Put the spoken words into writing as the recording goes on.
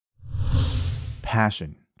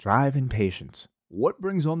passion, drive, and patience. What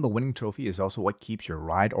brings home the winning trophy is also what keeps your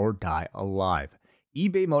ride or die alive.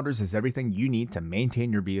 eBay Motors has everything you need to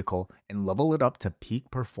maintain your vehicle and level it up to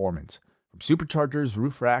peak performance. From superchargers,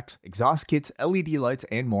 roof racks, exhaust kits, LED lights,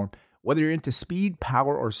 and more, whether you're into speed,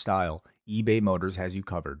 power, or style, eBay Motors has you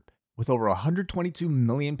covered. With over 122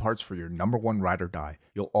 million parts for your number one ride or die,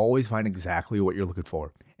 you'll always find exactly what you're looking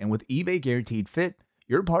for. And with eBay Guaranteed Fit,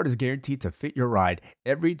 your part is guaranteed to fit your ride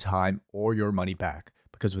every time or your money back.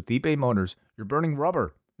 Because with eBay Motors, you're burning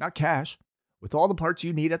rubber, not cash. With all the parts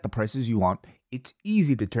you need at the prices you want, it's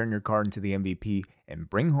easy to turn your car into the MVP and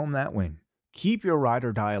bring home that win. Keep your ride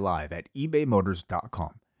or die alive at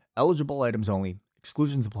ebaymotors.com. Eligible items only.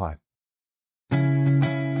 Exclusions apply.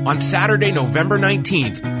 On Saturday, November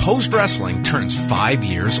 19th, Post Wrestling turns 5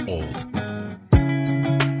 years old.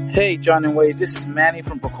 Hey, John and Wade, this is Manny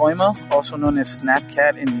from Pacoima, also known as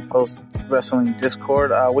Snapcat in the Post Wrestling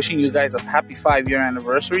Discord. Wishing you guys a happy 5-year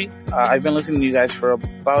anniversary. I've been listening to you guys for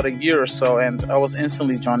about a year or so, and I was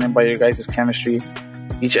instantly drawn in by your guys' chemistry.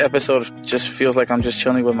 Each episode just feels like I'm just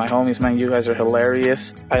chilling with my homies, man. You guys are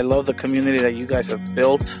hilarious. I love the community that you guys have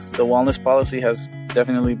built. The wellness policy has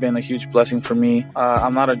definitely been a huge blessing for me.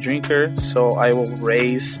 I'm not a drinker, so I will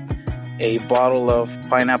raise a bottle of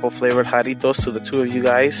pineapple flavored Jarritos to the two of you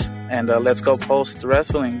guys. And let's go Post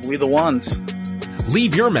Wrestling. We the ones.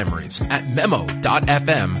 Leave your memories at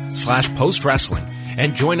memo.fm/Post Wrestling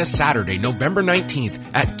and join us Saturday, November 19th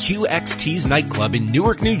at QXT's nightclub in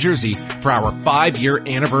Newark, New Jersey for our 5-year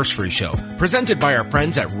anniversary show, presented by our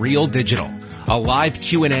friends at Real Digital. A live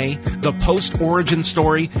Q&A, the Post origin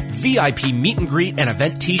story, VIP meet and greet, and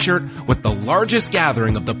event t-shirt with the largest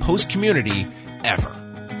gathering of the Post community ever.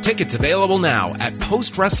 Tickets available now at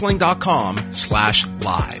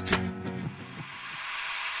postwrestling.com/live.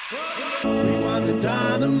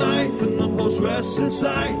 Rewind-A-Dynamite from the Post Wrestling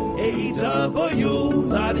site. AEW,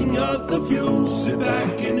 lighting up the fuse. Sit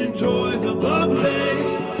back and enjoy the bubbly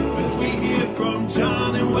as we hear from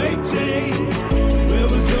John and Wade Tate. Where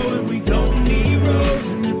we're going, we don't need roads,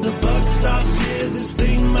 and if the buck stops here, this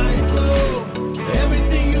thing might blow.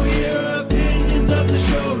 Everything you hear are opinions of the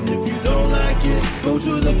show, and if you don't like it, go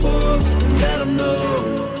to the forums and let them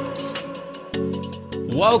know.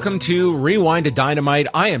 Welcome to Rewind-A-Dynamite.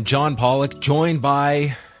 I am John Pollock, joined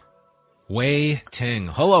by Wei Ting.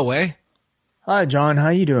 Hello, Wei. Hi, John. How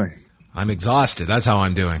you doing? I'm exhausted. That's how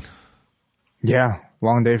I'm doing. Yeah,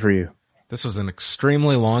 long day for you. This was an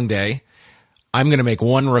extremely long day. I'm going to make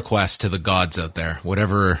one request to the gods out there,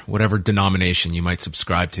 whatever denomination you might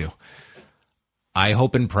subscribe to. I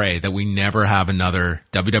hope and pray that we never have another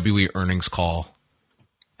WWE earnings call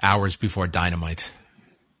hours before Dynamite.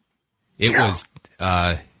 It was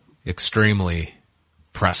extremely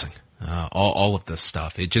pressing, all of this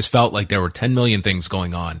stuff. It just felt like there were 10 million things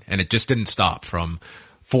going on, and it just didn't stop from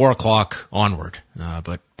 4 o'clock onward.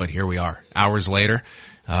 But here we are, hours later.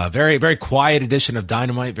 Very, very quiet edition of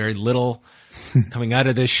Dynamite, very little coming out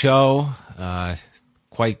of this show.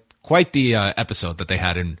 Quite the episode that they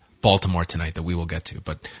had in Baltimore tonight that we will get to.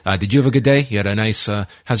 But did you have a good day? You had a nice,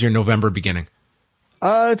 how's your November beginning?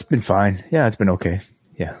 It's been fine. Yeah, it's been okay.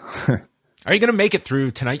 Yeah. Are you going to make it through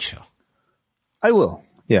tonight's show? I will.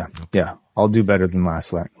 Yeah. Okay. Yeah. I'll do better than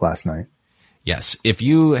last night. Yes. If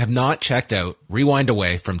you have not checked out Rewind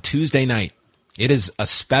Away from Tuesday night, it is a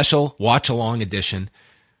special watch-along edition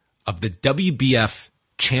of the WBF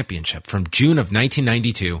Championship from June of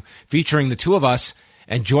 1992, featuring the two of us,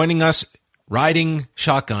 and joining us riding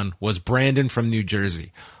shotgun was Brandon from New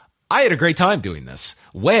Jersey. I had a great time doing this.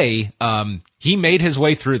 Wei, he made his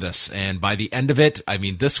way through this, and by the end of it, I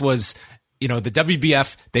mean, this was, the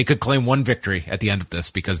WBF, they could claim one victory at the end of this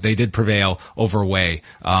because they did prevail over Wei.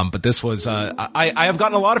 But this was, I have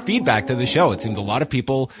gotten a lot of feedback to the show. It seemed a lot of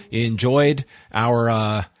people enjoyed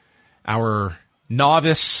our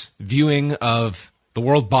novice viewing of the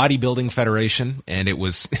World Bodybuilding Federation, and it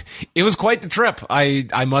was quite the trip.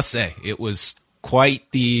 I must say, it was quite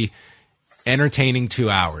the entertaining 2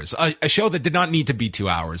 hours. A show that did not need to be 2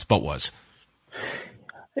 hours, but was.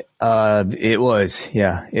 It was.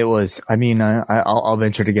 Yeah, it was. I mean, I'll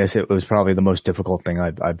venture to guess it was probably the most difficult thing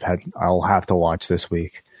I'll have to watch this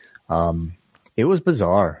week. It was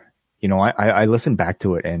bizarre. I listened back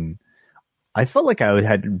to it and I felt like I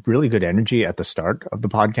had really good energy at the start of the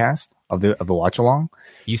podcast, of the watch along.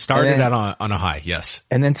 You started on a high, yes.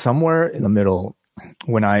 And then somewhere in the middle,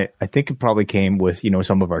 when I think it probably came with,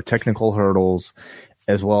 some of our technical hurdles,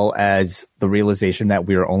 as well as the realization that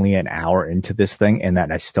we were only an hour into this thing and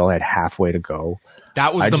that I still had halfway to go.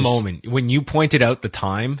 That was the moment when you pointed out the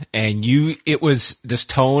time, and it was this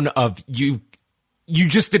tone of you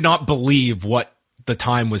just did not believe what the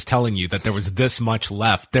time was telling you that there was this much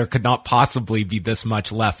left. There could not possibly be this much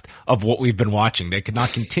left of what we've been watching. They could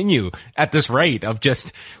not continue at this rate of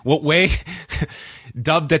just what Way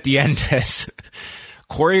dubbed at the end as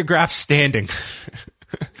choreographed standing.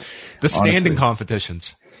 The standing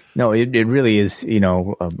competitions. No, it really is,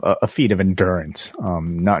 a feat of endurance.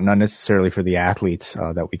 Not necessarily for the athletes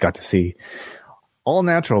that we got to see. All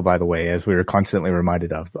natural, by the way, as we were constantly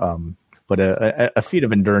reminded of. But a feat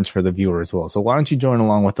of endurance for the viewer as well. So why don't you join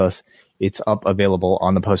along with us? It's up available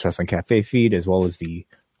on the Post Wrestling Cafe feed, as well as the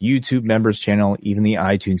YouTube members channel, even the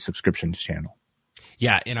iTunes subscriptions channel.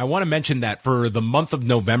 Yeah, and I want to mention that for the month of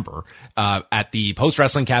November, at the Post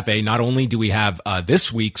Wrestling Cafe, not only do we have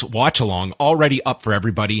this week's watch along already up for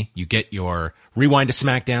everybody, you get your Rewind to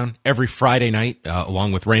SmackDown every Friday night,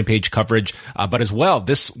 along with Rampage coverage. But as well,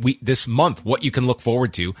 this month, what you can look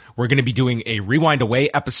forward to, we're going to be doing a Rewind Away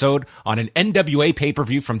episode on an NWA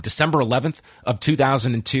pay-per-view from December 11th of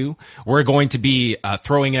 2002. We're going to be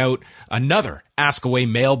throwing out another Ask Away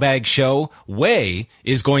mailbag show. Way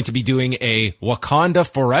is going to be doing a Wakanda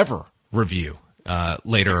Forever review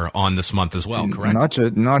later on this month as well, correct?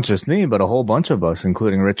 Not just me, but a whole bunch of us,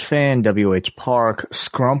 including Rich Fan, WH Park,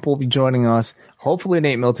 Scrump will be joining us. Hopefully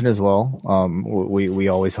Nate Milton as well. We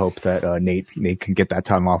always hope that Nate can get that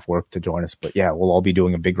time off work to join us. But yeah, we'll all be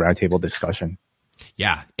doing a big roundtable discussion.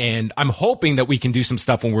 Yeah, and I'm hoping that we can do some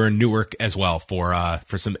stuff when we're in Newark as well for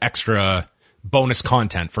some extra bonus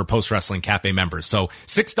content for Post Wrestling Cafe members. So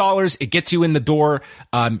 $6, it gets you in the door.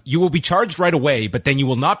 You will be charged right away, but then you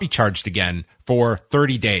will not be charged again for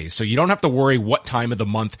 30 days. So you don't have to worry what time of the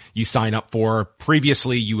month you sign up for.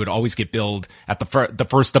 Previously, you would always get billed at the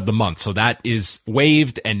first of the month. So that is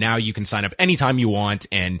waived, and now you can sign up anytime you want,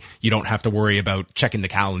 and you don't have to worry about checking the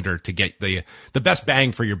calendar to get the best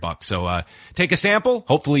bang for your buck. So take a sample.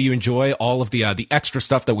 Hopefully you enjoy all of the extra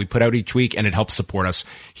stuff that we put out each week, and it helps support us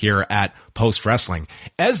here at Post Wrestling,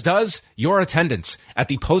 as does your attendance at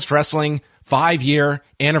the Post Wrestling 5-year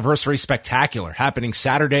anniversary spectacular happening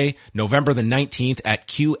Saturday, November the 19th at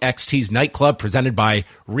QXT's nightclub, presented by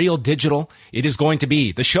Real Digital. It is going to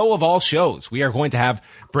be the show of all shows. We are going to have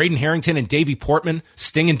Braden Harrington and Davey Portman,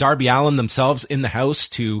 Sting and Darby Allin themselves in the house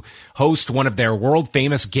to host one of their world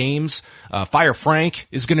famous games. Fire Frank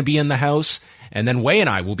is going to be in the house. And then Way and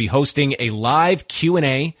I will be hosting a live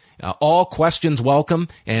Q&A. All questions welcome,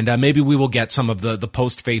 and maybe we will get some of the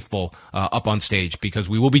post faithful up on stage, because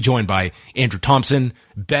we will be joined by Andrew Thompson,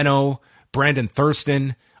 Benno, Brandon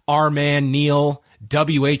Thurston, R-Man Neil,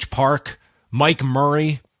 WH Park, Mike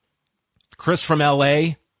Murray, Chris from LA.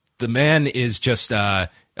 The man is just a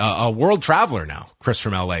world traveler now, Chris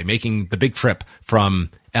from LA, making the big trip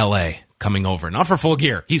from LA. Coming over, not for Full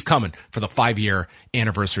Gear. He's coming for the 5-year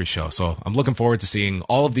anniversary show. So I'm looking forward to seeing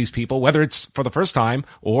all of these people, whether it's for the first time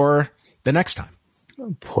or the next time.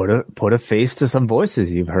 Put a face to some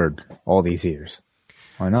voices you've heard all these years.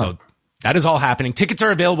 Why not? So that is all happening. Tickets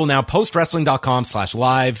are available now,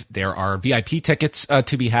 postwrestling.com/live. There are VIP tickets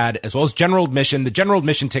to be had, as well as general admission. The general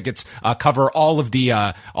admission tickets cover all of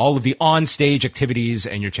the on-stage activities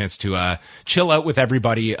and your chance to chill out with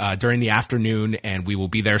everybody during the afternoon. And we will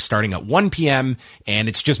be there starting at 1 p.m. And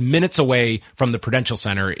it's just minutes away from the Prudential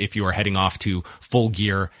Center if you are heading off to Full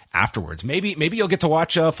Gear afterwards. Maybe you'll get to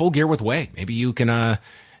watch Full Gear with Way. Maybe you can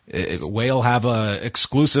Way will have a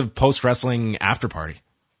exclusive post-wrestling after party.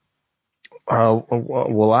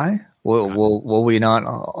 Will I? Will we not?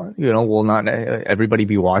 Will not everybody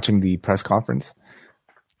be watching the press conference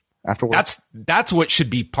afterwards? That's what should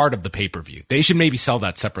be part of the pay-per-view. They should maybe sell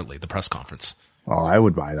that separately, the press conference. Oh, I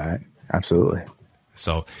would buy that. Absolutely.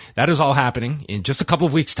 So that is all happening in just a couple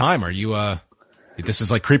of weeks' time. Are you? This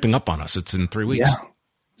is like creeping up on us. It's in 3 weeks.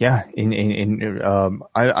 Yeah.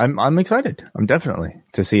 I'm excited. I'm definitely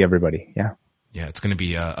to see everybody. Yeah. Yeah, it's going to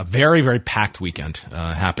be a very, very packed weekend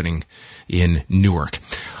happening in Newark.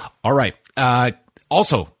 All right.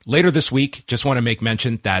 Also, later this week, just want to make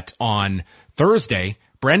mention that on Thursday,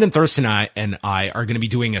 Brandon Thurston and I are going to be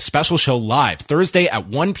doing a special show live Thursday at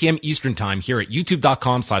 1 p.m. Eastern time here at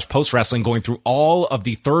youtube.com/postwrestling, going through all of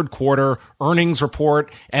the third quarter earnings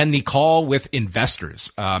report and the call with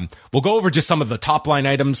investors. We'll go over just some of the top line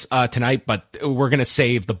items tonight, but we're going to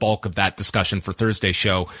save the bulk of that discussion for Thursday's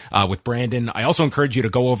show with Brandon. I also encourage you to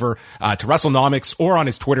go over to WrestleNomics or on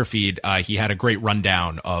his Twitter feed. He had a great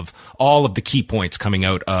rundown of all of the key points coming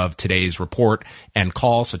out of today's report and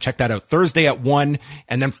call. So check that out Thursday at 1.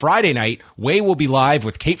 And then Friday night, Way will be live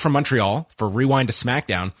with Kate from Montreal for Rewind to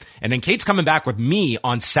SmackDown. And then Kate's coming back with me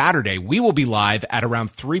on Saturday. We will be live at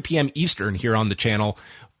around 3 p.m. Eastern here on the channel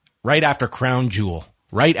right after Crown Jewel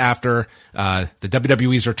right after the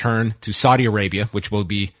WWE's return to Saudi Arabia, which we'll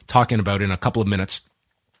be talking about in a couple of minutes.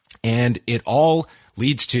 And it all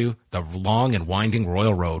leads to the long and winding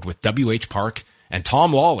Royal Road with W.H. Park and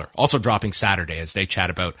Tom Lawler also dropping Saturday as they chat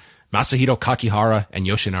about Masahiro Kakihara and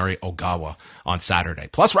Yoshinari Ogawa on Saturday.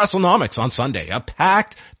 Plus WrestleNomics on Sunday. A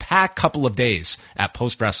packed couple of days at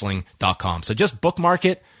postwrestling.com. So just bookmark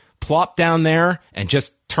it, plop down there, and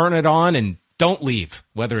just turn it on and don't leave.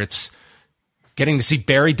 Whether it's getting to see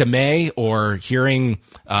Barry DeMay or hearing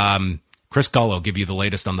Chris Gullo give you the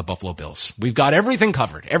latest on the Buffalo Bills. We've got everything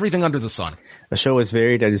covered, everything under the sun. The show is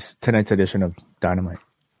varied as tonight's edition of Dynamite.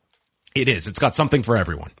 It is. It's got something for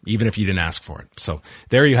everyone, even if you didn't ask for it. So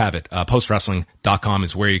there you have it. Postwrestling.com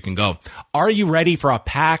is where you can go. Are you ready for a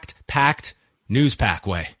packed news pack,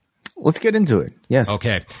 Way? Let's get into it. Yes.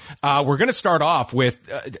 Okay. We're going to start off with,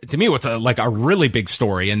 to me, what's a really big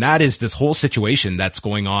story, and that is this whole situation that's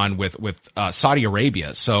going on with Saudi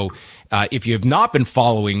Arabia. So if you have not been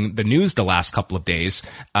following the news the last couple of days,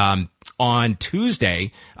 on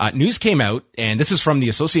Tuesday, news came out, and this is from the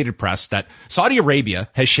Associated Press, that Saudi Arabia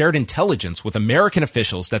has shared intelligence with American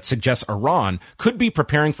officials that suggests Iran could be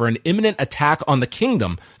preparing for an imminent attack on the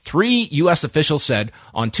kingdom, 3 U.S. officials said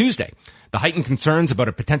on Tuesday. The heightened concerns about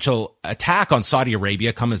a potential attack on Saudi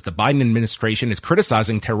Arabia come as the Biden administration is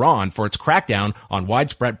criticizing Tehran for its crackdown on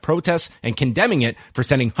widespread protests and condemning it for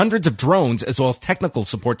sending hundreds of drones as well as technical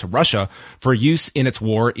support to Russia for use in its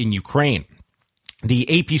war in Ukraine.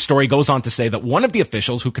 The AP story goes on to say that one of the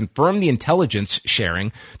officials who confirmed the intelligence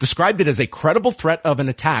sharing described it as a credible threat of an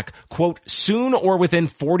attack, quote, soon or within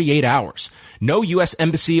 48 hours. No U.S.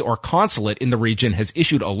 embassy or consulate in the region has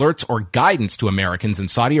issued alerts or guidance to Americans in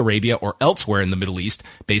Saudi Arabia or elsewhere in the Middle East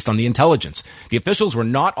based on the intelligence. The officials were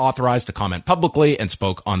not authorized to comment publicly and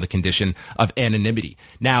spoke on the condition of anonymity.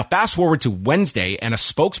 Now, fast forward to Wednesday, and a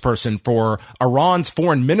spokesperson for Iran's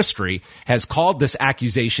foreign ministry has called this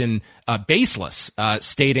accusation baseless,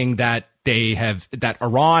 stating that that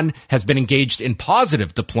Iran has been engaged in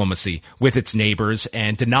positive diplomacy with its neighbors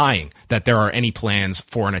and denying that there are any plans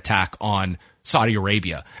for an attack on Saudi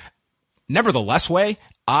Arabia. Nevertheless, Way,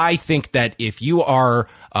 I think that if you are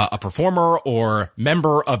a performer or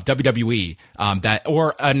member of WWE,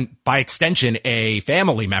 by extension, a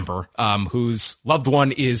family member whose loved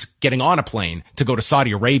one is getting on a plane to go to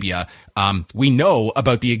Saudi Arabia, we know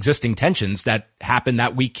about the existing tensions that happened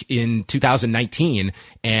that week in 2019,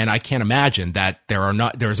 and I can't imagine that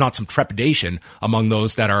there is not some trepidation among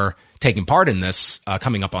those that are taking part in this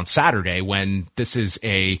coming up on Saturday, when this is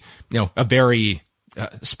a very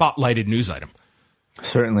spotlighted news item.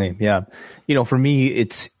 Certainly, yeah. For me,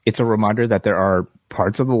 it's a reminder that there are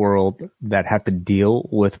parts of the world that have to deal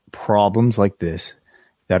with problems like this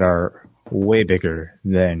that are way bigger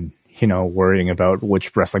than, worrying about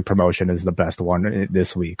which wrestling promotion is the best one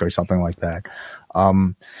this week or something like that.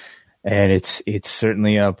 And it's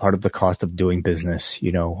certainly a part of the cost of doing business,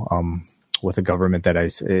 with a government that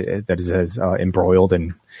is embroiled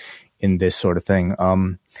in this sort of thing.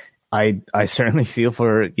 I certainly feel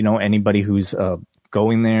for, anybody who's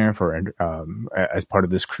going there for as part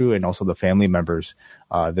of this crew, and also the family members.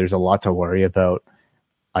 There's a lot to worry about.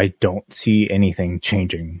 I don't see anything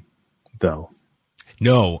changing, though.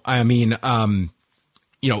 No, I mean,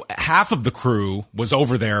 half of the crew was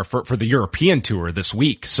over there for the European tour this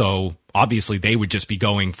week. So obviously they would just be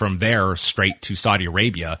going from there straight to Saudi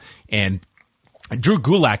Arabia. And Drew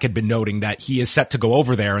Gulak had been noting that he is set to go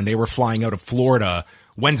over there, and they were flying out of Florida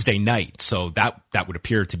Wednesday night. So that would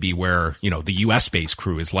appear to be where, the US based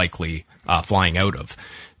crew is likely flying out of.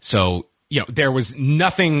 So, there was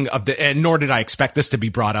nothing of and nor did I expect this to be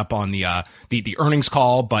brought up on the earnings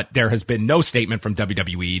call, but there has been no statement from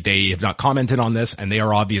WWE. They have not commented on this, and they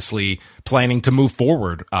are obviously planning to move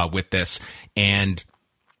forward with this. And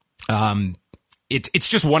it's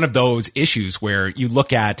just one of those issues where you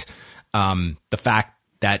look at the fact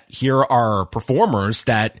that here are performers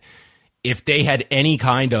that, if they had any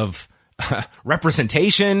kind of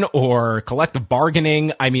representation or collective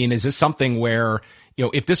bargaining, I mean, is this something where,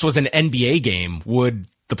 if this was an NBA game, would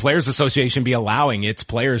the Players Association be allowing its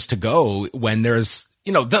players to go when there's,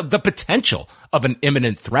 the potential of an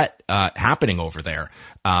imminent threat happening over there?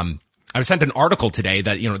 I was sent an article today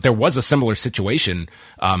that, there was a similar situation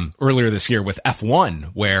earlier this year with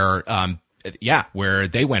F1 where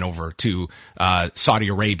they went over to Saudi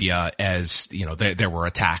Arabia as, there were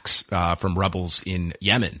attacks from rebels in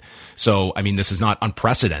Yemen. So, I mean, this is not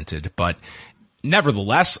unprecedented, but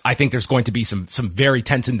nevertheless, I think there's going to be some very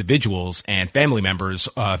tense individuals and family members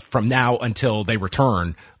from now until they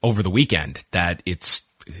return over the weekend, that it's,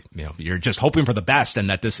 you're just hoping for the best, and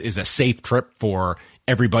that this is a safe trip for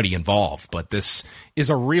everybody involved. But this is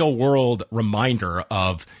a real world reminder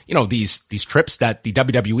of, these trips that the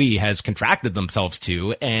WWE has contracted themselves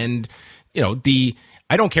to. And,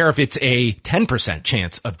 I don't care if it's a 10%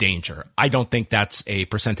 chance of danger. I don't think that's a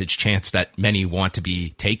percentage chance that many want to be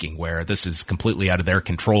taking, where this is completely out of their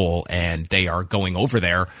control and they are going over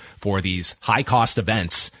there for these high cost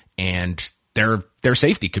events and their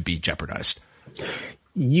safety could be jeopardized.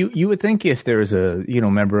 You would think if there's a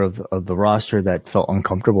member of the roster that felt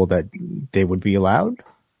uncomfortable that they would be allowed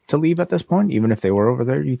to leave at this point, even if they were over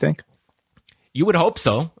there. You think? You would hope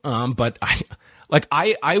so, but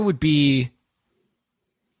I would be.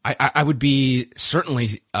 I would be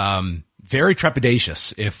certainly very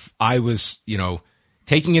trepidatious if I was,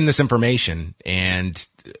 taking in this information and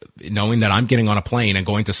knowing that I'm getting on a plane and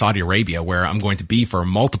going to Saudi Arabia, where I'm going to be for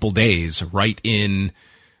multiple days right in.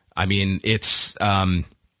 I mean, it's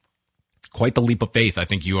quite the leap of faith I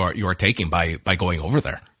think you are taking by going over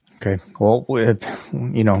there. Okay. Well,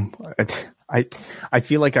 I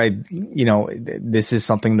feel like this is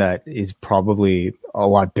something that is probably a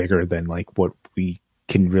lot bigger than like what we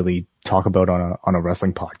can really talk about on a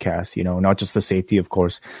wrestling podcast, not just the safety, of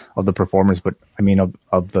course, of the performers, but I mean,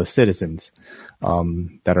 of the citizens,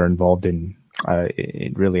 that are involved in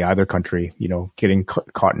really either country, getting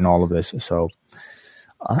caught in all of this. So,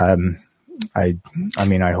 I I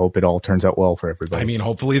hope it all turns out well for everybody. I mean,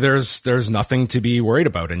 hopefully there's nothing to be worried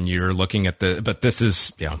about, and you're looking at but this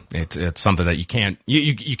is, it's something that you can't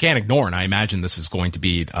ignore. And I imagine this is going to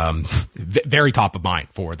be, very top of mind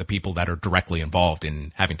for the people that are directly involved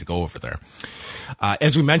in having to go over there.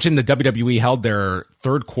 As we mentioned, the WWE held their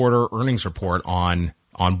third quarter earnings report on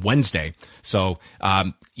Wednesday. So,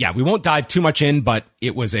 we won't dive too much in, but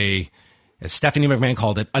it was as Stephanie McMahon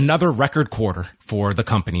called it, another record quarter for the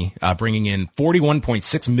company, bringing in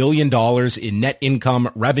 $41.6 million in net income,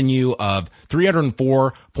 revenue of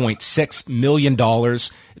 $304.6 million.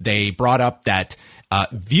 They brought up that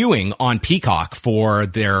viewing on Peacock for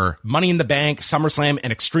their Money in the Bank, SummerSlam,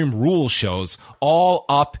 and Extreme Rules shows, all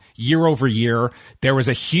up year over year. There was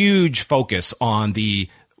a huge focus on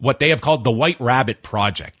what they have called the White Rabbit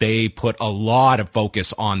Project. They put a lot of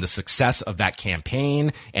focus on the success of that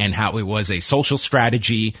campaign and how it was a social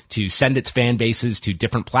strategy to send its fan bases to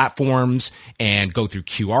different platforms and go through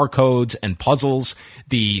QR codes and puzzles.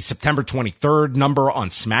 The September 23rd number on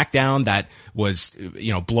SmackDown that was,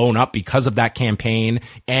 blown up because of that campaign,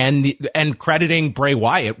 and crediting Bray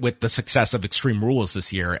Wyatt with the success of Extreme Rules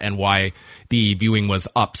this year and why the viewing was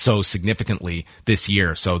up so significantly this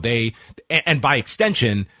year. So and by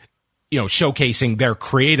extension, showcasing their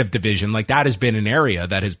creative division, like that has been an area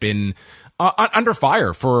that has been under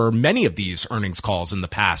fire for many of these earnings calls in the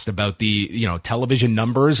past about the, television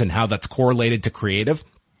numbers and how that's correlated to creative.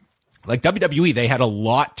 Like WWE, they had a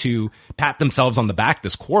lot to pat themselves on the back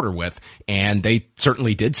this quarter with, and they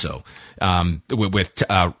certainly did so. With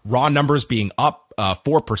Raw numbers being up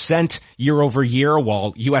 4% year over year,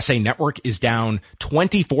 while USA Network is down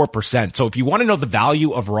 24%. So if you want to know the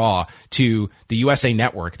value of Raw to the USA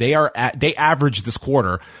Network, they average this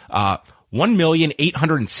quarter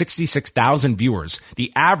 1,866,000 viewers.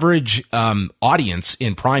 The average audience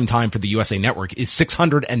in prime time for the USA Network is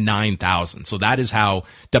 609,000. So that is how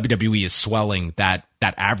WWE is swelling that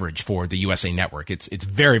average for the USA Network. It's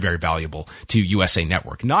very, very valuable to USA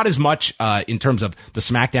Network. Not as much in terms of the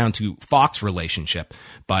SmackDown to Fox relationship,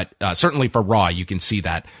 but certainly for Raw, you can see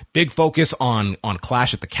that big focus on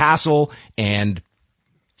Clash at the Castle, and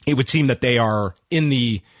it would seem that they are in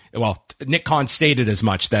the. Well, Nick Khan stated as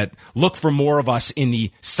much, that look for more of us in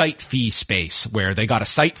the site fee space, where they got a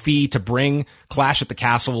site fee to bring Clash at the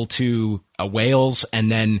Castle to Wales,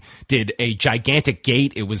 and then did a gigantic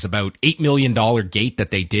gate. It was about $8 million gate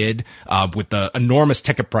that they did with the enormous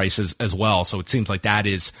ticket prices as well. So it seems like that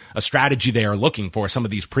is a strategy they are looking for. Some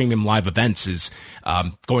of these premium live events is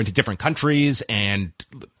going to different countries and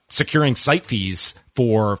securing site fees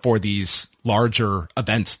for these larger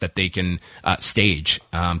events that they can stage.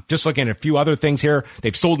 Just looking at a few other things here,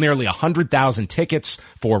 they've sold nearly 100,000 tickets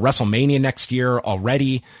for WrestleMania next year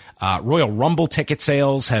already. Royal Rumble ticket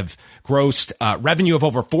sales have grossed revenue of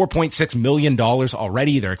over $4.6 million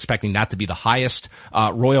already. They're expecting that to be the highest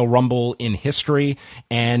Royal Rumble in history.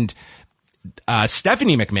 And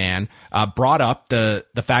Stephanie McMahon brought up the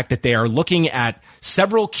fact that they are looking at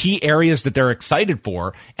several key areas that they're excited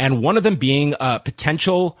for, and one of them being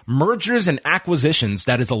potential mergers and acquisitions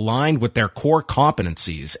that is aligned with their core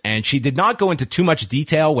competencies. And she did not go into too much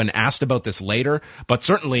detail when asked about this later, but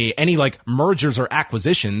certainly any mergers or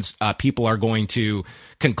acquisitions, people are going to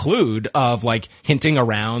conclude of hinting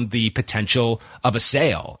around the potential of a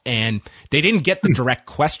sale. And they didn't get the direct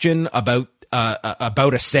question about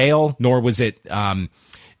about a sale, nor was it.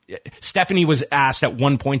 Stephanie was asked at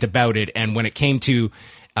one point about it, and when it came to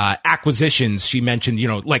acquisitions, she mentioned,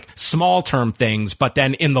 like small term things, but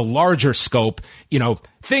then in the larger scope,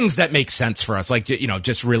 things that make sense for us, like,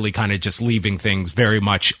 just really kind of just leaving things very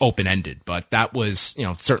much open ended. But that was,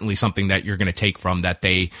 certainly something that you're going to take from that.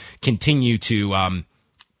 They continue to,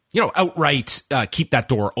 outright keep that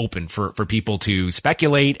door open for people to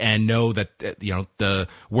speculate and know that,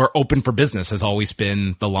 we're open for business has always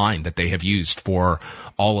been the line that they have used for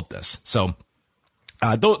all of this. So,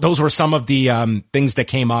 those were some of the things that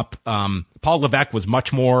came up. Paul Levesque was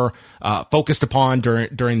much more focused upon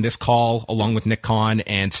during this call, along with Nick Khan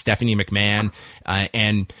and Stephanie McMahon,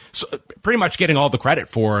 and so pretty much getting all the credit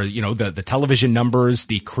for the television numbers,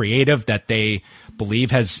 the creative that they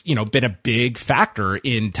believe has been a big factor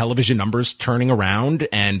in television numbers turning around.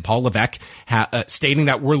 And Paul Levesque stating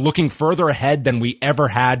that we're looking further ahead than we ever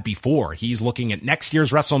had before. He's looking at next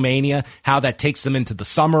year's WrestleMania, how that takes them into the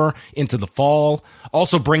summer, into the fall.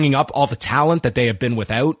 Also bringing up all the talent that they have been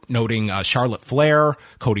without, noting Charlotte Flair,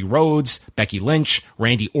 Cody Rhodes, Becky Lynch,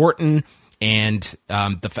 Randy Orton, and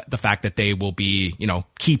the fact that they will be,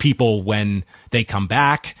 key people when they come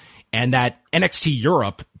back, and that NXT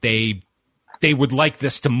Europe, they would like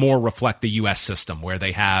this to more reflect the U.S. system, where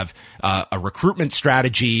they have a recruitment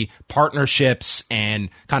strategy, partnerships, and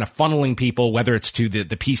kind of funneling people, whether it's to the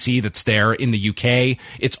PC that's there in the UK.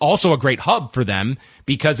 It's also a great hub for them,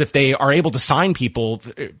 because if they are able to sign people,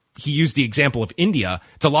 he used the example of India,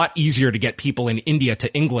 it's a lot easier to get people in India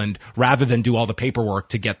to England rather than do all the paperwork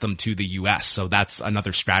to get them to the U.S. So that's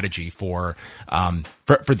another strategy for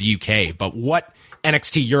the UK. But what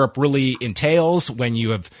NXT Europe really entails when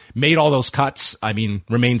you have made all those cuts,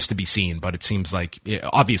 remains to be seen. But it seems like,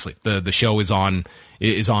 obviously, the show is on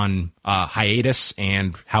hiatus,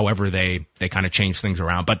 and however they kind of change things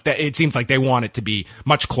around. But it seems like they want it to be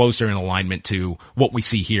much closer in alignment to what we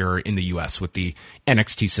see here in the U.S. with the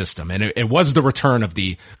NXT system. And it was the return of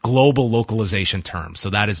the global localization term.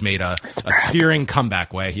 So that has made a steering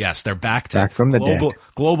comeback way. Yes, they're back from the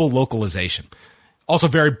global localization. Also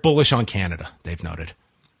very bullish on Canada, they've noted.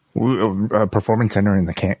 A performance center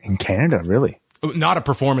in Canada, really? Not a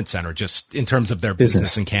performance center, just in terms of their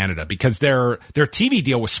business in Canada, because their TV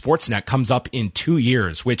deal with Sportsnet comes up in 2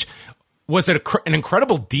 years, which was an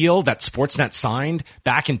incredible deal that Sportsnet signed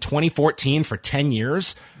back in 2014 for 10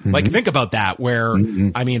 years. Mm-hmm. Like, think about that, where,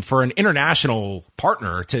 for an international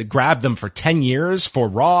partner to grab them for 10 years for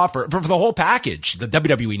Raw, for the whole package, the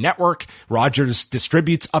WWE Network, Rogers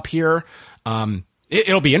distributes up here.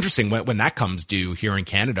 It'll be interesting when that comes due here in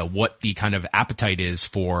Canada, what the kind of appetite is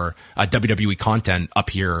for WWE content up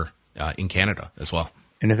here in Canada as well.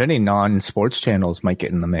 And if any non-sports channels might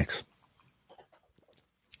get in the mix.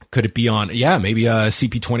 Could it be on? Yeah, maybe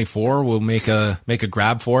CP24 will make a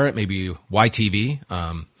grab for it. Maybe YTV.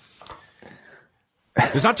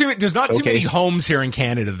 There's not too many homes here in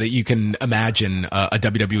Canada that you can imagine a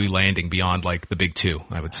WWE landing beyond like the big two,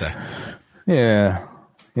 I would say. Yeah.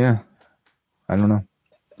 I don't know.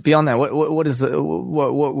 Beyond that, what was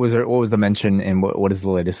the mention, and what is the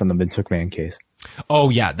latest on the Vince McMahon case? Oh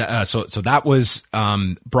yeah, so that was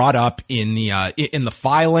brought up in the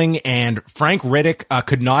filing, and Frank Riddick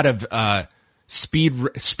could not have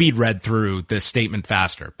speed read through this statement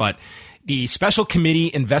faster. But the special committee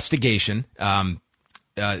investigation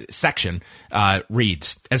section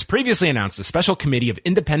reads, as previously announced, a special committee of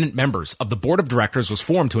independent members of the board of directors was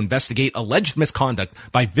formed to investigate alleged misconduct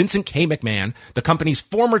by Vincent K. McMahon, the company's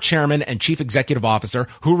former chairman and chief executive officer,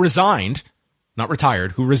 who resigned, not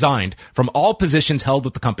retired, who resigned from all positions held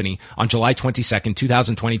with the company on July 22nd,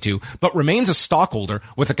 2022, but remains a stockholder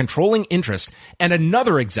with a controlling interest, and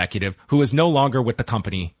another executive who is no longer with the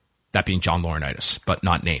company, that being John Laurinaitis, but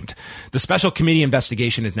not named. The special committee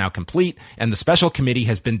investigation is now complete, and the special committee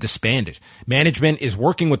has been disbanded. Management is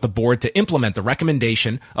working with the board to implement the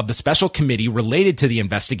recommendation of the special committee related to the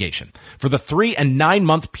investigation. For the 3 and 9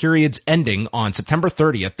 month periods ending on September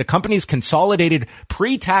 30th, the company's consolidated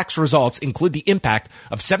pre-tax results include the impact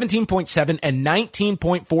of $17.7 and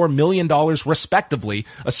 $19.4 million respectively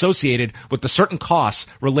associated with the certain costs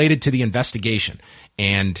related to the investigation.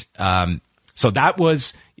 And so that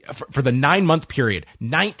was, for the 9 month period,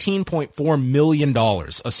 $19.4 million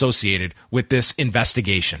associated with this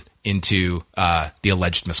investigation into the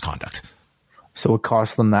alleged misconduct. So it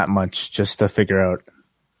cost them that much just to figure out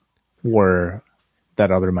where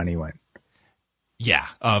that other money went. Yeah,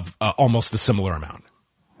 of almost a similar amount.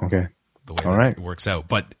 Okay. The way it works out.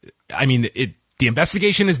 But the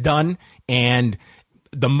investigation is done, and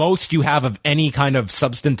the most you have of any kind of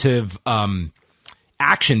substantive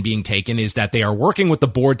action being taken is that they are working with the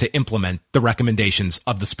board to implement the recommendations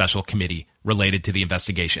of the special committee related to the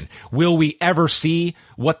investigation. Will we ever see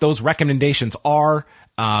what those recommendations are?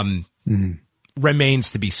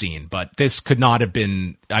 Remains to be seen, but this could not have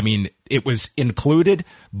been, I mean, it was included,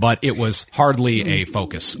 but it was hardly a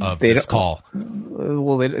focus of this call.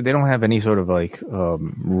 Well, they don't have any sort of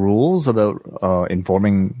rules about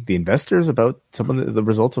informing the investors about some of the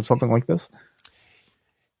results of something like this.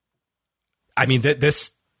 I mean,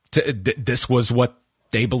 this was what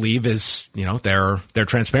they believe is, their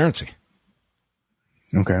transparency.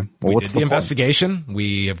 Okay. Well, we did the investigation.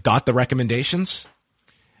 We have got the recommendations.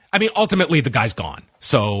 I mean, ultimately the guy's gone.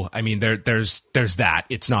 So, I mean, there's that.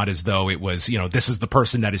 It's not as though it was, this is the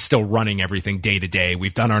person that is still running everything day to day.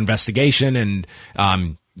 We've done our investigation and,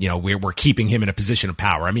 we're keeping him in a position of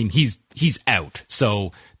power. I mean, he's out.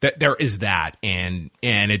 So there is that. And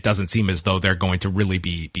it doesn't seem as though they're going to really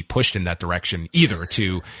be pushed in that direction either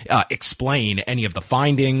to, explain any of the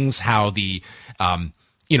findings, how the,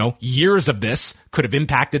 years of this could have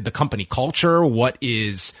impacted the company culture.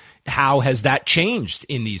 How has that changed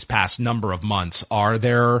in these past number of months? Are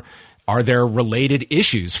there related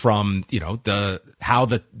issues from, how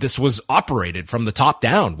this was operated from the top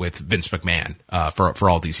down with Vince McMahon, for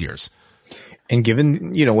all these years? And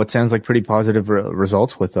given, what sounds like pretty positive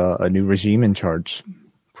results with a new regime in charge,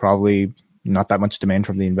 probably not that much demand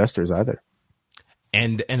from the investors either.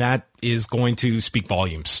 And that is going to speak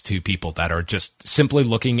volumes to people that are just simply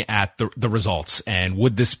looking at the results. And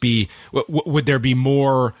would there be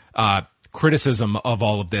more criticism of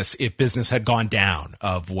all of this if business had gone down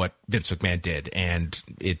of what Vince McMahon did? And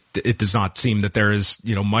it does not seem that there is,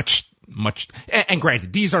 much. And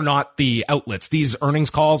granted, these are not the outlets. These earnings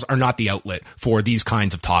calls are not the outlet for these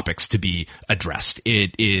kinds of topics to be addressed.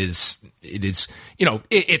 It is, it's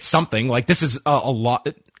something like this is a lot.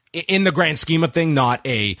 In the grand scheme of thing, not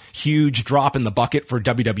a huge drop in the bucket for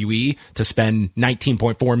WWE to spend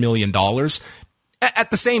 $19.4 million.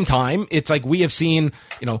 At the same time, it's like we have seen,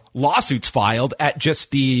 lawsuits filed at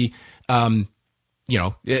just the, there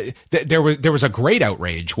was a great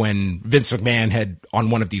outrage when Vince McMahon had on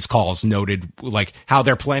one of these calls noted like how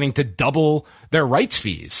they're planning to double their rights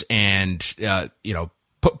fees and,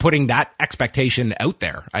 putting that expectation out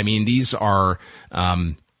there. I mean, these are,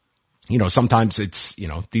 sometimes it's,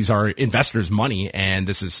 these are investors' money, and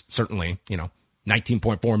this is certainly,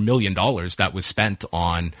 $19.4 million that was spent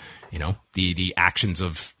on, the actions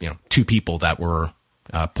of, two people that were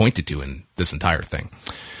pointed to in this entire thing.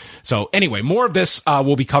 So anyway, more of this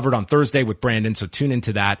will be covered on Thursday with Brandon. So tune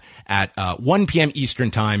into that at 1 p.m.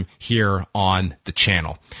 Eastern time here on the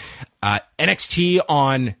channel. NXT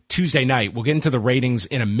on Tuesday night. We'll get into the ratings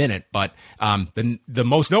in a minute, but the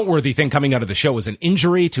most noteworthy thing coming out of the show was an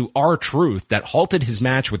injury to R-Truth that halted his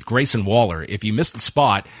match with Grayson Waller. If you missed the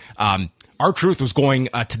spot, R-Truth was going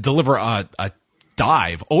to deliver a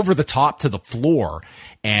dive over the top to the floor,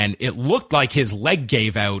 and it looked like his leg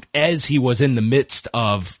gave out as he was in the midst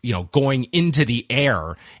of, going into the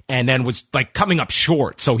air, and then was like coming up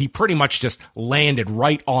short. So he pretty much just landed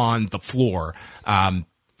right on the floor.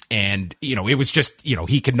 And, it was just,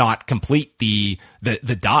 he could not complete the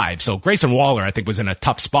dive. So Grayson Waller, I think, was in a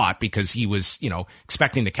tough spot because he was,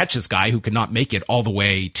 expecting to catch this guy who could not make it all the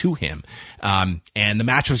way to him. And the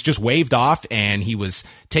match was just waved off, and he was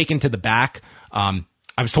taken to the back. I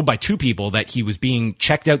was told by two people that he was being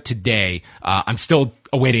checked out today. I'm still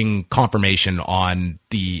awaiting confirmation on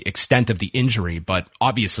the extent of the injury, but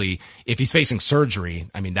obviously if he's facing surgery,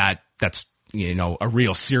 I mean, that's, a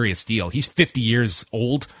real serious deal. He's 50 years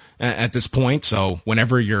old at this point. So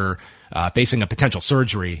whenever you're facing a potential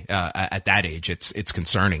surgery at that age, it's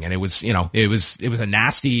concerning. And it was a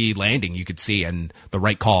nasty landing, you could see, and the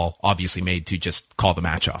right call obviously made to just call the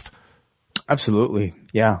match off. Absolutely.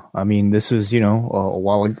 Yeah. I mean, this was,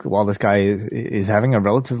 while this guy is having a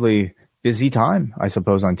relatively busy time, I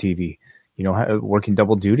suppose, on TV, working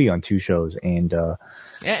double duty on two shows and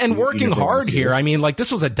working hard here. I mean, like,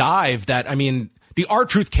 this was a dive that, I mean, the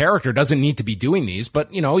R-Truth character doesn't need to be doing these,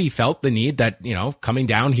 but, he felt the need that, coming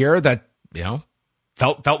down here that,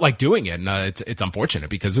 felt like doing it. And it's unfortunate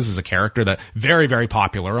because this is a character that very, very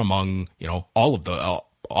popular among,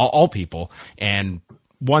 all people, and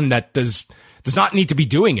one that does not need to be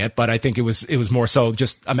doing it. But I think it was more so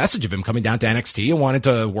just a message of him coming down to NXT and wanted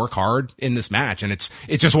to work hard in this match. And it's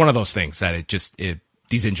just one of those things that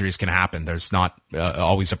these injuries can happen. There's not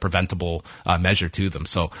always a preventable measure to them.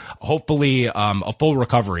 So hopefully a full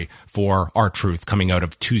recovery for R-Truth coming out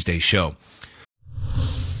of Tuesday's show.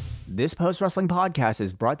 This post-wrestling podcast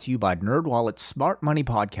is brought to you by NerdWallet's Smart Money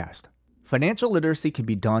Podcast. Financial literacy can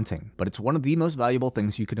be daunting, but it's one of the most valuable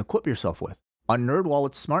things you can equip yourself with. On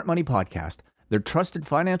NerdWallet's Smart Money podcast, their trusted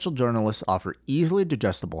financial journalists offer easily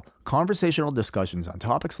digestible, conversational discussions on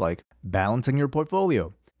topics like balancing your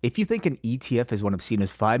portfolio. If you think an ETF is one of Cena's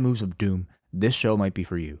 5 moves of doom, this show might be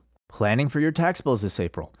for you. Planning for your tax bills this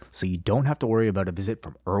April, so you don't have to worry about a visit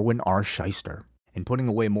from Erwin R. Shyster. And putting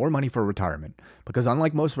away more money for retirement, because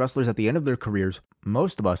unlike most wrestlers at the end of their careers,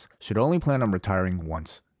 most of us should only plan on retiring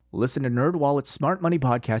once. Listen to NerdWallet's Smart Money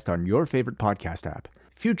podcast on your favorite podcast app.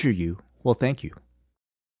 Future you will thank you.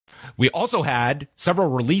 We also had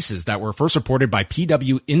several releases that were first reported by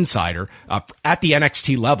PW Insider at the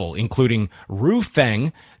NXT level, including Ru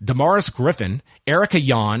Feng, Damaris Griffin, Erica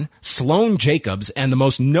Yan, Sloane Jacobs, and the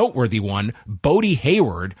most noteworthy one, Bodie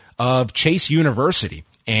Hayward of Chase University.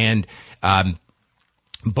 And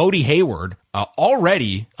Bodie Hayward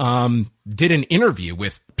already did an interview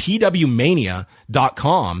with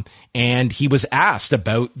PWMania.com, and he was asked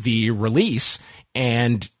about the release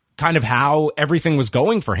and kind of how everything was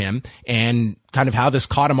going for him and kind of how this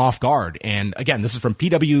caught him off guard. And again, this is from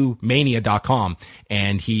PWMania.com,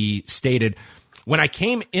 and he stated, "When I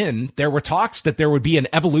came in, there were talks that there would be an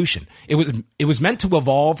evolution. It was meant to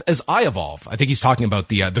evolve as I evolve." I think he's talking about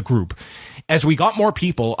the group. "As we got more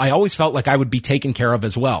people, I always felt like I would be taken care of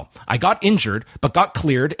as well. I got injured, but got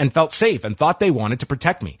cleared and felt safe and thought they wanted to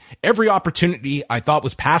protect me. Every opportunity I thought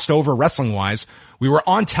was passed over wrestling-wise. We were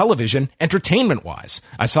on television, entertainment-wise.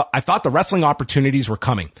 I thought the wrestling opportunities were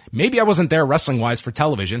coming. Maybe I wasn't there wrestling-wise for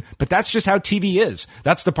television, but that's just how TV is.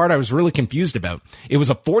 That's the part I was really confused about. It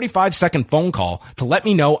was a 45-second phone call to let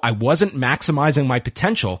me know I wasn't maximizing my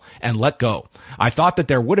potential and let go. I thought that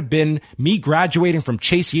there would have been me graduating from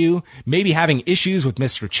Chase U, maybe having issues with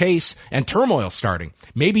Mr. Chase, and turmoil starting.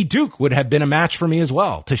 Maybe Duke would have been a match for me as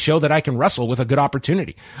well, to show that I can wrestle with a good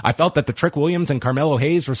opportunity. I felt that the Trick Williams and Carmelo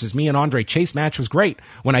Hayes versus me and Andre Chase match was great.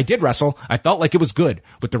 When I did wrestle, I felt like it was good.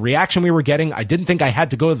 With the reaction we were getting, I didn't think I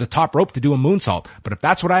had to go to the top rope to do a moonsault. But if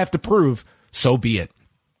that's what I have to prove, so be it."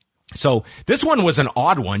 So this one was an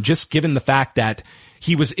odd one, just given the fact that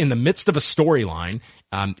he was in the midst of a storyline.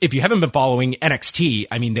 If you haven't been following NXT,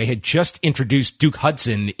 I mean, they had just introduced Duke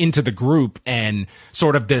Hudson into the group, and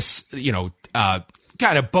sort of this,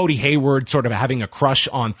 kind of Bodie Hayward sort of having a crush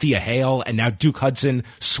on Thea Hale, and now Duke Hudson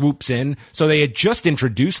swoops in. So they had just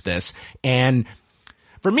introduced this, and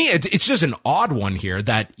for me, it's just an odd one here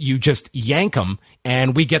that you just yank him,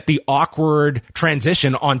 and we get the awkward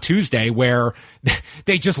transition on Tuesday where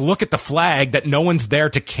they just look at the flag that no one's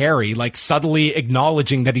there to carry, like subtly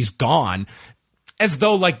acknowledging that he's gone, as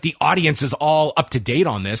though like the audience is all up to date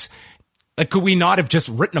on this. Like, could we not have just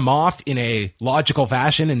written him off in a logical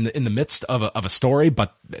fashion in the midst of a story?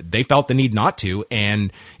 But they felt the need not to.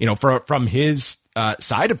 And, from his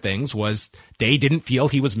side of things was they didn't feel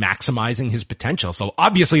he was maximizing his potential. So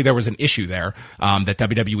obviously there was an issue there, that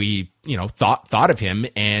WWE, thought of him.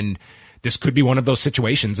 And this could be one of those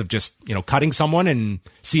situations of just, cutting someone and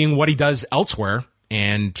seeing what he does elsewhere.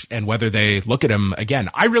 And whether they look at him again.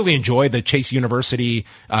 I really enjoy the Chase University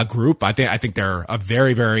group. I think they're a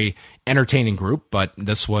very, very entertaining group. But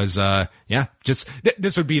this was,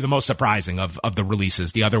 this would be the most surprising of the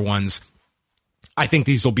releases. The other ones, I think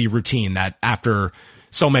these will be routine. That after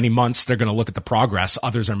so many months, they're going to look at the progress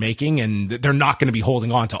others are making, and they're not going to be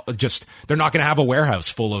holding on to they're not going to have a warehouse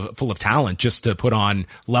full of talent just to put on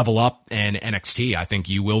Level Up and NXT. I think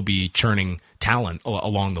you will be churning talent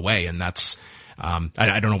along the way, and that's.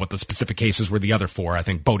 I don't know what the specific cases were the other four. I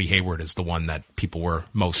think Bodie Hayward is the one that people were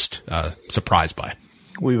most surprised by.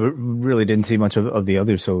 We really didn't see much of the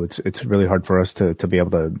others, so it's really hard for us to be able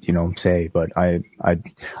to say. But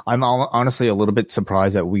I'm honestly a little bit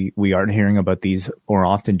surprised that we aren't hearing about these more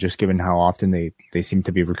often, just given how often they seem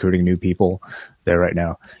to be recruiting new people there right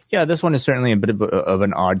now. Yeah, this one is certainly a bit of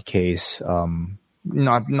an odd case.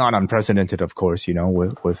 Not unprecedented, of course,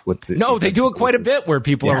 with no, they do it quite a bit where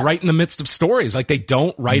people are right in the midst of stories. Like, they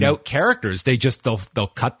don't write out characters. They just,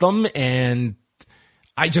 they'll cut them, and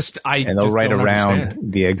they'll write around understand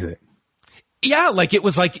the exit. Yeah. Like it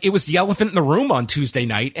was the elephant in the room on Tuesday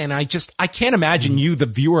night. And I can't imagine you, the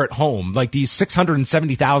viewer at home, like these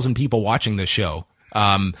 670,000 people watching this show,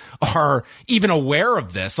 are even aware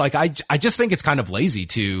of this. Like, I just think it's kind of lazy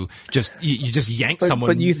to just yank someone.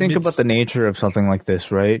 But you think about the nature of something like this,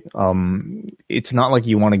 right? It's not like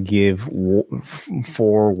you want to give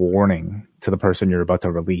forewarning to the person you're about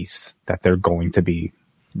to release that they're going to be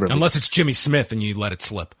released. Unless it's Jimmy Smith and you let it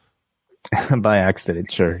slip. By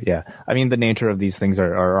accident, sure, yeah. I mean, the nature of these things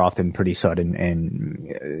are often pretty sudden,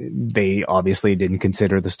 and they obviously didn't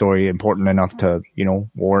consider the story important enough to,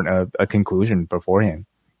 warrant a conclusion beforehand.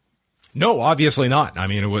 No, obviously not. I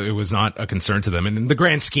mean, it was not a concern to them. And in the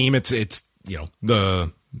grand scheme, it's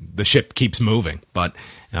the the ship keeps moving. But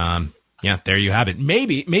yeah, there you have it.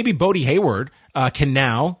 Maybe Bodie Hayward can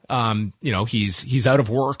now, he's out of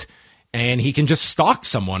work and he can just stalk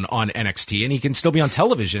someone on NXT and he can still be on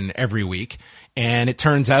television every week. And it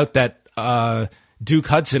turns out that Duke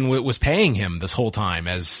Hudson was paying him this whole time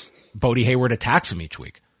as Bodie Hayward attacks him each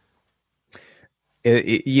week.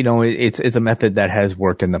 It's a method that has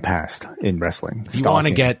worked in the past in wrestling. You want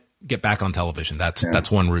to get back on television.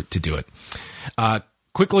 That's one route to do it.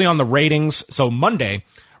 Quickly on the ratings. So Monday,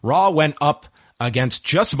 Raw went up against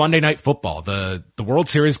just Monday Night Football. The World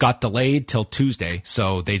Series got delayed till Tuesday,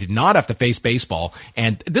 so they did not have to face baseball.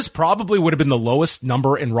 And this probably would have been the lowest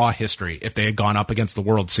number in Raw history if they had gone up against the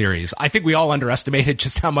World Series. I think we all underestimated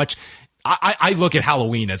just how much. I look at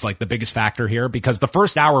Halloween as like the biggest factor here because the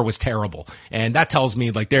first hour was terrible. And that tells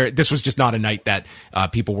me like this was just not a night that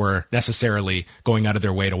people were necessarily going out of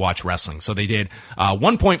their way to watch wrestling. So they did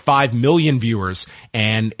 1.5 million viewers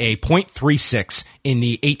and a 0.36 in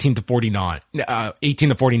the 18 to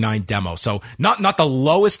 49 demo. So not the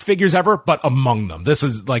lowest figures ever, but among them. This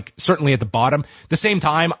is like certainly at the bottom. At the same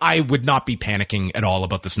time, I would not be panicking at all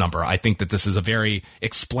about this number. I think that this is a very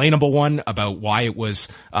explainable one about why it was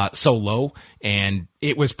so low. And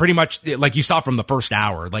it was pretty much like you saw from the first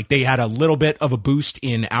hour. Like they had a little bit of a boost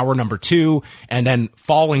in hour number 2 and then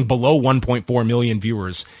falling below 1.4 million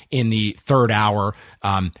viewers in the third hour.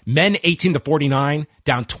 Men 18 to 49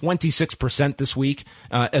 down 26% this week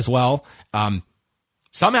as well.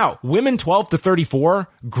 Somehow women 12 to 34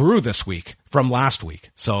 grew this week from last week.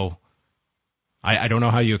 So I don't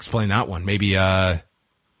know how you explain that one. Maybe I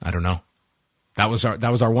don't know. That was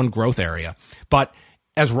our one growth area. But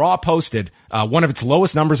as Raw posted one of its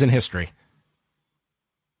lowest numbers in history.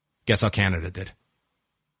 Guess how Canada did?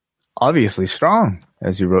 Obviously strong,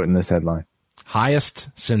 as you wrote in this headline. Highest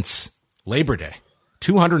since Labor Day.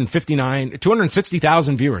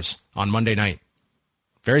 260,000 viewers on Monday night.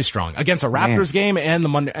 Very strong. Against a Raptors game and the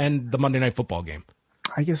Monday Night Football game.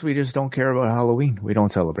 I guess we just don't care about Halloween. We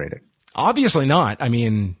don't celebrate it. Obviously not. I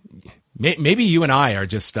mean, maybe you and I are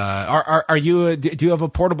just, are you, do you have a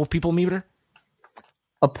portable people meter?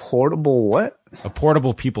 A portable what? A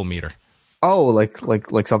portable people meter. Oh, like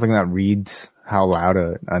something that reads how loud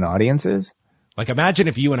an audience is? Like imagine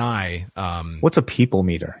if you and I... what's a people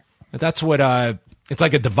meter? That's what... it's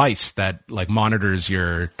like a device that like monitors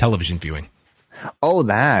your television viewing. Oh,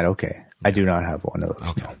 that. Okay. Yeah. I do not have one of those.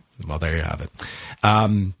 Okay. No. Well, there you have it.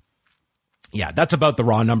 Yeah, that's about the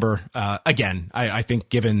Raw number. Again, I think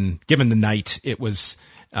given the night, it was...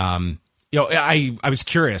 I was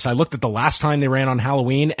curious. I looked at the last time they ran on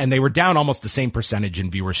Halloween, and they were down almost the same percentage in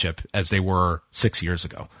viewership as they were 6 years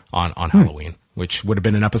ago on Halloween, which would have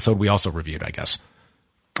been an episode we also reviewed, I guess.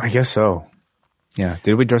 I guess so. Yeah.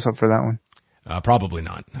 Did we dress up for that one? Probably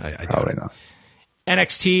not. I Probably not.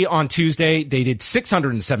 NXT on Tuesday, they did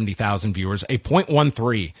 670,000 viewers, a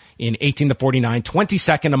 0.13 in 18 to 49,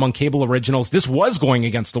 22nd among cable originals. This was going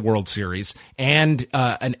against the World Series and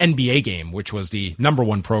an NBA game, which was the number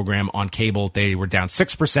one program on cable. They were down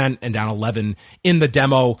 6% and down 11 in the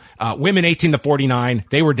demo. Women 18 to 49,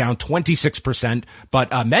 they were down 26%,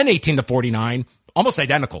 but men 18 to 49, almost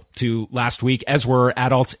identical to last week, as were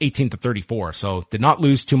adults 18 to 34. So did not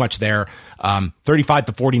lose too much there. 35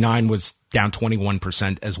 to 49 was down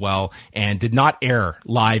 21% as well, and did not air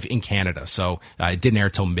live in Canada. So it didn't air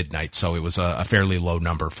till midnight. So it was a fairly low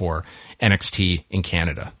number for NXT in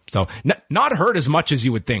Canada. So not hurt as much as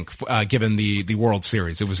you would think, given the World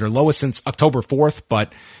Series. It was their lowest since October 4th,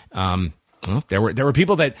 but well, there were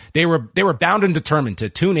people that they were bound and determined to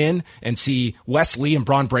tune in and see Wes Lee and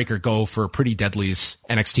Braun Breaker go for Pretty Deadly's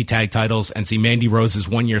NXT tag titles and see Mandy Rose's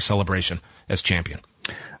 1-year celebration as champion.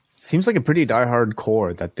 Seems like a pretty diehard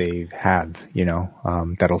core that they have,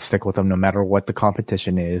 that'll stick with them no matter what the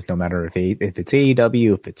competition is, no matter if it's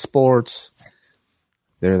AEW, if it's sports,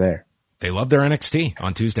 they're there. They love their NXT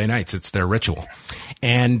on Tuesday nights. It's their ritual.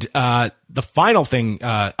 And the final thing,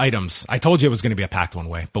 items, I told you it was going to be a packed one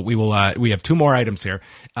way, but we have 2 more items here.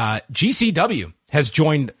 GCW has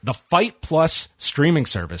joined the Fight Plus streaming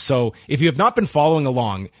service. So if you have not been following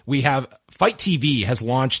along, we have Fight TV has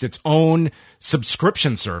launched its own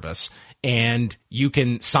subscription service, and you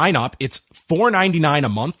can sign up. It's $4.99 a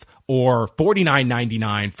month or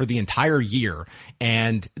 $49.99 for the entire year.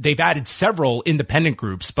 And they've added several independent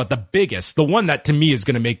groups, but the biggest, the one that to me is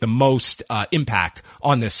going to make the most impact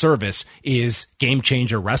on this service is Game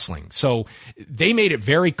Changer Wrestling. So they made it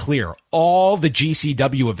very clear all the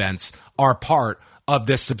GCW events are part of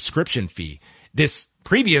this subscription fee. This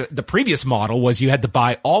the previous model was you had to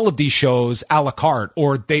buy all of these shows a la carte,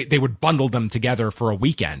 or they would bundle them together for a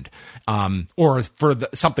weekend, or for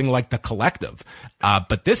something like the Collective.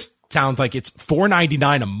 But this sounds like it's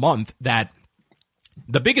 $4.99 a month. That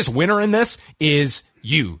the biggest winner in this is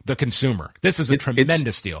you, the consumer. This is a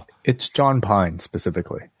tremendous deal. It's John Pine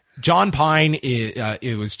specifically. John Pine,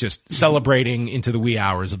 it was just celebrating into the wee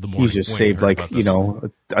hours of the morning. He just saved like,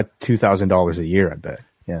 $2,000 a year, I bet.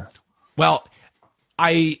 Yeah. Well,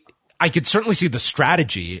 I could certainly see the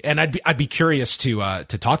strategy, and I'd be curious to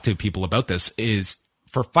talk to people about this. Is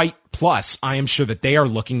for Fight Plus, I am sure that they are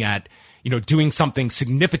looking at, doing something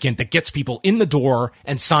significant that gets people in the door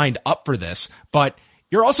and signed up for this. But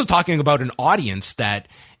you're also talking about an audience that,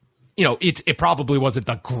 it probably wasn't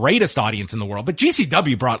the greatest audience in the world, but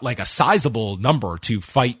GCW brought like a sizable number to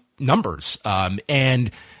Fight numbers. And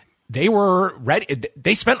they were ready.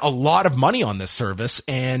 They spent a lot of money on this service,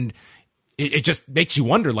 and it just makes you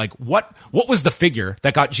wonder, like, what was the figure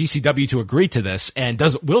that got GCW to agree to this? And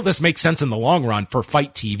will this make sense in the long run for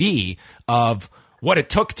Fight TV of what it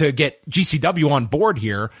took to get GCW on board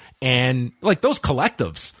here? And like those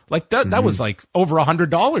collectives, like that was like over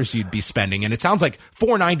 $100 you'd be spending. And it sounds like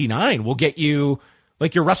 $4.99 will get you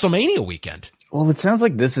like your WrestleMania weekend. Well, it sounds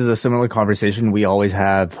like this is a similar conversation we always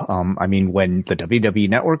have. When the WWE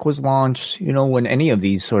Network was launched, when any of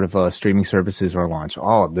these sort of streaming services are launched,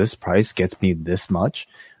 this price gets me this much.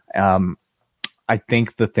 I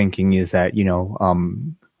think the thinking is that,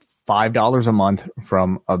 $5 a month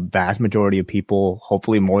from a vast majority of people,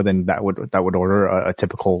 hopefully more than that would order a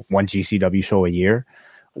typical one GCW show a year,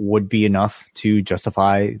 would be enough to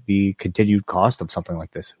justify the continued cost of something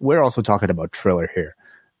like this. We're also talking about Triller here,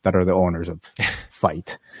 that are the owners of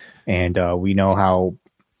Fight, and we know how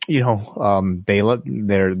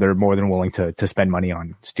they're more than willing to spend money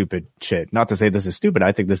on stupid shit. Not to say this is stupid.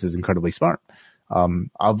 I think this is incredibly smart.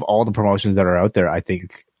 Of all the promotions that are out there, I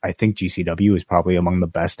think GCW is probably among the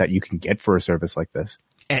best that you can get for a service like this.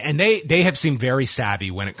 And they have seemed very savvy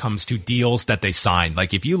when it comes to deals that they sign.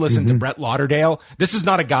 Like if you listen to Brett Lauderdale, this is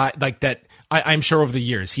not a guy like that. I'm sure over the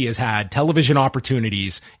years he has had television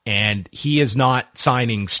opportunities and he is not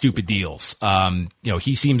signing stupid deals.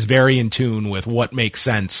 He seems very in tune with what makes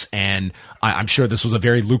sense. And I'm sure this was a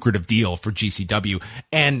very lucrative deal for GCW,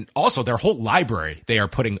 and also their whole library they are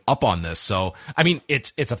putting up on this. So, I mean,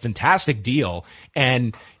 it's a fantastic deal,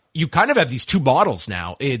 and you kind of have these two models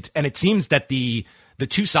now. It seems that the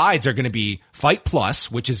two sides are going to be Fight Plus,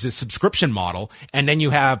 which is a subscription model, and then you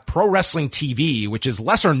have Pro Wrestling TV, which is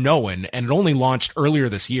lesser known, and it only launched earlier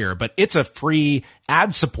this year, but it's a free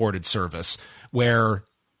ad-supported service where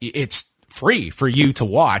it's free for you to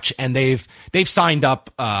watch, and they've signed up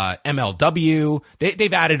MLW.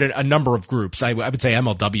 They've added a number of groups. I would say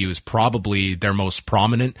MLW is probably their most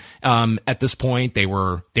prominent at this point. They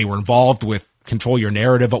were involved with Control Your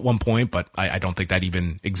Narrative at one point, but I don't think that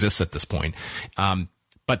even exists at this point.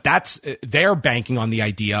 But they're banking on the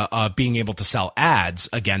idea of being able to sell ads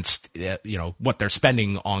against, what they're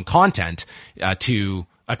spending on content, to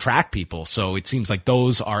attract people. So it seems like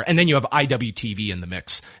those are, and then you have IWTV in the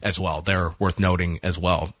mix as well. They're worth noting as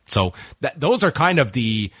well. So those are kind of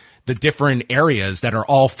the different areas that are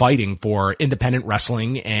all fighting for independent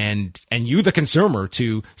wrestling and you, the consumer,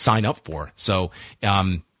 to sign up for. So,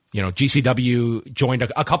 GCW joined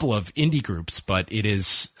a couple of indie groups, but it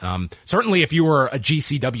is certainly, if you were a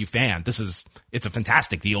GCW fan, it's a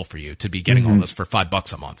fantastic deal for you to be getting all this for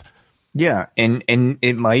 $5 a month. Yeah, and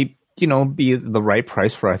it might be the right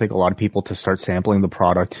price for, I think, a lot of people to start sampling the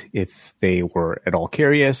product if they were at all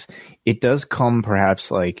curious. It does come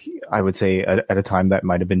perhaps, like I would say, at a time that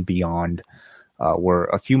might have been beyond. We're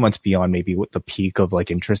a few months beyond maybe what the peak of like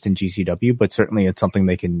interest in GCW, but certainly it's something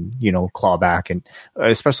they can, claw back, and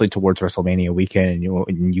especially towards WrestleMania weekend,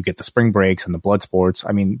 and you get the spring breaks and the blood sports.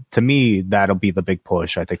 I mean, to me, that'll be the big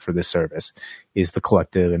push, I think, for this service is the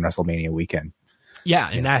Collective and WrestleMania weekend. Yeah.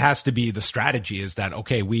 And that has to be the strategy, is that,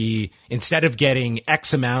 okay, we, instead of getting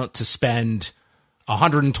X amount to spend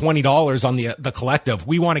 $120 on the Collective,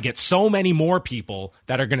 we want to get so many more people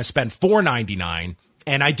that are going to spend $4.99.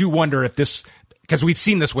 And I do wonder if this, because we've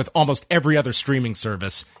seen this with almost every other streaming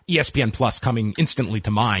service, ESPN Plus coming instantly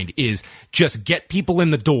to mind, is just get people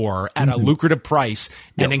in the door at a lucrative price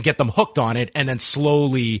and then get them hooked on it and then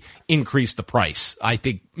slowly increase the price. I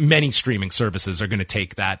think many streaming services are going to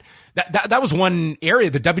take that. That was one area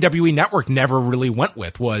the WWE Network never really went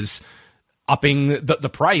with, was upping the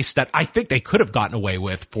price that I think they could have gotten away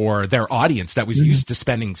with for their audience that was used to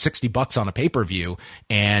spending $60 on a pay-per-view.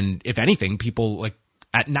 And if anything, people like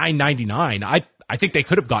at $9.99, I think they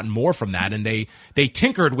could have gotten more from that, and they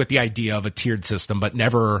tinkered with the idea of a tiered system, but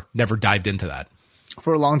never dived into that.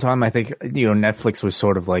 For a long time, I think, Netflix was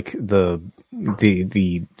sort of like the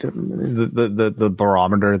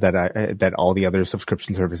barometer that all the other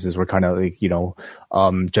subscription services were kind of like,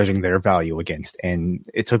 judging their value against. And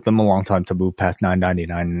it took them a long time to move past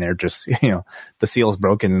 $9.99, and they're just, the seal's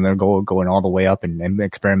broken, and they're going all the way up and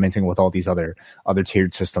experimenting with all these other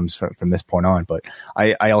tiered systems from this point on. But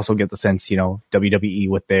I also get the sense, WWE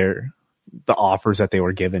with the offers that they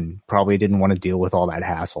were given probably didn't want to deal with all that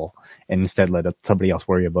hassle, and instead let somebody else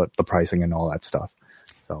worry about the pricing and all that stuff.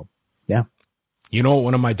 So, yeah. You know what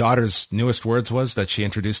one of my daughter's newest words was that she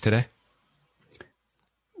introduced today?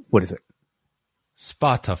 What is it?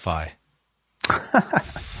 Spotify.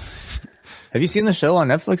 Have you seen the show on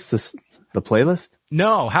Netflix, the playlist?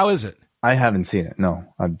 No. How is it? I haven't seen it. No,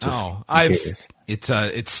 I'm just curious.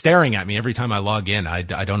 It's staring at me every time I log in. I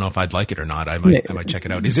don't know if I'd like it or not. I might check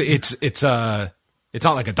it out. It's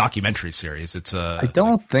not like a documentary series. I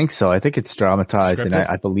don't think so. I think it's dramatized, scripted? And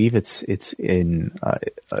I believe it's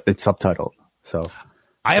subtitled. So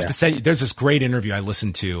I have to say, there's this great interview I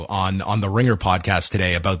listened to on the Ringer podcast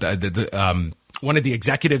today about the one of the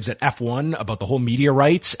executives at F1 about the whole media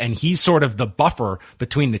rights, and he's sort of the buffer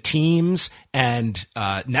between the teams and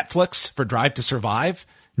Netflix for Drive to Survive.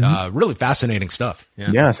 Mm-hmm. Really fascinating stuff.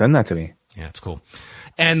 Yeah, send that to me. Yeah, it's cool.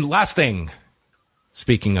 And last thing,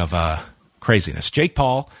 speaking of craziness, Jake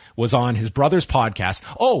Paul was on his brother's podcast.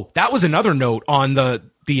 Oh, that was another note on the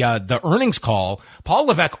earnings call. Paul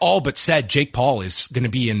Levesque all but said Jake Paul is going to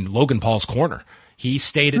be in Logan Paul's corner. He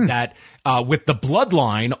stated that with the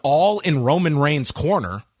bloodline all in Roman Reigns'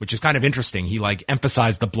 corner, which is kind of interesting. He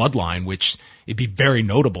emphasized the bloodline, which it'd be very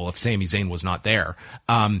notable if Sami Zayn was not there.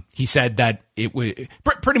 He said that it would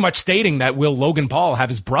pretty much stating that will Logan Paul have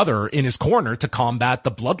his brother in his corner to combat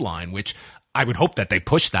the bloodline, which I would hope that they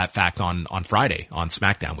push that fact on Friday on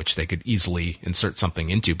SmackDown, which they could easily insert something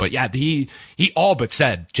into. But yeah, he all but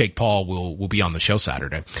said Jake Paul will be on the show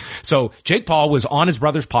Saturday. So Jake Paul was on his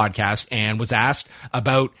brother's podcast and was asked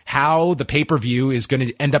about how the pay-per-view is going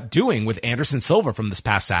to end up doing with Anderson Silva from this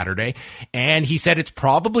past Saturday. And he said it's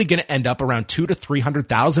probably going to end up around 200,000 to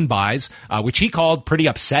 300,000 buys, which he called pretty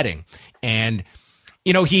upsetting. And,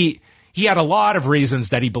 he had a lot of reasons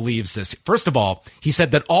that he believes this. First of all, he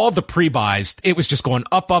said that all the pre-buys, it was just going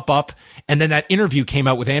up, up, up. And then that interview came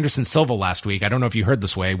out with Anderson Silva last week. I don't know if you heard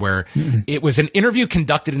this way, where it was an interview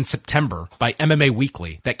conducted in September by MMA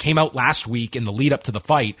Weekly that came out last week in the lead up to the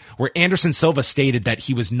fight, where Anderson Silva stated that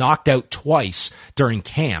he was knocked out twice during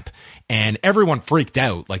camp. And everyone freaked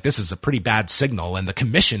out, like this is a pretty bad signal. And the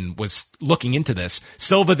commission was looking into this.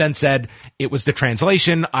 Silva then said it was the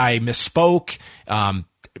translation. I misspoke.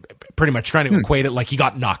 Pretty much trying to equate it like he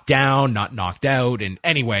got knocked down, not knocked out. And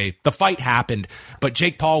anyway, the fight happened, but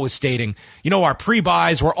Jake Paul was stating, our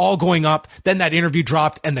pre-buys were all going up. Then that interview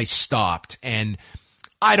dropped and they stopped. And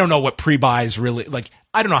I don't know what pre-buys really,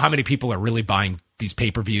 I don't know how many people are really buying these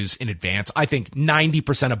pay-per-views in advance. I think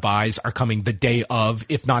 90% of buys are coming the day of,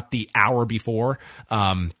 if not the hour before,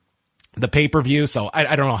 the pay-per-view. So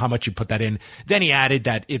I don't know how much you put that in. Then he added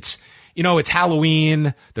that it's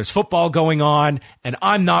Halloween, there's football going on, and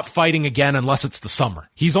I'm not fighting again unless it's the summer.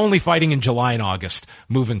 He's only fighting in July and August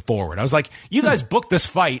moving forward. I was like, you guys booked this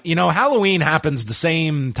fight. Halloween happens the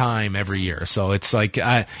same time every year. So it's like,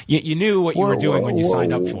 you knew what you were doing when you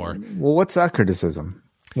signed up for. Well, what's that criticism?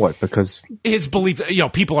 What? Because his belief,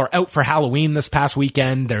 people are out for Halloween this past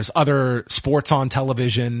weekend. There's other sports on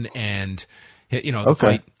television and, the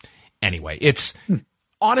fight. Anyway, it's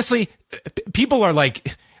honestly, people are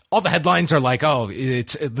like, all the headlines are like, oh,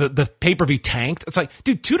 it's the pay-per-view tanked. It's like,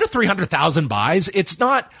 dude, 200,000 to 300,000 buys. It's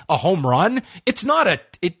not a home run. It's not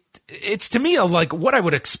it's to me like what I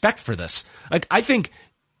would expect for this. Like, I think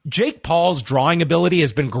Jake Paul's drawing ability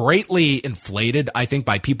has been greatly inflated, I think,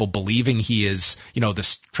 by people believing he is,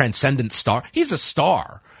 this transcendent star. He's a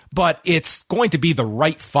star, but it's going to be the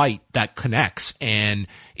right fight that connects. And,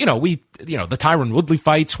 the Tyron Woodley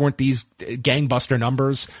fights weren't these gangbuster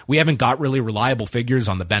numbers. We haven't got really reliable figures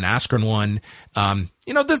on the Ben Askren one.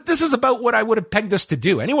 This is about what I would have pegged this to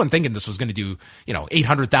do. Anyone thinking this was going to do,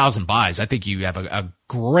 800,000 buys, I think you have a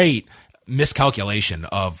great miscalculation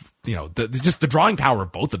of, just the drawing power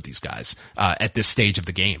of both of these guys, at this stage of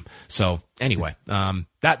the game. So anyway,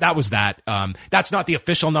 that was that. That's not the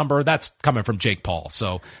official number. That's coming from Jake Paul.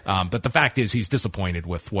 So, but the fact is he's disappointed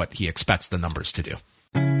with what he expects the numbers to do.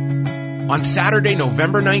 On Saturday,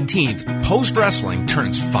 November 19th, Post Wrestling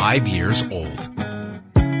turns 5 years old.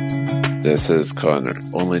 This is Connor.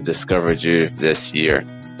 Only discovered you this year,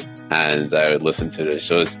 and I would listen to the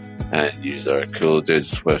shows, and you are cool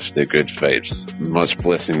dudes with the good vibes. Much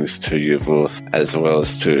blessings to you both, as well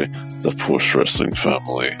as to the Post Wrestling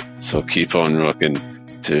family. So keep on rocking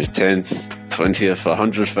to 10th, 20th,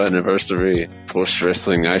 100th anniversary. Post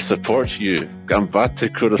Wrestling, I support you.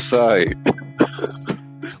 Gambate Kudasai.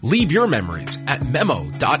 Leave your memories at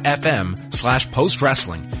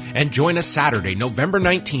memo.fm/postwrestling and join us Saturday, November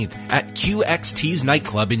 19th at QXT's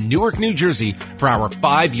Nightclub in Newark, New Jersey for our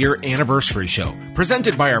 5-year anniversary show,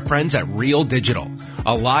 presented by our friends at Real Digital.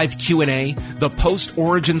 A live Q&A, the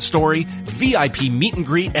post-origin story, VIP meet and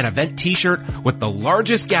greet, and event t-shirt with the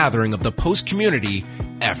largest gathering of the post community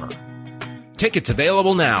ever. Tickets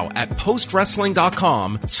available now at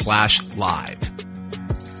postwrestling.com/live.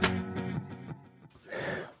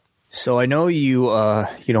 So I know you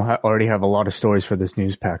already have a lot of stories for this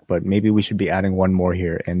news pack, but maybe we should be adding one more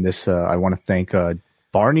here. And this, I want to thank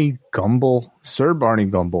Barney Gumble, Sir Barney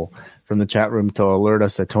Gumble, from the chat room to alert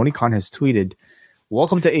us that Tony Khan has tweeted,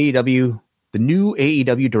 "Welcome to AEW, the new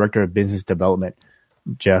AEW Director of Business Development,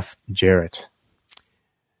 Jeff Jarrett."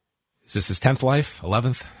 Is this his 10th life?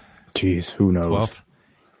 11th? Jeez, who knows? 12th?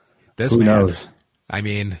 This who man, knows? I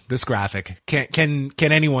mean, this graphic, can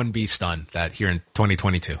anyone be stunned that here in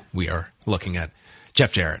 2022 we are looking at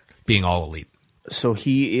Jeff Jarrett being all elite? So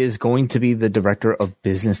he is going to be the Director of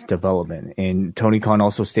Business Development. And Tony Khan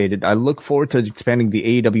also stated, "I look forward to expanding the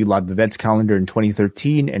AEW live events calendar in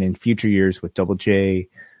 2013 and in future years with Double J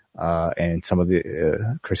and some of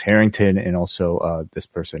the Chris Harrington and also this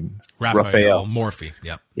person, Raphael Morphy."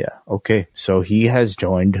 Yeah. Yeah. Okay. So he has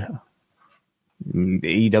joined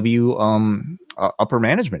the AEW upper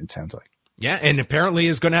management, it sounds like. Yeah, and apparently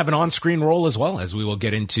is going to have an on-screen role as well, as we will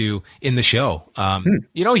get into in the show.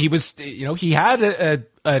 He had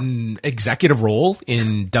an executive role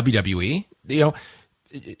in WWE.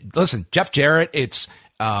 Listen, Jeff Jarrett, it's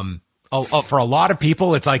for a lot of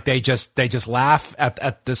people, it's like they just laugh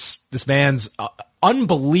at this man's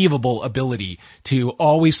unbelievable ability to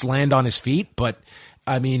always land on his feet, but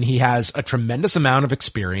I mean, he has a tremendous amount of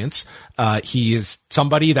experience. He is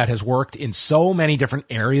somebody that has worked in so many different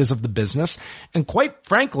areas of the business. And quite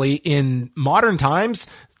frankly, in modern times,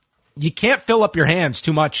 you can't fill up your hands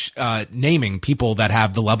too much naming people that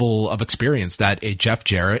have the level of experience that a Jeff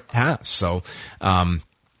Jarrett has. So,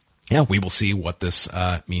 we will see what this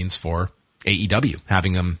means for AEW,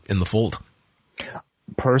 having him in the fold.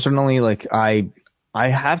 Personally, I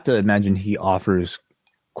have to imagine he offers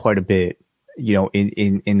quite a bit,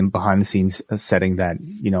 in the behind the scenes setting that,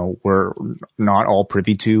 we're not all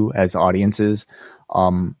privy to as audiences.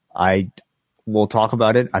 We'll talk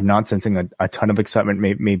about it. I'm not sensing a ton of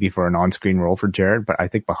excitement maybe for an on-screen role for Jared, but I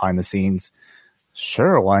think behind the scenes,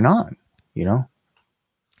 sure, why not?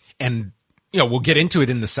 And, we'll get into it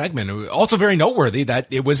in the segment. Also very noteworthy that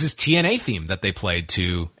it was his TNA theme that they played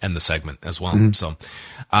to end the segment as well. Mm-hmm. So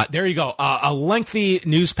there you go. A lengthy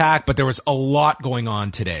news pack, but there was a lot going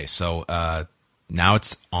on today. So now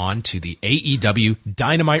it's on to the AEW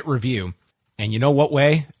Dynamite review. And you know what,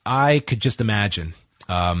 Way? I could just imagine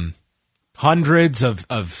hundreds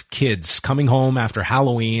of kids coming home after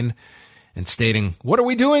Halloween and stating, "What are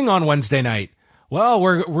we doing on Wednesday night?" "Well,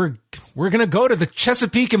 we're going to go to the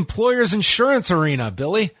Chesapeake Employers Insurance Arena,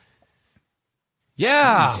 Billy."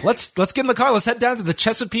 "Yeah, let's get in the car. Let's head down to the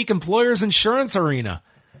Chesapeake Employers Insurance Arena."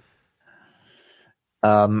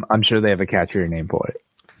 I'm sure they have a catchier name for it.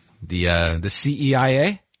 The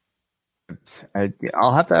CEIA?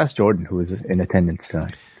 I'll have to ask Jordan, who was in attendance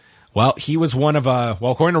tonight. Well, he was one of,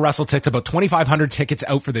 according to WrestleTix, about 2,500 tickets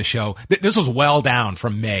out for the show. This was well down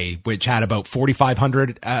from May, which had about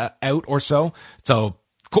 4,500 out or so. So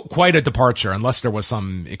quite a departure, unless there was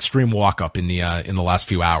some extreme walk up in the last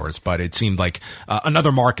few hours. But it seemed like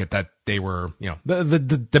another market that they were, the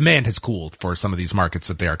demand has cooled for some of these markets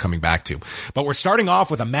that they are coming back to. But we're starting off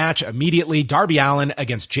with a match immediately. Darby Allin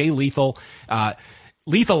against Jay Lethal.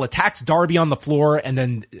 Lethal attacks Darby on the floor, and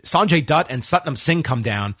then Sanjay Dutt and Satnam Singh come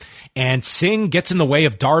down, and Singh gets in the way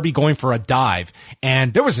of Darby going for a dive.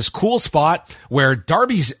 And there was this cool spot where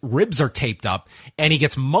Darby's ribs are taped up, and he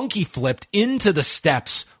gets monkey flipped into the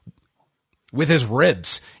steps with his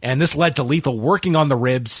ribs. And this led to Lethal working on the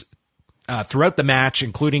ribs throughout the match,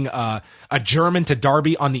 including a German to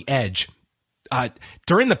Darby on the edge.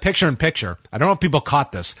 During the picture-in-picture, I don't know if people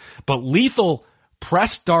caught this, but Lethal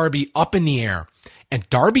pressed Darby up in the air, and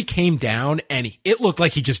Darby came down, and it looked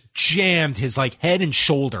like he just jammed his head and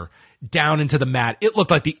shoulder down into the mat. It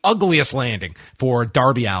looked like the ugliest landing for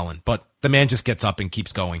Darby Allin, but the man just gets up and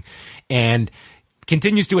keeps going and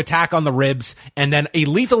continues to attack on the ribs. And then a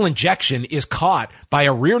lethal injection is caught by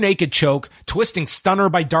a rear naked choke, twisting stunner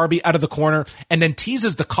by Darby out of the corner, and then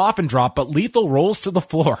teases the coffin drop, but Lethal rolls to the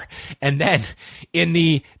floor. And then in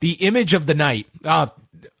the image of the night,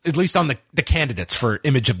 at least on the candidates for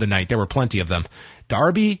image of the night, there were plenty of them.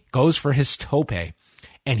 Darby goes for his tope,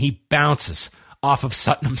 and he bounces off of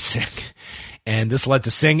Satnam Singh. And this led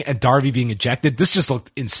to Singh and Darby being ejected. This just looked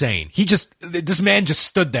insane. This man just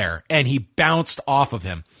stood there, and he bounced off of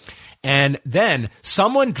him. And then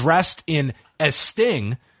someone dressed as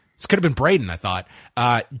Sting, this could have been Braden, I thought,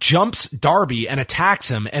 jumps Darby and attacks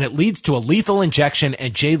him, and it leads to a lethal injection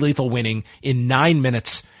and Jay Lethal winning in 9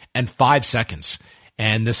 minutes and 5 seconds.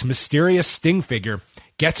 And this mysterious Sting figure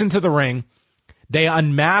gets into the ring. They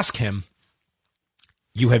unmask him.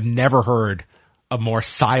 You have never heard a more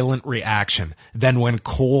silent reaction than when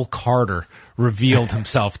Cole Carter revealed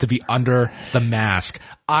himself to be under the mask.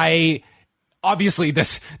 Obviously,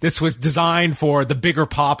 this was designed for the bigger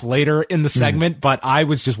pop later in the segment, but I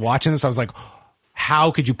was just watching this. I was like,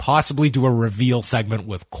 how could you possibly do a reveal segment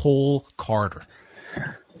with Cole Carter?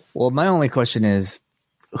 Well, my only question is,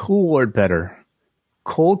 who wore it better,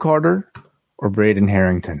 Cole Carter or Braden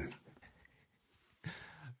Harrington?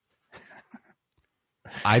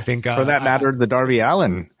 I think for that matter, the Darby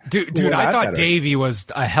Allin. Dude, I thought Davey was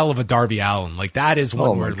a hell of a Darby Allin. Like, that is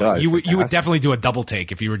one word. Like, you would definitely do a double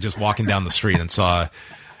take if you were just walking down the street and saw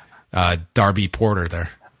Darby Porter there.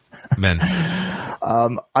 Man,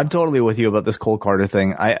 I'm totally with you about this Cole Carter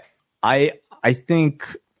thing. I think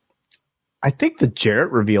the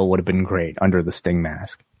Jarrett reveal would have been great under the Sting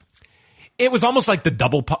mask. It was almost like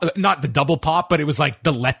not the double pop, but it was like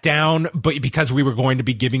the letdown, but because we were going to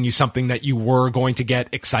be giving you something that you were going to get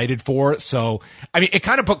excited for. So, I mean, it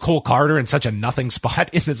kind of put Cole Carter in such a nothing spot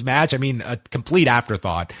in this match. I mean, a complete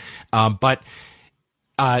afterthought.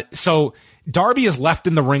 So Darby is left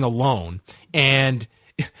in the ring alone. And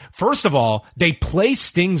first of all, they play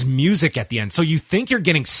Sting's music at the end. So you think you're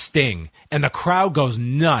getting Sting, and the crowd goes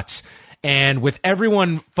nuts. And with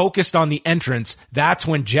everyone focused on the entrance, that's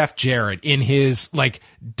when Jeff Jarrett, in his like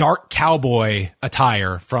dark cowboy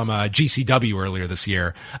attire from GCW earlier this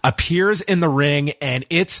year, appears in the ring. And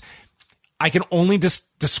I can only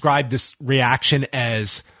describe this reaction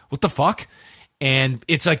as, what the fuck? And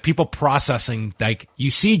it's like people processing, like, you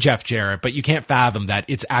see Jeff Jarrett, but you can't fathom that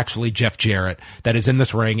it's actually Jeff Jarrett that is in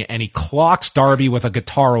this ring. And he clocks Darby with a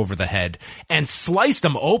guitar over the head and sliced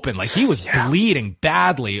him open. Like, he was bleeding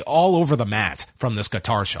badly all over the mat from this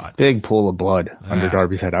guitar shot. Big pool of blood under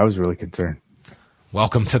Darby's head. I was really concerned.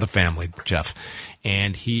 Welcome to the family, Jeff.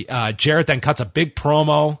 And Jarrett then cuts a big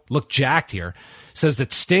promo, look jacked here, says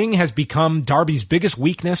that Sting has become Darby's biggest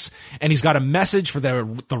weakness, and he's got a message for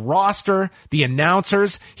the roster, the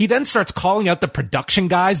announcers. He then starts calling out the production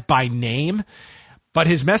guys by name, but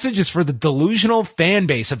his message is for the delusional fan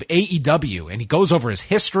base of AEW, and he goes over his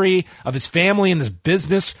history of his family and his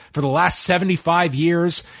business for the last 75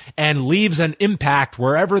 years and leaves an impact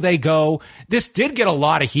wherever they go. This did get a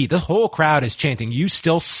lot of heat. The whole crowd is chanting, "You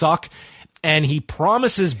still suck," and he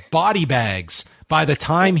promises body bags by the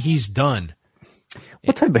time he's done.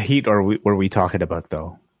 What type of heat were we talking about,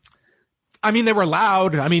 though? I mean, they were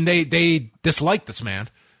loud. I mean, they disliked this man.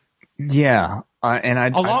 Yeah, and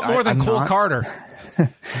a lot more than Cole Carter.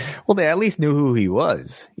 Well, they at least knew who he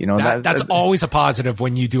was. You know, that's always a positive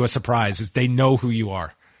when you do a surprise, is they know who you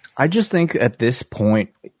are. I just think at this point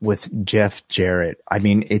with Jeff Jarrett, I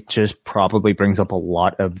mean, it just probably brings up a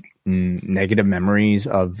lot of negative memories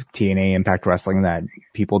of TNA Impact Wrestling that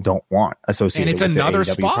people don't want associated with And it's another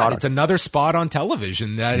spot. Product. It's another spot on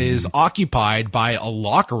television that is occupied by a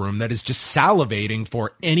locker room that is just salivating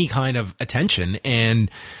for any kind of attention.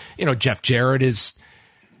 And, you know, Jeff Jarrett is,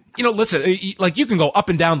 you know, listen, like, you can go up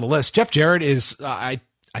and down the list. Jeff Jarrett is, I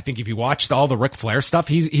think if you watched all the Ric Flair stuff,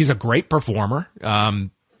 he's a great performer.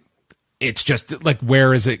 It's just like,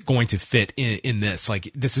 where is it going to fit in this?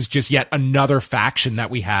 Like, this is just yet another faction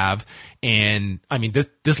that we have. And I mean,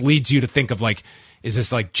 this leads you to think of, like, is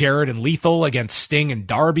this like Jarrett and Lethal against Sting and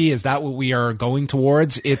Darby? Is that what we are going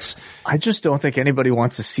towards? I just don't think anybody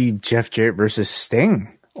wants to see Jeff Jarrett versus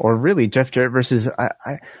Sting, or really Jeff Jarrett versus,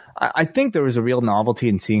 I think there was a real novelty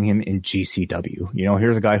in seeing him in GCW. You know,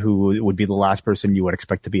 here's a guy who would be the last person you would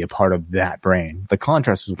expect to be a part of that brand. The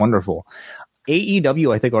contrast was wonderful.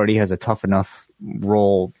 AEW, I think, already has a tough enough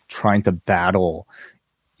role trying to battle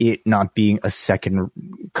it not being a second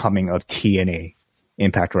coming of TNA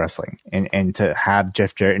Impact Wrestling, and to have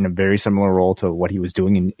Jeff Jarrett in a very similar role to what he was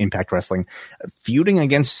doing in Impact Wrestling, feuding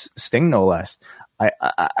against Sting, no less.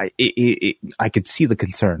 I could see the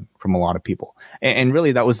concern from a lot of people, and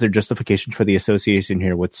really that was their justification for the association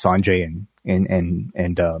here with Sanjay and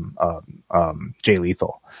Jay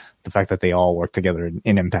Lethal, the fact that they all work together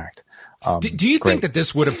in Impact. Do you think that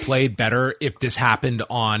this would have played better if this happened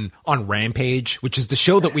on Rampage, which is the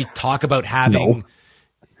show that we talk about having? No.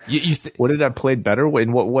 Would it have played better?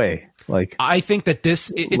 In what way? Like, I think that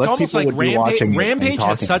it's Less almost like people would be watching it and Rampage has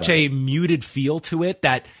talking such about a muted feel to it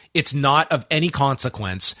that it's not of any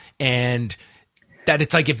consequence, and that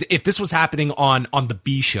it's like if this was happening on the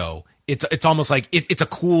B show, it's almost like it's a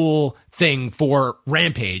cool thing for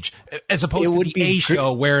Rampage as opposed to the A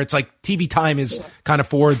show where it's like TV time is kind of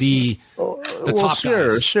for the top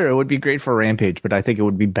guys. Sure, it would be great for Rampage, but I think it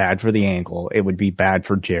would be bad for the Angle. It would be bad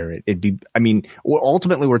for Jarrett.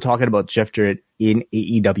 Ultimately, we're talking about Jeff Jarrett in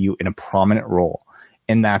AEW in a prominent role,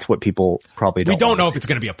 and that's what people probably don't. We don't know if it's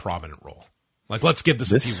going to be a prominent role. Like, let's give this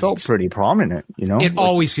a few weeks. This felt pretty prominent, you know? It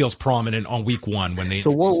always feels prominent on week one when they... So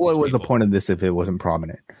what was the point of this if it wasn't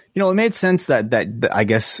prominent? You know, it made sense that I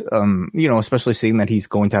guess, especially seeing that he's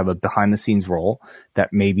going to have a behind-the-scenes role,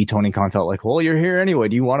 that maybe Tony Khan felt like, well, you're here anyway.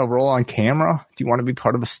 Do you want to roll on camera? Do you want to be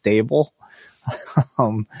part of a stable?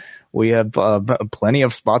 We have plenty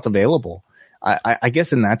of spots available. I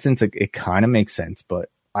guess in that sense, it kind of makes sense, but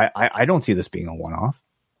I don't see this being a one-off.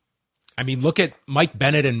 I mean, look at Mike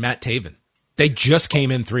Bennett and Matt Taven. They just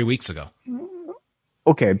came in 3 weeks ago.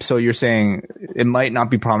 Okay, so you're saying it might not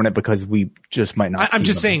be prominent because we just might not. I'm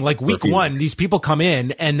just saying, like week one, these people come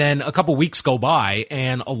in and then a couple weeks go by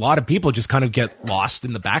and a lot of people just kind of get lost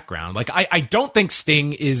in the background. Like I don't think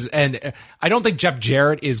Sting is, and I don't think Jeff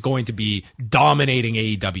Jarrett is going to be dominating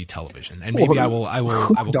AEW television. And maybe I will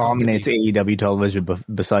Who dominates AEW television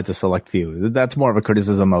besides a select few? That's more of a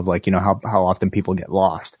criticism of like, you know, how often people get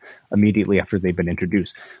lost immediately after they've been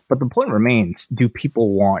introduced. But the point remains, do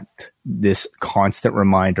people want this constant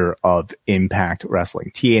reminder of Impact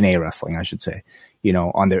Wrestling, TNA Wrestling, I should say, you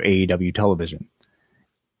know, on their AEW television?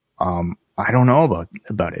 I don't know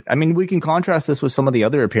about it. I mean, we can contrast this with some of the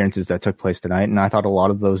other appearances that took place tonight, and I thought a lot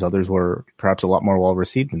of those others were perhaps a lot more well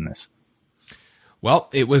received than this. Well,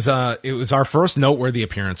 it was our first noteworthy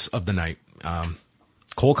appearance of the night.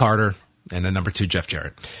 Cole Carter and then number 2, Jeff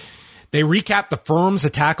Jarrett. They recapped the firm's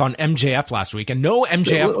attack on MJF last week, and no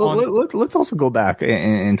MJF Let's also go back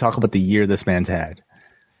and talk about the year this man's had.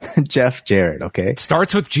 Jeff Jarrett, okay? It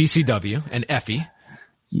starts with GCW and Effie,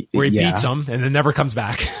 where he beats him and then never comes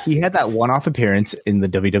back. He had that one-off appearance in the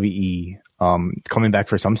WWE, coming back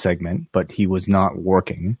for some segment, but he was not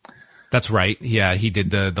working. That's right. Yeah, he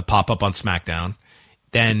did the pop-up on SmackDown.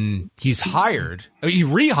 Then he rehired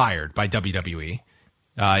by WWE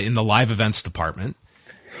in the live events department.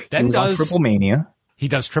 Then he does Triple Mania. He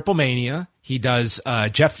does Triple Mania. He does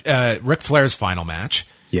Ric Flair's final match.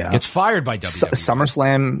 Yeah, gets fired by WWE.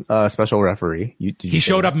 SummerSlam special referee. He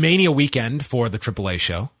showed up Mania weekend for the AAA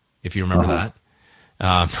show, if you remember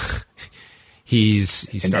that. He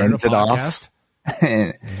started a podcast,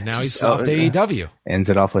 and now he's off to AEW. Ends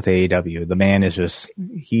it off with AEW. The man is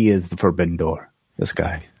he is the forbidden door. This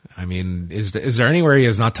guy. I mean, is there anywhere he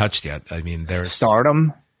has not touched yet? I mean, there's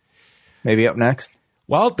Stardom, maybe up next.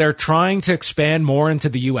 Well, they're trying to expand more into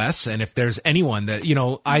the U.S., and if there's anyone that, you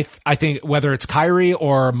know, I think whether it's Kyrie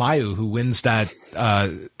or Mayu who wins that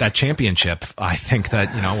championship, I think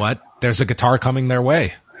that, you know what, there's a guitar coming their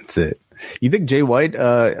way. That's it. You think Jay White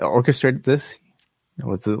orchestrated this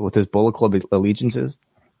with his Bullet Club allegiances?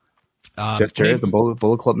 Jeff Jarrett, the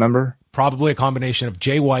Bullet Club member? Probably a combination of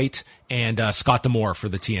Jay White and Scott D'Amore for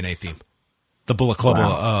the TNA theme. The Bullet Club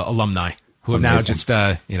alumni who have now just,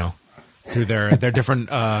 through their different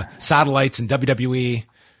satellites in WWE,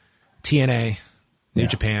 TNA, New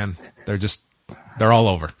Japan. They're all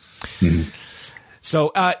over. Mm-hmm.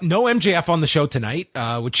 So no MJF on the show tonight,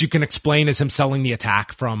 which you can explain as him selling the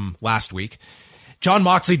attack from last week. Jon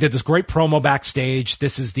Moxley did this great promo backstage.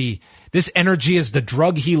 This energy is the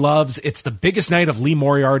drug he loves. It's the biggest night of Lee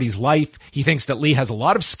Moriarty's life. He thinks that Lee has a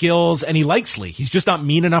lot of skills and he likes Lee. He's just not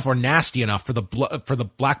mean enough or nasty enough for the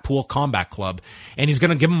Blackpool Combat Club. And he's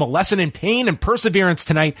going to give him a lesson in pain and perseverance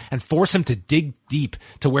tonight and force him to dig deep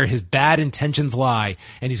to where his bad intentions lie.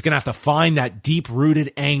 And he's going to have to find that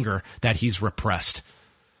deep-rooted anger that he's repressed.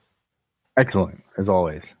 Excellent, as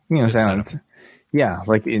always. You know, yeah,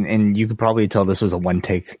 like, and you could probably tell this was a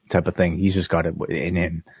one-take type of thing. He's just got it in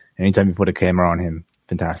him. Anytime you put a camera on him,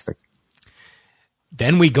 fantastic.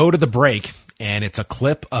 Then we go to the break, and it's a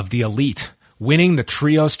clip of the Elite winning the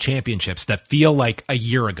Trios Championships that feel like a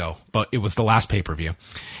year ago, but it was the last pay-per-view.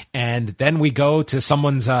 And then we go to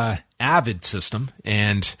someone's Avid system,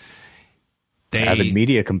 and Avid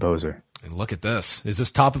Media Composer. And look at this. Is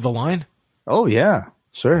this top of the line? Oh, yeah.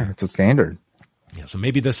 Sure. It's a standard. Yeah, so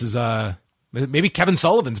maybe this is... Maybe Kevin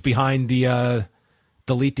Sullivan's behind the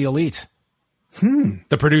Delete the Elite.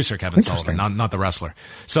 The producer, Kevin Sullivan, not the wrestler.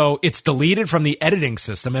 So it's deleted from the editing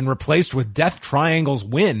system and replaced with Death Triangle's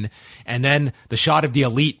win, and then the shot of the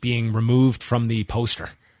Elite being removed from the poster.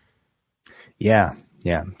 Yeah.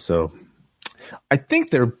 So I think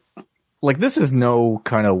they're like this is no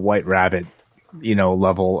kind of White Rabbit,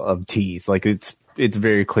 level of tease. Like it's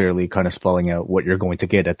very clearly kind of spelling out what you're going to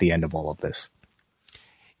get at the end of all of this.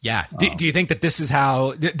 Yeah. Do you think that this is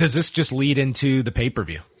how, does this just lead into the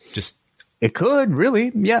pay-per-view? It could,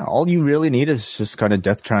 really. Yeah. All you really need is just kind of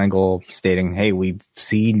Death Triangle stating, hey, we've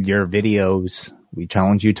seen your videos. We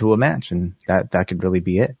challenge you to a match. And that could really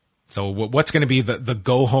be it. So what's going to be the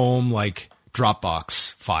go home, like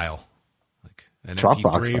Dropbox file? Like an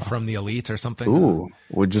MP3 file from the Elite or something? Ooh,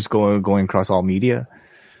 we're just going across all media.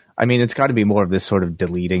 I mean, it's got to be more of this sort of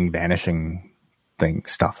deleting, vanishing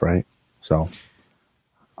stuff, right? So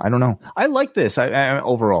I don't know. I like this. I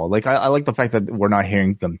overall, like I like the fact that we're not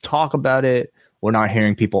hearing them talk about it. We're not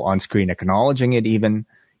hearing people on screen acknowledging it. Even,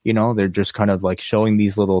 they're just kind of like showing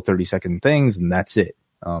these little 30-second things, and that's it.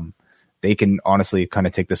 They can honestly kind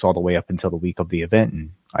of take this all the way up until the week of the event,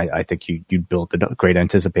 and I think you'd build a great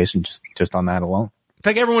anticipation just on that alone. It's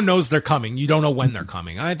like everyone knows they're coming. You don't know when they're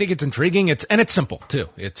coming. I think it's intriguing. It's simple too.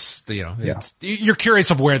 You're curious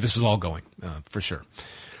of where this is all going, for sure.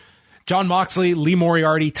 Jon Moxley, Lee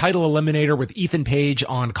Moriarty, title eliminator with Ethan Page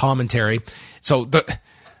on commentary. So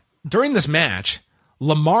during this match,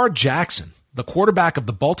 Lamar Jackson, the quarterback of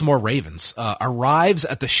the Baltimore Ravens, arrives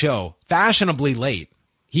at the show fashionably late.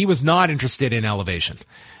 He was not interested in elevation.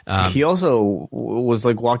 He also was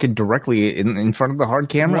like walking directly in front of the hard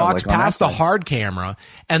camera. Walks past the hard camera,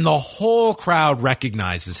 and the whole crowd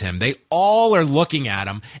recognizes him. They all are looking at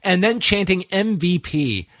him and then chanting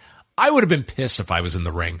MVP. I would have been pissed if I was in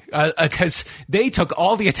the ring, because they took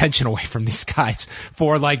all the attention away from these guys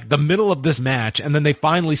for like the middle of this match, and then they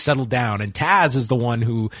finally settled down. And Taz is the one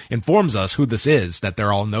who informs us who this is that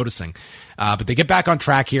they're all noticing. But they get back on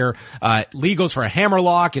track here. Lee goes for a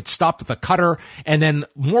hammerlock. It's stopped with a cutter. And then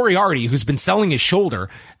Moriarty, who's been selling his shoulder,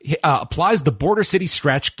 applies the Border City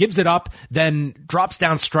stretch, gives it up, then drops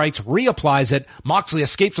down, strikes, reapplies it. Moxley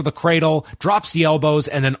escapes with a cradle, drops the elbows,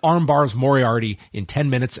 and then armbars Moriarty in 10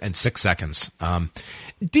 minutes and 6 seconds.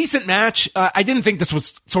 Decent match. I didn't think this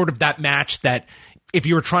was sort of that match that, if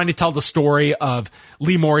you were trying to tell the story of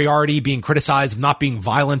Lee Moriarty being criticized of not being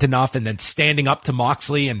violent enough and then standing up to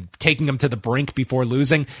Moxley and taking him to the brink before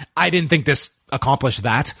losing, I didn't think this accomplished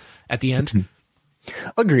that at the end.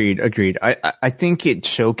 Agreed. I think it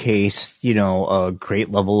showcased, a great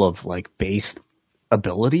level of like base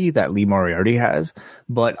ability that Lee Moriarty has,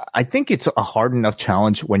 but I think it's a hard enough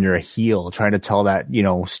challenge when you're a heel trying to tell that,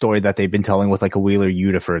 story that they've been telling with like a Wheeler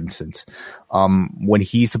Yuta, for instance. When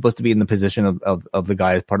he's supposed to be in the position of the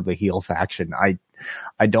guy as part of the heel faction.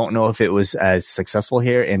 I don't know if it was as successful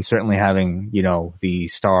here, and certainly having, the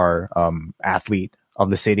star, athlete of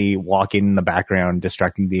the city walking in the background,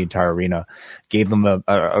 distracting the entire arena, gave them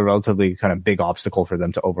a relatively kind of big obstacle for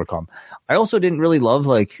them to overcome. I also didn't really love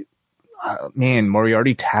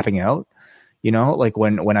Moriarty tapping out, like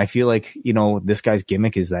when I feel like, this guy's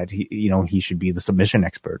gimmick is that he should be the submission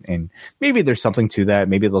expert, and maybe there's something to that.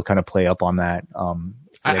 Maybe they'll kind of play up on that.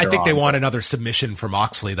 I think they want another submission for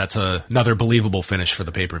Moxley. That's another believable finish for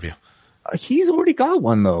the pay-per-view. He's already got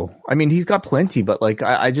one though. I mean, he's got plenty, but like,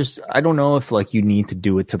 I don't know if like you need to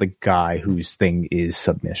do it to the guy whose thing is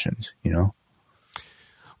submissions,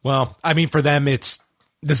 Well, I mean, for them, this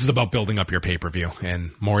is about building up your pay-per-view,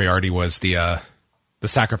 and Moriarty was the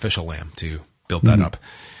sacrificial lamb to build that up.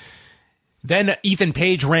 Then Ethan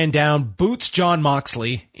Page ran down, boots Jon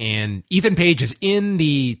Moxley, and Ethan Page is in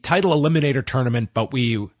the title eliminator tournament, but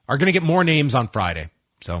we are going to get more names on Friday.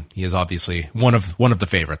 So he is obviously one of the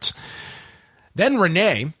favorites. Then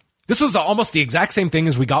Renee, this was almost the exact same thing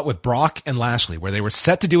as we got with Brock and Lashley, where they were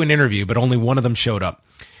set to do an interview, but only one of them showed up.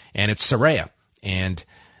 And it's Saraya. And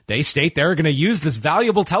they state they're going to use this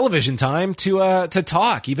valuable television time to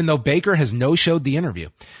talk, even though Baker has no-showed the interview.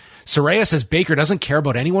 Saraya says Baker doesn't care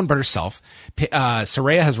about anyone but herself.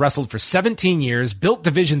 Saraya has wrestled for 17 years, built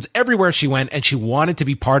divisions everywhere she went, and she wanted to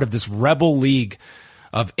be part of this rebel league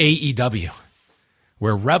of AEW,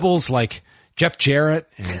 where rebels like Jeff Jarrett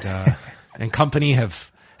and company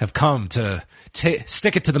have come to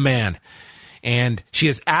stick it to the man. And she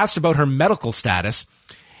is asked about her medical status,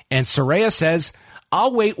 and Saraya says,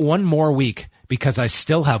 "I'll wait one more week because I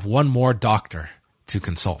still have one more doctor to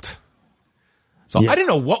consult." So yeah. I didn't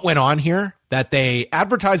know what went on here, that they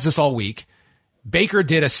advertised this all week. Baker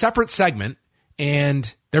did a separate segment,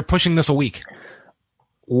 and they're pushing this a week.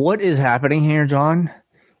 What is happening here, John,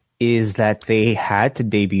 is that they had to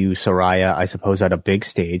debut Saraya, I suppose, at a big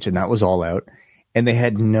stage, and that was All Out. And they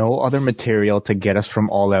had no other material to get us from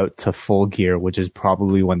All Out to Full Gear, which is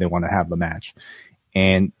probably when they want to have the match.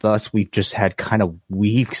 And thus, we've just had kind of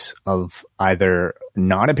weeks of either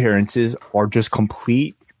non-appearances or just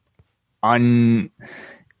complete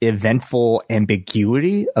eventful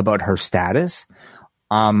ambiguity about her status.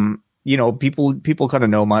 People kind of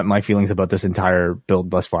know my feelings about this entire build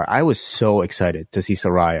thus far. I was so excited to see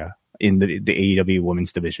Saraya in the AEW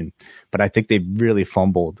women's division, but I think they really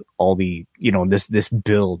fumbled all the, this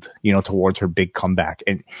build, towards her big comeback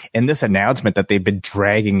and this announcement that they've been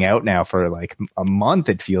dragging out now for like a month.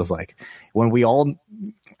 It feels like, when we all,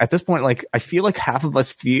 at this point, like, I feel like half of us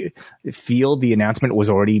feel the announcement was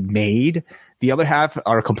already made. The other half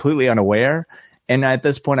are completely unaware. And at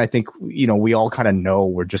this point, I think, we all kind of know.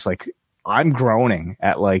 We're just like, I'm groaning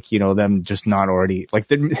at like, them just not already, like,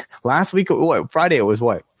 last week, Friday, it was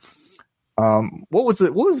what? What was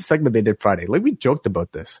the segment they did Friday? Like, we joked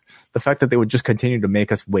about this, the fact that they would just continue to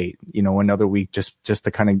make us wait, another week just to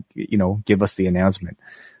kind of, give us the announcement.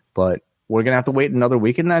 But we're going to have to wait another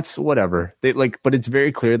week, and that's whatever. But it's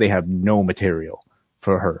very clear they have no material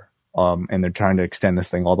for her. And they're trying to extend this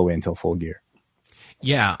thing all the way until Full Gear.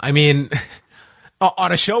 Yeah. I mean,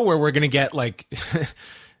 on a show where we're going to get like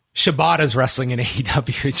Shibata's wrestling in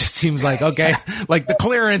AEW, it just seems like, okay, like the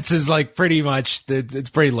clearance is like pretty much, it's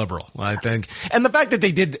pretty liberal, I think. And the fact that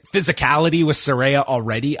they did physicality with Saraya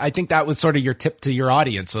already, I think that was sort of your tip to your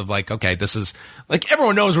audience of like, okay, this is like,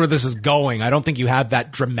 everyone knows where this is going. I don't think you have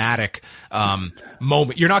that dramatic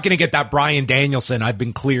moment. You're not going to get that Bryan Danielson, I've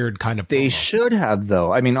been cleared kind of. They should have,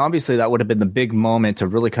 though. I mean, obviously that would have been the big moment to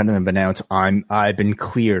really kind of announce I've been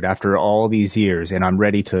cleared after all these years, and I'm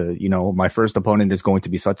ready to, my first opponent is going to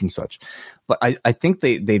be such and such. But I think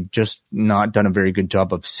they've just not done a very good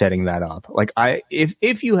job of setting that up. Like,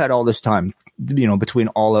 if you had all this time, between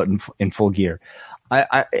All Out and Full Gear,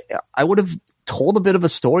 I would have told a bit of a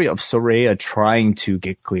story of Saraya trying to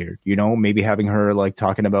get cleared, maybe having her like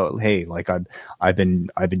talking about, hey, like I've been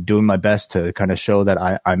doing my best to kind of show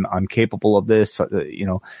that I'm capable of this,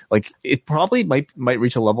 like it probably might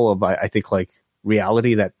reach a level of, I think, like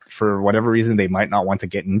reality that for whatever reason they might not want to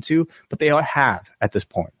get into, but they have at this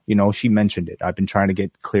point. She mentioned it. I've been trying to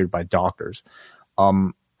get cleared by doctors.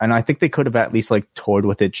 And I think they could have at least like toyed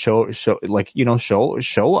with it, show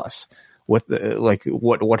us with like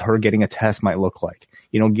what her getting a test might look like.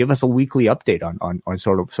 Give us a weekly update on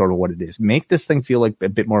sort of what it is. Make this thing feel like a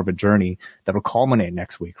bit more of a journey that'll culminate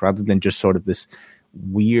next week, rather than just sort of this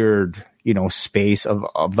weird, space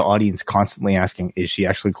of the audience constantly asking, is she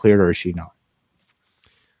actually cleared or is she not?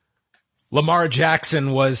 Lamar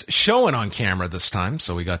Jackson was showing on camera this time,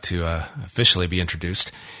 so we got to officially be introduced.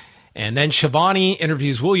 And then Shivani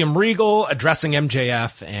interviews William Regal, addressing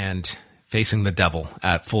MJF and facing the devil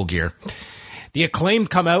at Full Gear. The Acclaimed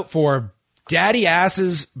come out for Daddy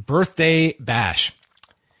Ass's birthday bash.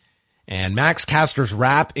 And Max Caster's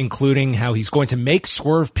rap, including how he's going to make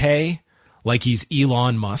Swerve pay like he's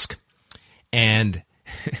Elon Musk. And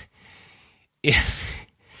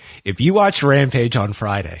if you watch Rampage on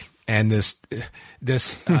Friday, and this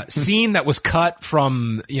scene that was cut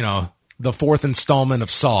from, the fourth installment of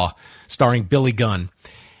Saw, starring Billy Gunn,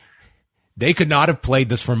 they could not have played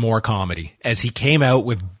this for more comedy, as he came out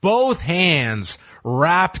with both hands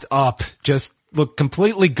wrapped up, just looked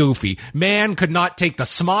completely goofy. Man could not take the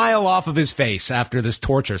smile off of his face after this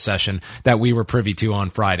torture session that we were privy to on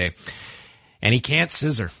Friday. And he can't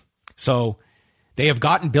scissor. So they have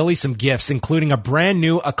gotten Billy some gifts, including a brand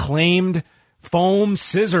new Acclaimed foam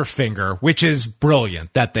scissor finger, which is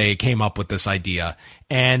brilliant that they came up with this idea.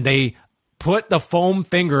 And they put the foam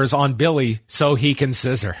fingers on Billy so he can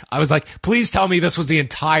scissor. I was like, please tell me this was the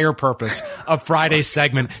entire purpose of Friday's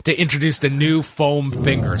segment, to introduce the new foam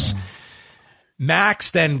fingers. Max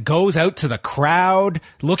then goes out to the crowd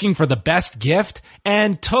looking for the best gift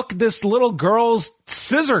and took this little girl's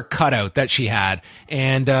scissor cutout that she had.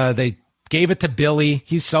 And they gave it to Billy.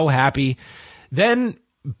 He's so happy. Then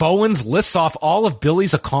Bowens lists off all of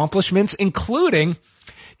Billy's accomplishments, including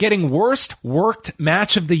getting worst worked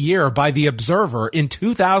match of the year by The Observer in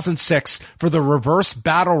 2006 for the Reverse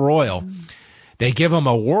Battle Royal. They give him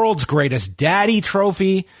a World's Greatest Daddy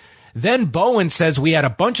trophy. Then Bowen says we had a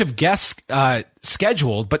bunch of guests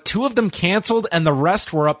scheduled, but 2 of them canceled and the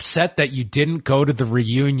rest were upset that you didn't go to the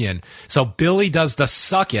reunion. So Billy does the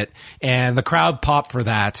suck it, and the crowd popped for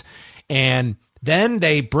that. And then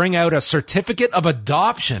they bring out a certificate of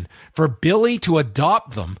adoption for Billy to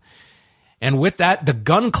adopt them. And with that, the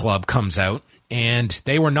Gun Club comes out, and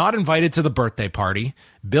they were not invited to the birthday party.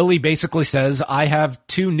 Billy basically says, I have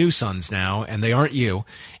 2 new sons now, and they aren't you.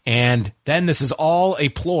 And then this is all a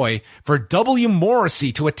ploy for W.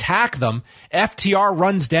 Morrissey to attack them. FTR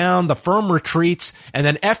runs down, the firm retreats, and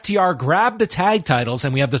then FTR grab the tag titles,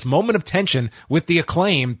 and we have this moment of tension with the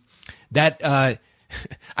Acclaim that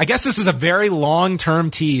I guess this is a very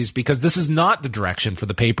long-term tease because this is not the direction for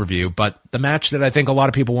the pay-per-view, but the match that I think a lot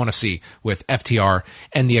of people want to see with FTR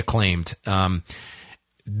and the Acclaimed.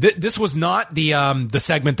 This was not the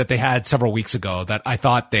segment that they had several weeks ago that I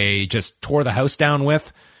thought they just tore the house down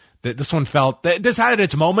with. This one felt, this had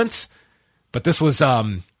its moments, but this was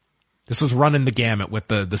running the gamut with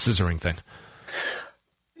the scissoring thing.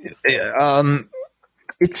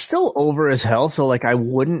 It's still over as hell. So like, I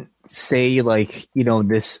wouldn't say like,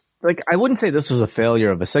 this, like, I wouldn't say this was a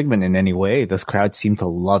failure of a segment in any way. This crowd seemed to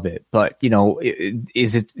love it, but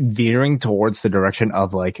is it veering towards the direction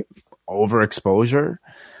of like overexposure?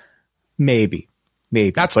 Maybe.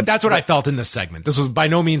 That's what I felt in this segment. This was by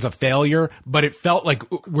no means a failure, but it felt like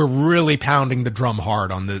we're really pounding the drum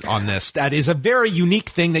hard on this. That is a very unique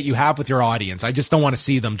thing that you have with your audience. I just don't want to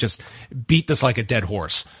see them just beat this like a dead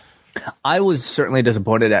horse. I was certainly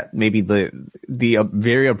disappointed at maybe the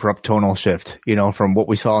very abrupt tonal shift, from what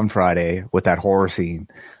we saw on Friday with that horror scene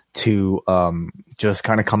to just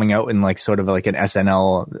kind of coming out in like sort of like an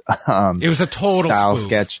SNL it was a total style spoof.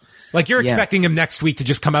 sketch. Like you're expecting him next week to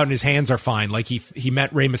just come out and his hands are fine, like he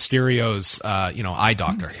met Rey Mysterio's eye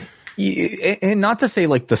doctor. And not to say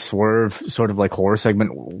like the Swerve sort of like horror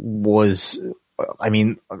segment was, I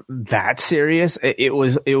mean, that serious. It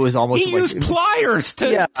was almost he used pliers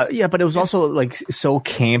to yeah, but it was also like so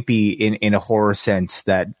campy in a horror sense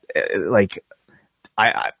that like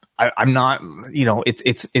I'm not,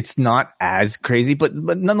 it's not as crazy, but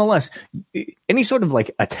nonetheless, any sort of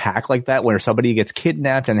like attack like that where somebody gets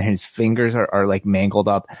kidnapped and his fingers are like mangled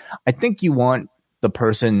up, I think you want the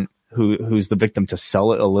person who's the victim to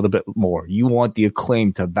sell it a little bit more. You want the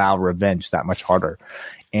Acclaim to vow revenge that much harder.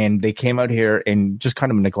 And they came out here and just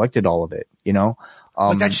kind of neglected all of it,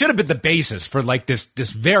 Like that should have been the basis for like this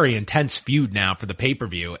very intense feud now for the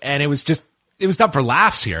pay-per-view. And it was done for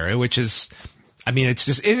laughs here, which is, I mean, it's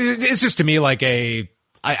just to me like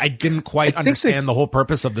I didn't quite understand the whole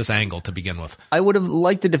purpose of this angle to begin with. I would have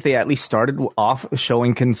liked it if they at least started off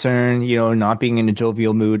showing concern, not being in a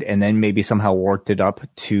jovial mood, and then maybe somehow worked it up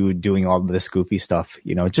to doing all of this goofy stuff,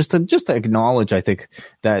 just to acknowledge, I think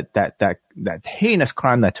that heinous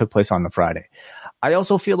crime that took place on the Friday. I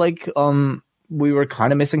also feel like, we were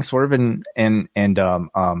kind of missing Swerve and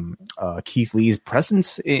Keith Lee's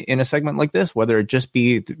presence in a segment like this, whether it just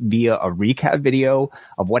be via a recap video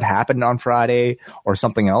of what happened on Friday or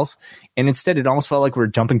something else. And instead, it almost felt like we're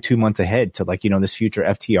jumping 2 months ahead to like, this future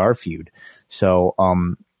FTR feud. So,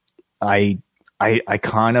 I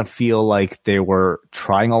kind of feel like they were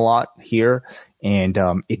trying a lot here, and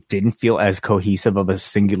it didn't feel as cohesive of a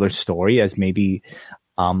singular story as maybe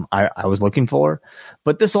I was looking for.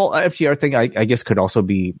 But this whole FTR thing, I guess, could also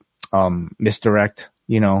be misdirect,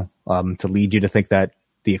 to lead you to think that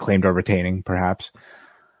the Acclaimed are retaining, perhaps.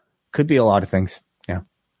 Could be a lot of things. Yeah.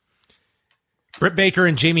 Britt Baker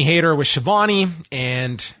and Jamie Hayter with Shivani,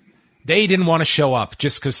 and they didn't want to show up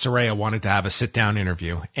just because Saraya wanted to have a sit-down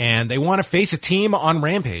interview. And they want to face a team on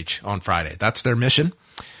Rampage on Friday. That's their mission.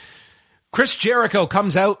 Chris Jericho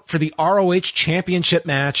comes out for the ROH Championship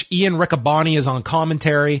match. Ian Riccaboni is on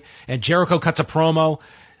commentary, and Jericho cuts a promo,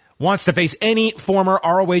 wants to face any former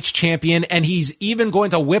ROH champion, and he's even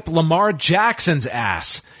going to whip Lamar Jackson's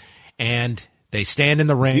ass. And they stand in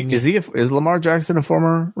the ring. Is Lamar Jackson a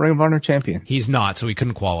former Ring of Honor champion? He's not, so he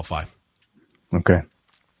couldn't qualify. Okay.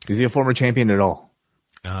 Is he a former champion at all?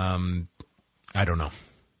 I don't know.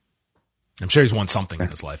 I'm sure he's won something in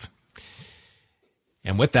his life.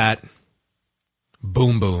 And with that,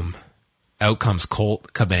 boom, boom, out comes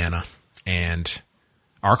Colt Cabana, and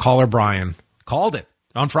our caller Brian called it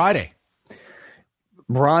on Friday.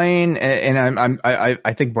 Brian, and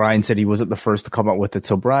I think Brian said he wasn't the first to come up with it.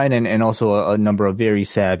 So Brian and also a number of very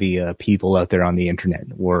savvy people out there on the internet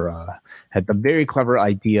had the very clever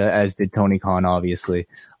idea, as did Tony Khan, obviously,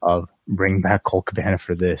 of bring back Colt Cabana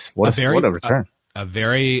for this. What a return!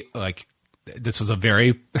 This was a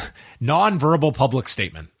very non-verbal public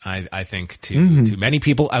statement, I think, to many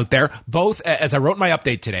people out there. Both, as I wrote in my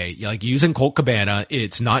update today, like using Colt Cabana,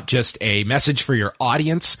 it's not just a message for your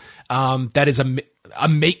audience that is a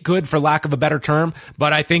make good, for lack of a better term,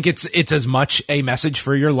 but I think it's as much a message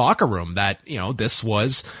for your locker room that, this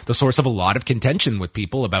was the source of a lot of contention with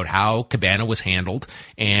people about how Cabana was handled,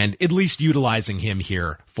 and at least utilizing him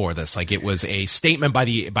here for this. Like, it was a statement by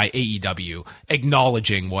AEW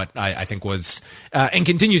acknowledging what I think was and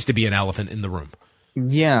continues to be an elephant in the room.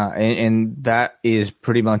 Yeah, and that is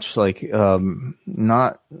pretty much like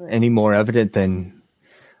not any more evident than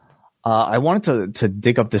I wanted to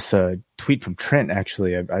dig up this tweet from Trent.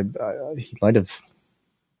 Actually, he might have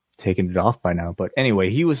taken it off by now, but anyway,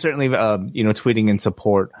 he was certainly tweeting in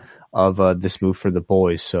support of this move for the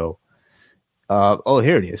boys. So,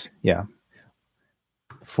 here it is. Yeah.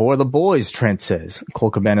 For the boys, Trent says,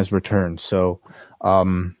 Colt Cabana's return. So,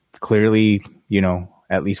 clearly,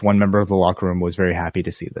 at least one member of the locker room was very happy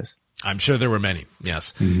to see this. I'm sure there were many.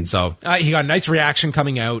 Yes. Mm-hmm. So he got a nice reaction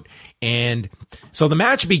coming out. And so the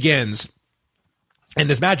match begins, and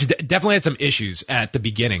this match definitely had some issues at the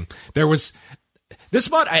beginning. This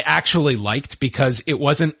spot I actually liked because it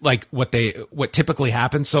wasn't like what typically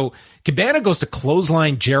happens. So Cabana goes to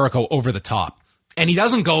clothesline Jericho over the top, and he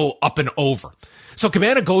doesn't go up and over. So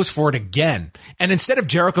Cabana goes for it again. And instead of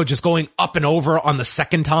Jericho just going up and over on the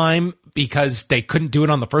second time because they couldn't do it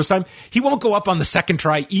on the first time, he won't go up on the second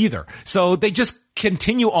try either. So they just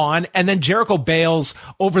continue on, and then Jericho bails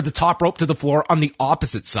over the top rope to the floor on the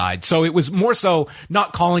opposite side. So it was more so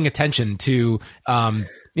not calling attention to,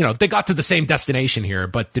 they got to the same destination here,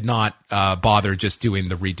 but did not bother just doing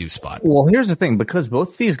the redo spot. Well, here's the thing, because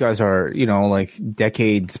both these guys are, like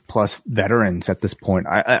decades plus veterans at this point.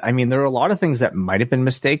 I mean, there are a lot of things that might have been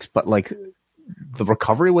mistakes, but like the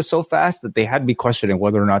recovery was so fast that they had to be questioning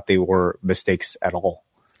whether or not they were mistakes at all.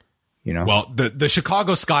 Well, the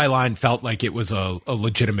Chicago skyline felt like it was a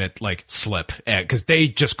legitimate like slip because they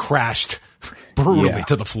just crashed brutally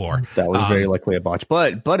to the floor. That was very likely a botch,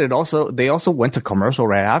 but they also went to commercial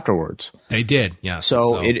right afterwards. They did, yes.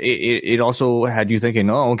 So it also had you thinking,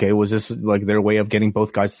 oh, okay, was this like their way of getting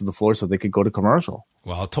both guys to the floor so they could go to commercial?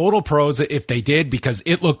 Well, total pros if they did, because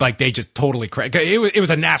it looked like they just totally crashed. It was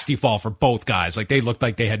a nasty fall for both guys. Like they looked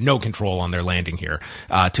like they had no control on their landing here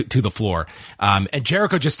to the floor. And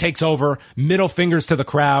Jericho just takes over, middle fingers to the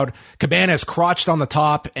crowd. Cabana is crotched on the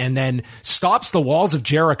top and then stops the walls of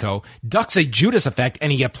Jericho, ducks a Judas effect,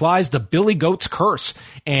 and he applies the Billy Goat's curse.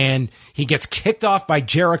 And he gets kicked off by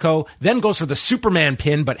Jericho, then goes for the Superman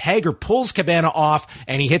pin, but Hager pulls Cabana off,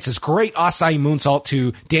 and he hits his great Asai moonsault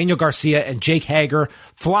to Daniel Garcia and Jake Hager.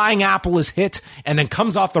 Flying Apple is hit, and then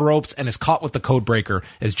comes off the ropes and is caught with the code breaker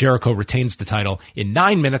as Jericho retains the title in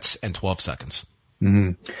 9 minutes and 12 seconds.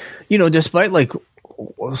 Mm-hmm. Despite like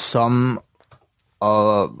some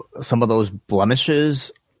of those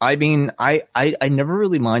blemishes, I mean, I never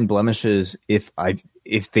really mind blemishes if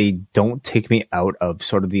they don't take me out of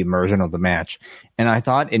sort of the immersion of the match. And I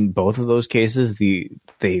thought in both of those cases, the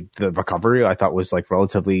recovery I thought was like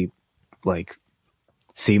relatively like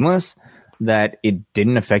seamless, that it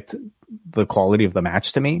didn't affect the quality of the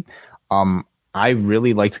match to me. I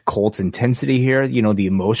really liked Colt's intensity here. The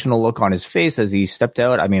emotional look on his face as he stepped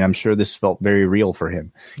out. I mean, I'm sure this felt very real for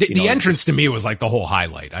him. The entrance to me was like the whole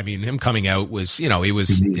highlight. I mean, him coming out was, it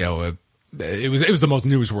was, it was the most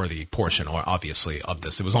newsworthy portion, obviously, of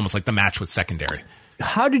this. It was almost like the match was secondary.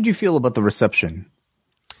 How did you feel about the reception?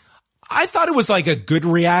 I thought it was like a good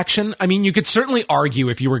reaction. I mean, you could certainly argue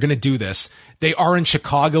if you were going to do this, they are in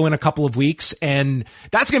Chicago in a couple of weeks, and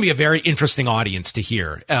that's going to be a very interesting audience to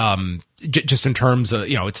hear. Just in terms of,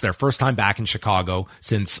 it's their first time back in Chicago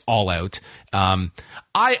since All Out.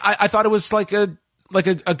 I thought it was like a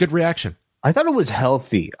good reaction. I thought it was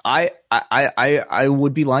healthy. I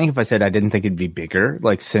would be lying if I said I didn't think it'd be bigger.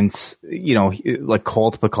 Like since like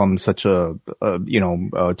Colt becomes such a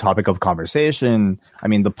topic of conversation. I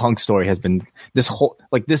mean, the Punk story has been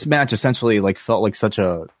this match essentially like felt like such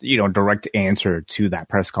a direct answer to that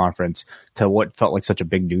press conference, to what felt like such a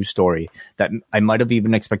big news story, that I might have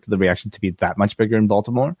even expected the reaction to be that much bigger in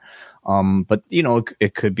Baltimore. But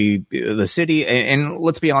it could be the city, and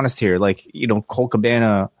let's be honest here. Like Colt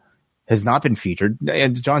Cabana has not been featured.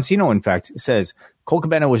 And John Cena, in fact, says Colt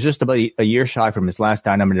Cabana was just about a year shy from his last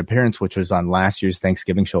Dynamite appearance, which was on last year's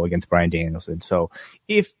Thanksgiving show against Bryan Danielson. So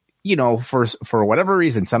if, for whatever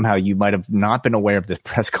reason, somehow you might have not been aware of this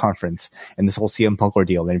press conference and this whole CM Punk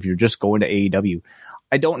ordeal, and if you're just going to AEW,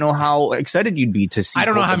 I don't know how excited you'd be to see. I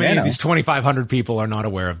don't Colt know how Cabana. many of these 2,500 people are not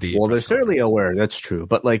aware of the. Well, they're certainly aware. That's true.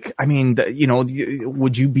 But like, I mean,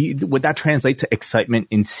 would that translate to excitement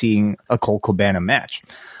in seeing a Colt Cabana match?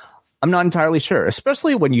 I'm not entirely sure,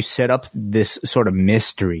 especially when you set up this sort of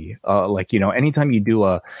mystery. Anytime you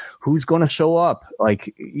do who's going to show up,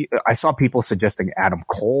 like I saw people suggesting Adam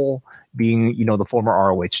Cole being, the former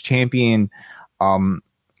ROH champion.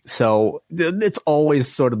 So it's always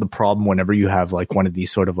sort of the problem whenever you have like one of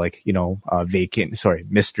these sort of like,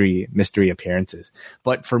 mystery appearances.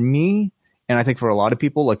 But for me, and I think for a lot of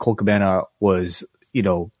people, like Colt Cabana was,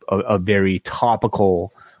 a very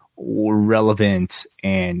topical, relevant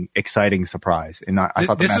and exciting surprise. And I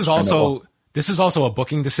thought this is also a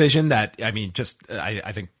booking decision that, I mean,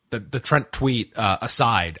 I think the Trent tweet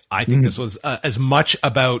aside, I think this was as much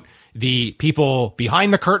about the people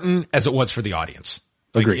behind the curtain as it was for the audience.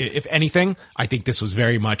 Like, if anything, I think this was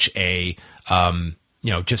very much a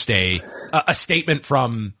just a statement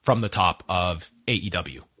from the top of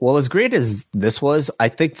AEW. Well, as great as this was, I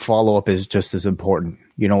think follow-up is just as important.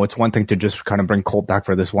 It's one thing to just kind of bring Colt back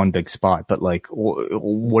for this one big spot, but like,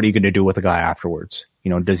 what are you going to do with the guy afterwards?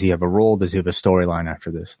 Does he have a role? Does he have a storyline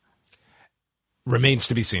after this? Remains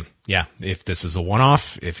to be seen. Yeah, if this is a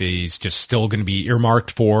one-off, if he's just still going to be earmarked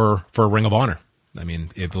for Ring of Honor. I mean,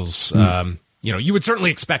 it was, you would certainly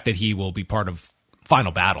expect that he will be part of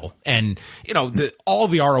Final Battle. And, all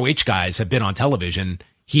the ROH guys have been on television.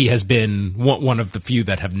 He has been one of the few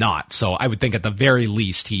that have not. So I would think at the very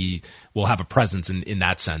least he will have a presence in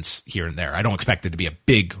that sense here and there. I don't expect it to be a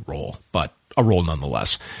big role, but a role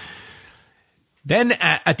nonetheless. Then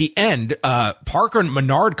at the end, Parker and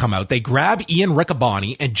Menard come out. They grab Ian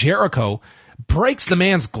Riccaboni, and Jericho breaks the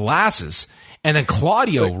man's glasses. And then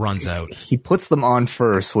Claudio runs out. He puts them on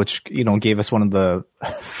first, which, gave us one of the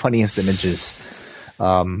funniest images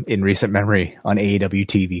in recent memory on AEW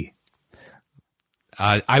TV.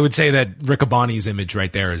 I would say that Riccaboni's image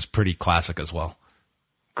right there is pretty classic as well.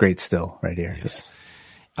 Great still right here. Yes.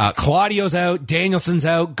 Claudio's out. Danielson's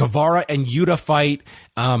out. Guevara and Yuta fight.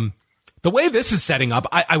 The way this is setting up,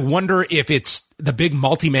 I wonder if it's the big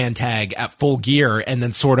multi-man tag at Full Gear and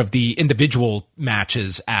then sort of the individual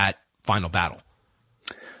matches at Final Battle.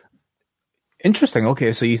 Interesting.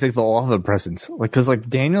 Okay, so you think they'll all have a presence? Because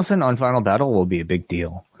Danielson on Final Battle will be a big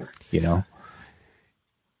deal,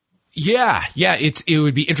 Yeah, it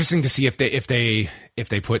would be interesting to see if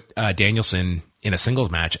they put Danielson in a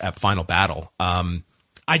singles match at Final Battle.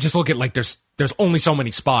 I just look at there's only so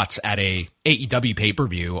many spots at a AEW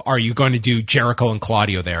pay-per-view. Are you going to do Jericho and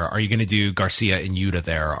Claudio there? Are you going to do Garcia and Yuta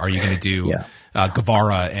there? Are you going to do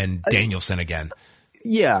Guevara and Danielson again?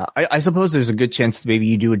 Yeah, I suppose there's a good chance that maybe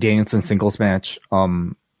you do a Danielson singles match.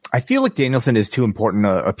 I feel like Danielson is too important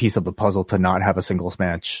a piece of the puzzle to not have a singles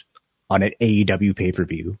match on an AEW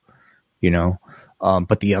pay-per-view,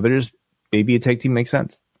 but the others, maybe a tag team makes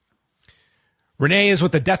sense. Renee is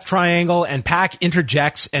with the Death Triangle, and Pac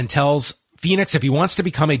interjects and tells Phoenix if he wants to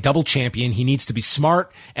become a double champion, he needs to be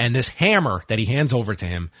smart, and this hammer that he hands over to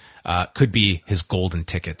him could be his golden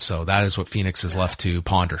ticket. So that is what Phoenix is left to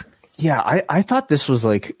ponder. Yeah, I thought this was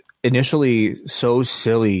initially so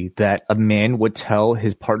silly that a man would tell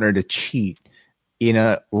his partner to cheat in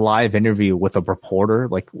a live interview with a reporter. In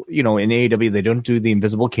AEW, they don't do the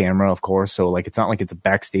invisible camera, of course. So it's not like it's a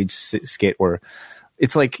backstage skit where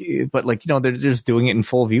it's they're just doing it in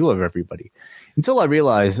full view of everybody. Until I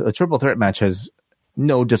realized a triple threat match has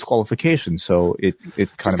no disqualification. So it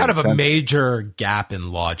kind of a major gap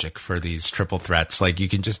in logic for these triple threats. You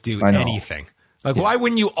can just do anything. Why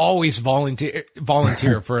wouldn't you always volunteer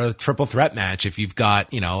for a triple threat match if you've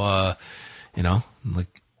got, a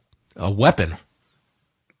weapon?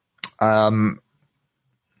 Well,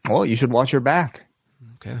 you should watch your back.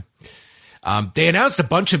 Okay. They announced a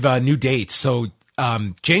bunch of new dates. So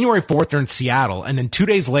January 4th, they're in Seattle, and then 2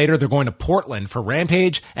 days later, they're going to Portland for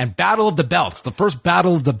Rampage and Battle of the Belts, the first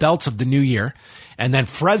Battle of the Belts of the new year. And then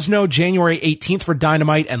Fresno, January 18th for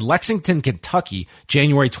Dynamite, and Lexington, Kentucky,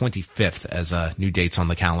 January 25th as new dates on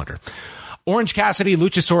the calendar. Orange Cassidy,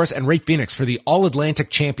 Luchasaurus, and Rey Fenix for the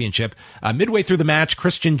All-Atlantic Championship. Midway through the match,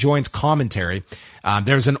 Christian joins commentary.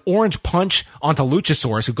 There's an orange punch onto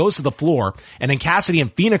Luchasaurus, who goes to the floor, and then Cassidy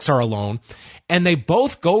and Fenix are alone, and they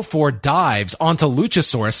both go for dives onto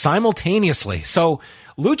Luchasaurus simultaneously. So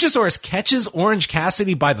Luchasaurus catches Orange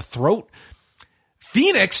Cassidy by the throat.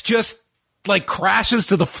 Fenix just crashes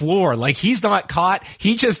to the floor. He's not caught.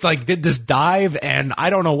 He just did this dive, and I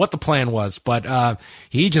don't know what the plan was, but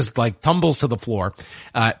he just tumbles to the floor.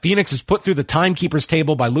 Phoenix is put through the timekeeper's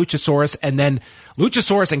table by Luchasaurus, and then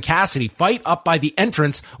Luchasaurus and Cassidy fight up by the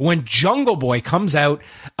entrance when Jungle Boy comes out,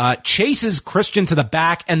 chases Christian to the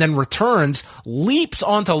back, and then returns, leaps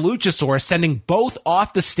onto Luchasaurus, sending both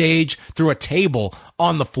off the stage through a table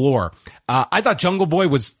on the floor. I thought Jungle Boy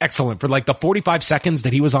was excellent for the 45 seconds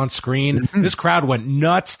that he was on screen. Mm-hmm. This crowd went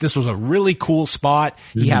nuts. This was a really cool spot.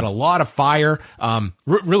 He had a lot of fire.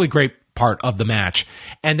 Really great part of the match.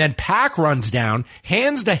 And then Pac runs down,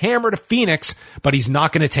 hands the hammer to Phoenix, but he's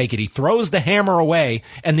not going to take it. He throws the hammer away,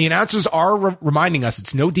 and the announcers are reminding us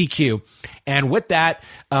it's no DQ. And with that,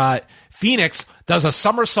 Phoenix does a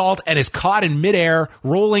somersault and is caught in midair,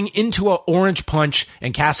 rolling into an orange punch,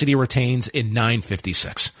 and Cassidy retains in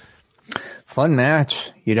 9:56. Fun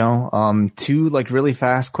match, two really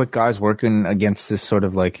fast, quick guys working against this sort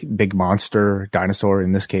of big monster dinosaur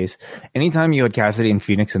in this case. Anytime you had Cassidy and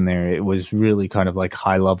Phoenix in there, it was really kind of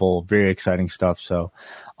high level, very exciting stuff. So,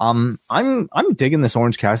 I'm digging this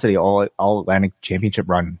Orange Cassidy all Atlantic Championship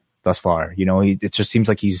run thus far. It just seems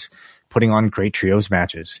like he's putting on great trios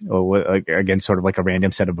matches against sort of like a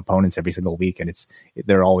random set of opponents every single week, and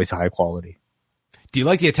they're always high quality. Do you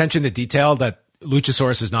like the attention to detail that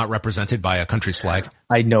Luchasaurus is not represented by a country's flag?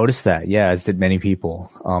 I noticed that, yeah, as did many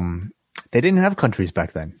people. They didn't have countries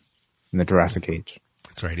back then in the Jurassic Age.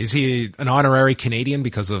 That's right. Is he an honorary Canadian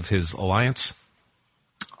because of his alliance?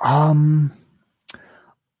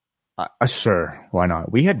 Sure, why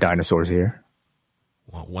not? We had dinosaurs here.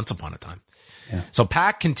 Well, once upon a time. Yeah. So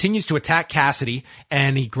Pac continues to attack Cassidy,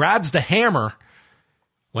 and he grabs the hammer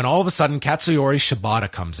when all of a sudden Katsuyori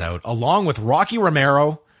Shibata comes out, along with Rocky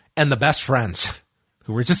Romero and the Best Friends,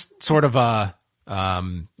 who were just sort of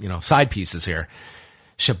side pieces here.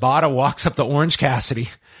 Shibata walks up to Orange Cassidy,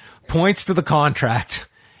 points to the contract,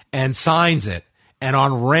 and signs it. And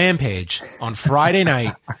on Rampage, on Friday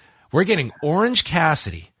night, we're getting Orange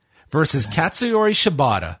Cassidy versus Katsuyori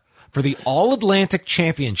Shibata for the All-Atlantic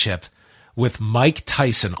Championship with Mike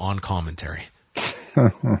Tyson on commentary.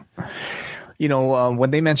 When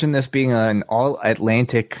they mentioned this being an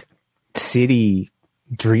All-Atlantic City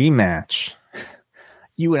dream match,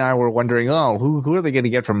 you and I were wondering, who are they going to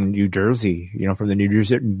get from New Jersey, from the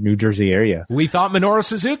New Jersey area? We thought Minoru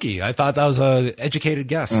Suzuki. I thought that was an educated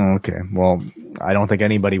guess. Okay. Well, I don't think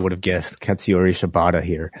anybody would have guessed Katsuyori Shibata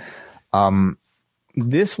here.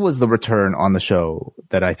 This was the return on the show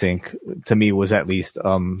that I think, to me, was at least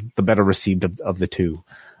the better received of the two.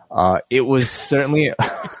 It was certainly...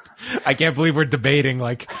 I can't believe we're debating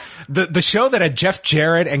like the show that had Jeff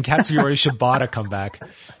Jarrett and Katsuyori Shibata come back.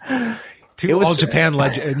 Two New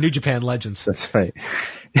Japan legends. That's right.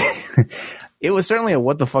 It was certainly a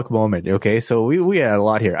what the fuck moment. Okay, so we had a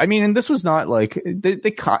lot here. I mean, and this was not like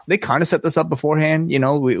they kind of set this up beforehand.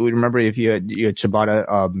 We remember if you had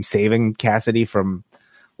Shibata saving Cassidy from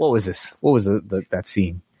what was this? What was that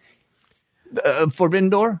scene? Forbidden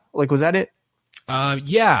Door? Like, was that it?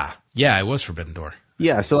 Yeah, it was Forbidden Door.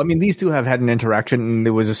 Yeah, so I mean, these two have had an interaction, and it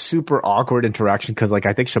was a super awkward interaction because, like,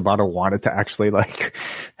 I think Shibata wanted to actually like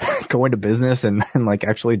go into business and like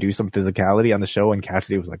actually do some physicality on the show, and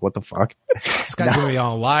Cassidy was like, "What the fuck?" This guy's going to be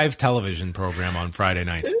on a live television program on Friday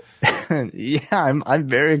nights. Yeah, I'm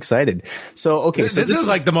very excited. So okay, this is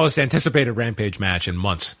like the most anticipated Rampage match in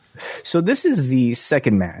months. So this is the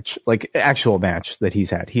second match, like actual match that he's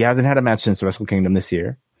had. He hasn't had a match since Wrestle Kingdom this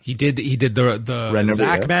year. He did the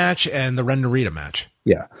Zack match and the Ren Narita match.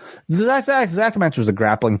 Yeah. The Zack match was a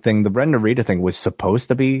grappling thing. The Ren Narita thing was supposed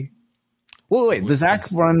to be... Wait. The Zack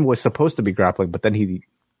run was supposed to be grappling, but then he...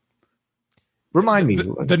 Remind me.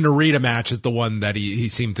 The Narita match is the one that he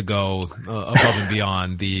seemed to go above and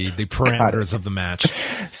beyond the parameters of the match.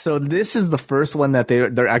 So this is the first one that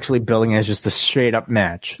they're actually billing as just a straight up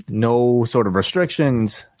match. No sort of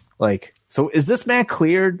restrictions. Like... So is this man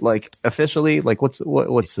cleared, like, officially? Like, what's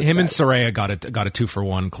this? Him and Saraya got a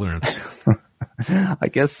 2-for-1 clearance. I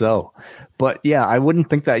guess so. But yeah, I wouldn't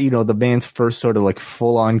think that, the man's first sort of like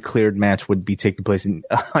full on cleared match would be taking place on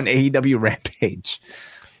AEW Rampage,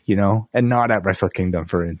 and not at Wrestle Kingdom,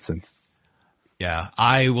 for instance. Yeah,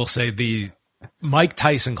 I will say the Mike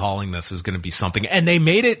Tyson calling this is going to be something. And they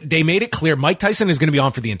made it clear Mike Tyson is going to be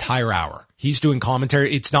on for the entire hour. He's doing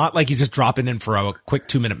commentary. It's not like he's just dropping in for a quick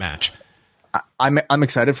 2-minute match. I'm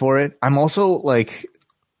excited for it. I'm also like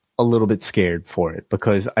a little bit scared for it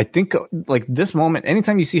because I think like this moment,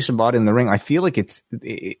 anytime you see Shibata in the ring, I feel like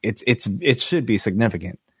it should be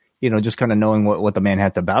significant. Just kind of knowing what the man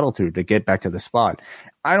had to battle through to get back to the spot.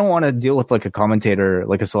 I don't want to deal with like a commentator,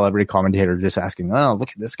 like a celebrity commentator, just asking, "Oh, look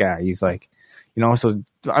at this guy." He's like, So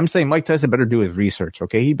I'm saying Mike Tyson better do his research.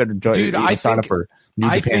 Okay, he better sign up for New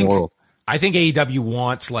Japan World. I think AEW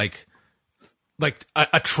wants like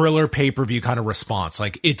a Triller pay-per-view kind of response.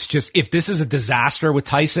 Like, it's just, if this is a disaster with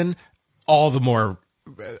Tyson, all the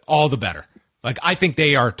better. Like, I think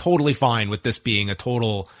they are totally fine with this being a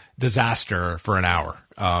total disaster for an hour.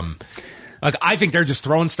 Like, I think they're just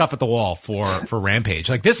throwing stuff at the wall for Rampage.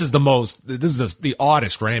 Like, this is the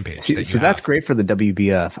oddest Rampage. So that's great for the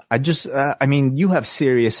WBF. I mean, you have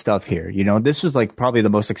serious stuff here. This was like probably the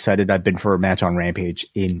most excited I've been for a match on Rampage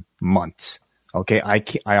in months. Okay,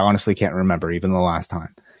 I honestly can't remember even the last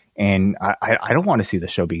time, and I don't want to see the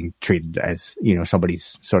show being treated as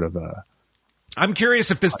somebody's sort of a. I'm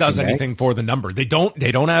curious if this does anything for the number. They don't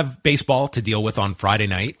have baseball to deal with on Friday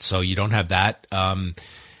night, so you don't have that.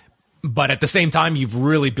 But at the same time, you've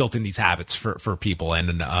really built in these habits for people,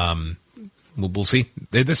 and we'll see.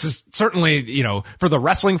 This is certainly for the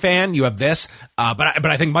wrestling fan, you have this, but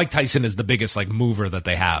I think Mike Tyson is the biggest like mover that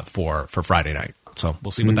they have for Friday night. So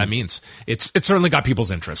we'll see what that means. It's certainly got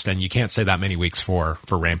people's interest, and you can't say that many weeks for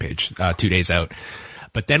Rampage, 2 days out.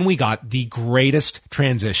 But then we got the greatest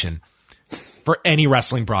transition for any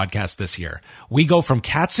wrestling broadcast this year. We go from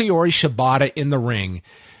Katsuyori Shibata in the ring,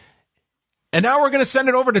 and now we're going to send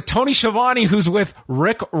it over to Tony Schiavone, who's with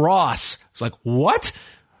Rick Ross. It's like, what?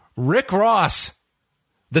 Rick Ross,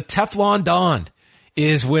 the Teflon Don,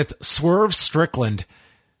 is with Swerve Strickland,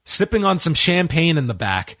 sipping on some champagne in the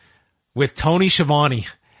back with Tony Schiavone.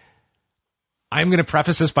 I'm going to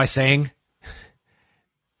preface this by saying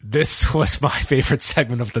this was my favorite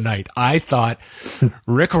segment of the night. I thought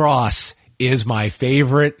Rick Ross is my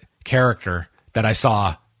favorite character that I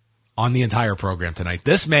saw on the entire program tonight.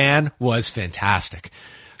 This man was fantastic.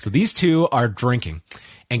 So these two are drinking,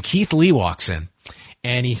 and Keith Lee walks in,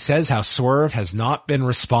 and he says how Swerve has not been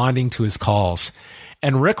responding to his calls.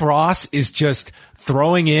 And Rick Ross is just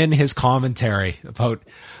throwing in his commentary about,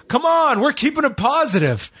 come on, we're keeping it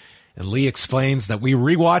positive. And Lee explains that he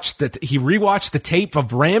rewatched the tape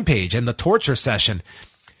of Rampage and the torture session.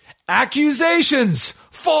 Accusations!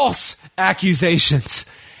 False accusations!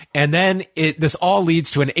 And then this all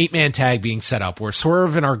leads to an 8-man tag being set up where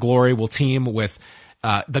Swerve and Our Glory will team with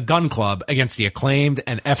the Gun Club against the Acclaimed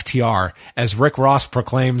and FTR as Rick Ross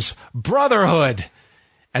proclaims brotherhood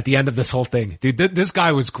at the end of this whole thing. Dude, this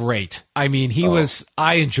guy was great. I mean,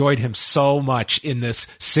 I enjoyed him so much in this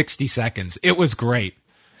 60 seconds. It was great.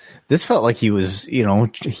 This felt like he was,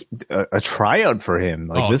 a tryout for him.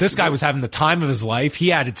 Like this guy was having the time of his life.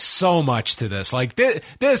 He added so much to this. Like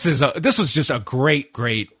this was just a great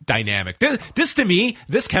dynamic. This to me,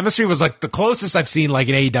 this chemistry was like the closest I've seen like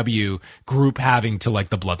an AEW group having to like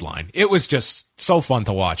the Bloodline. It was just so fun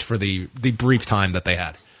to watch for the brief time that they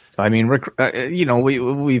had. I mean, Rick,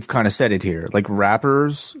 we've kind of said it here. Like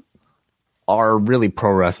rappers are really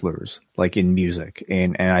pro wrestlers, like in music,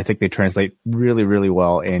 and I think they translate really, really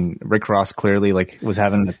well. And Rick Ross clearly like was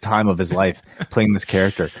having the time of his life playing this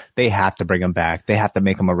character. They have to bring him back. They have to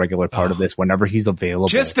make him a regular part of this whenever he's available.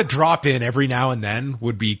 Just to drop in every now and then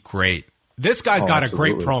would be great. This guy's got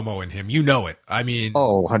absolutely. A great promo in him. You know it. I mean,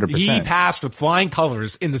 100%. He passed with flying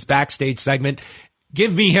colors in this backstage segment.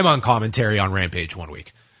 Give me him on commentary on Rampage one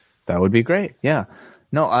week. That would be great. Yeah.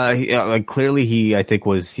 No, clearly he, I think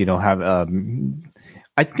was, I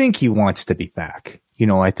think he wants to be back.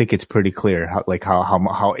 I think it's pretty clear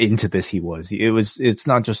how into this he was. It's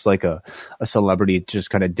not just like a celebrity just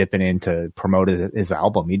kind of dipping in to promote his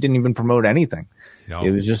album. He didn't even promote anything. No.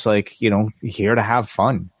 It was just like, here to have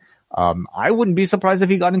fun. I wouldn't be surprised if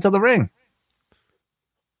he got into the ring.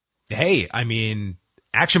 Hey, I mean,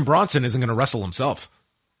 Action Bronson isn't going to wrestle himself.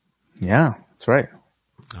 Yeah, that's right.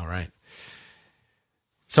 All right.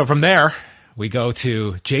 So from there, we go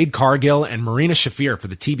to Jade Cargill and Marina Shafir for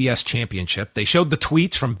the TBS Championship. They showed the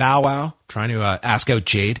tweets from Bow Wow trying to ask out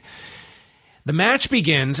Jade. The match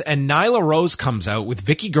begins, and Nyla Rose comes out with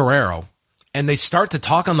Vicky Guerrero, and they start to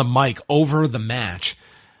talk on the mic over the match.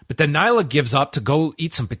 But then Nyla gives up to go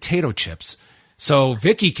eat some potato chips. So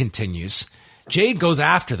Vicky continues. Jade goes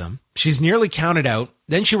after them. She's nearly counted out.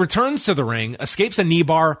 Then she returns to the ring, escapes a knee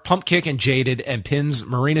bar, pump kick, and Jaded, and pins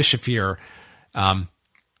Marina Shafir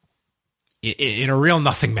in a real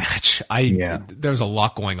nothing match. There's a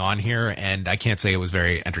lot going on here, and I can't say it was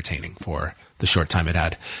very entertaining for the short time it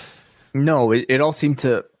had. No, it all seemed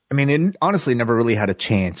to. I mean, it honestly never really had a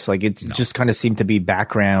chance. Like just kind of seemed to be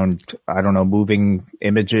background. I don't know, moving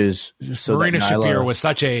images. So Marina Shafir was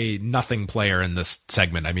such a nothing player in this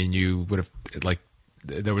segment. I mean, you would have like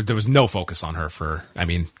there was no focus on her for. I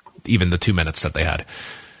mean, even the 2 minutes that they had.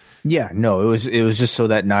 Yeah, no, it was just so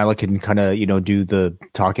that Nyla can kind of do the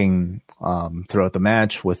talking throughout the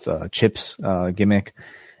match with Chip's gimmick,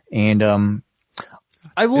 and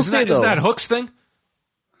I will say though, isn't that Hook's thing?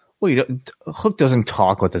 Well, Hook doesn't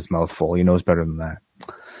talk with his mouth full. He knows better than that.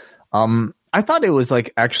 I thought it was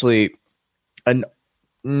like actually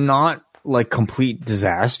not like complete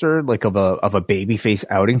disaster, like of a babyface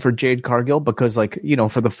outing for Jade Cargill, because like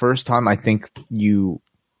for the first time, I think you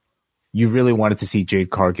really wanted to see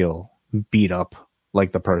Jade Cargill beat up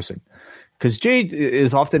like the person. Because Jade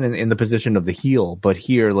is often in the position of the heel, but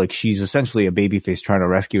here, like, she's essentially a babyface trying to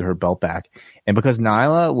rescue her belt back. And because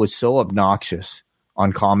Nyla was so obnoxious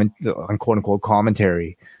on quote unquote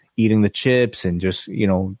commentary, eating the chips and just,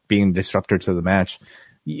 being a disruptor to the match,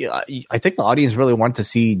 I think the audience really wanted to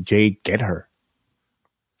see Jade get her.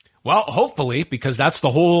 Well, hopefully, because that's the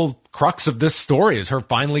whole crux of this story is her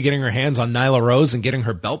finally getting her hands on Nyla Rose and getting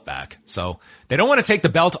her belt back. So they don't want to take the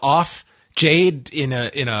belt off Jade in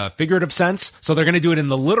a figurative sense, so they're going to do it in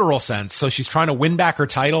the literal sense. So she's trying to win back her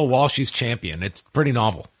title while she's champion. It's pretty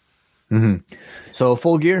novel. Mm-hmm. So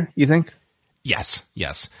Full Gear, you think? Yes.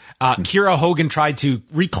 Kiera Hogan tried to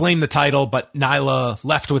reclaim the title, but Nyla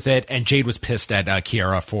left with it, and Jade was pissed at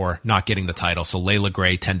Kiera for not getting the title. So Layla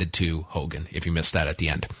Gray tended to Hogan, if you missed that at the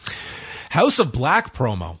end. House of Black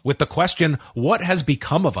promo with the question, what has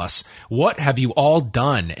become of us? What have you all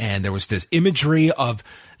done? And there was this imagery of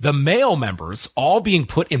the male members all being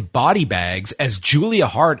put in body bags as Julia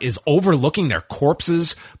Hart is overlooking their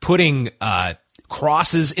corpses, putting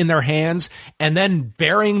crosses in their hands, and then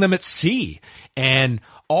burying them at sea. And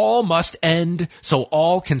all must end so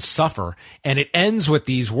all can suffer. And it ends with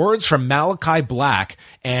these words from Malachi Black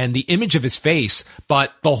and the image of his face.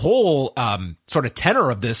 But the whole sort of tenor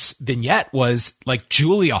of this vignette was like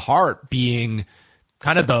Julia Hart being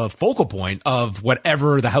kind of the focal point of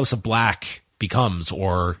whatever the House of Black becomes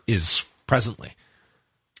or is presently.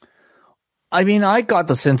 I mean, I got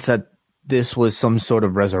the sense that this was some sort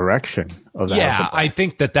of resurrection of the House of Black. I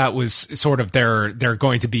think that was sort of they're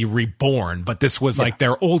going to be reborn, but this was like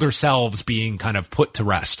their older selves being kind of put to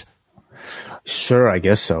rest. Sure, I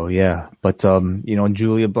guess so, yeah. But,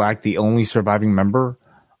 Julia Black, the only surviving member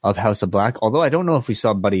of House of Black, although I don't know if we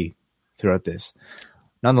saw Buddy throughout this.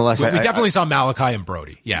 Nonetheless, we definitely saw Malachi and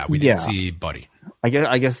Brody. Yeah, we didn't see Buddy. I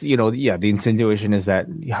guess, the insinuation is that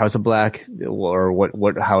House of Black, or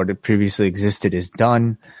how it previously existed, is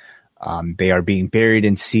done. They are being buried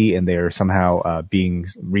in sea, and they are somehow being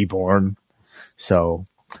reborn. So,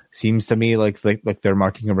 seems to me like they're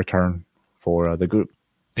marking a return for the group.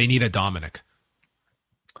 They need a Dominic.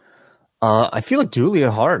 I feel like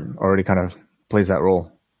Julia Hart already kind of plays that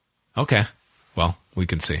role. Okay, well, we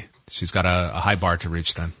can see. She's got a high bar to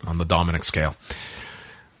reach then on the Dominic scale.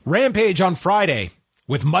 Rampage on Friday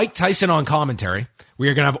with Mike Tyson on commentary. We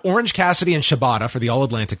are going to have Orange Cassidy and Shibata for the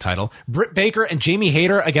All-Atlantic title. Britt Baker and Jamie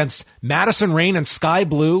Hayter against Madison Rayne and Sky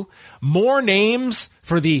Blue. More names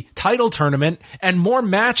for the title tournament and more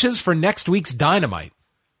matches for next week's Dynamite.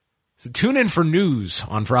 So tune in for news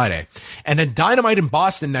on Friday. And then Dynamite in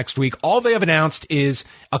Boston next week. All they have announced is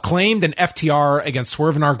Acclaimed and FTR against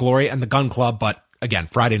Swerve in Our Glory and the Gun Club. But again,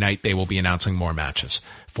 Friday night, they will be announcing more matches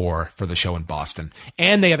for the show in Boston.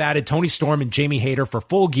 And they have added Tony Storm and Jamie Hayter for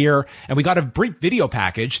Full Gear. And we got a brief video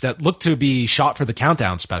package that looked to be shot for the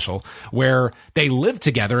Countdown special where they lived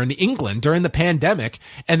together in England during the pandemic.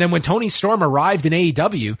 And then when Tony Storm arrived in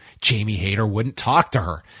AEW, Jamie Hayter wouldn't talk to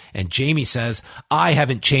her. And Jamie says, I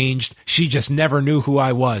haven't changed. She just never knew who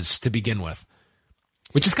I was to begin with.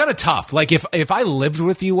 Which is kind of tough. Like if I lived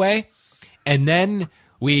with you, Way, and then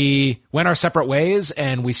we went our separate ways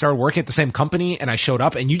and we started working at the same company and I showed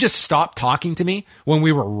up and you just stopped talking to me when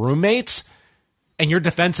we were roommates, and your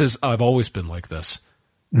defense is, I've always been like this.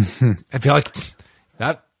 I feel like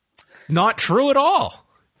that not true at all.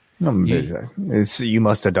 No, you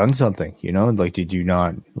must have done something, like, did you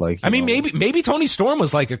not maybe Tony Storm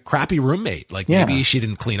was like a crappy roommate. Like maybe she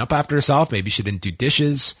didn't clean up after herself. Maybe she didn't do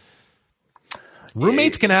dishes.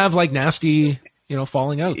 Roommates can have like nasty,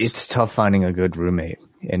 falling outs. It's tough finding a good roommate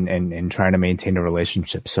and trying to maintain a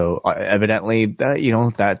relationship. So evidently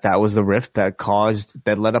that was the rift that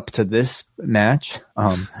led up to this match.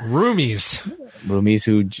 Roomies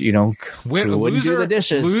who, wouldn't do the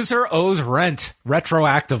dishes. Loser owes rent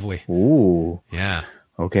retroactively. Ooh. Yeah.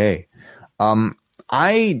 Okay.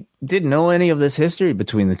 I didn't know any of this history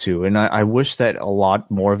between the two, and I wish that a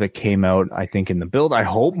lot more of it came out, I think, in the build. I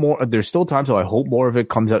hope more, there's still time, so I hope more of it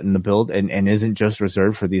comes out in the build and isn't just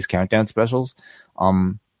reserved for these countdown specials.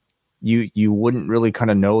 You wouldn't really kind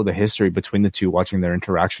of know the history between the two watching their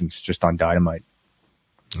interactions just on Dynamite.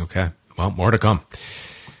 Okay. Well, more to come.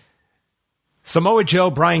 Samoa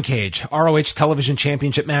Joe, Brian Cage, ROH Television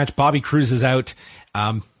Championship match. Bobby Cruz is out.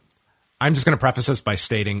 I'm just going to preface this by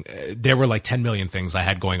stating there were like 10 million things I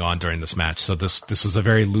had going on during this match. So this was a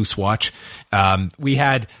very loose watch. We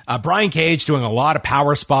had Brian Cage doing a lot of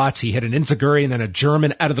power spots. He hit an Enziguri and then a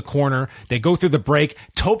German out of the corner. They go through the break.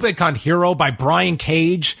 Tope con Hero by Brian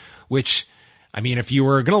Cage, which, I mean, if you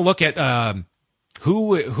were going to look at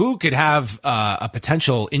who could have a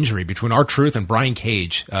potential injury between R-Truth and Brian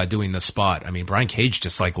Cage doing this spot, I mean, Brian Cage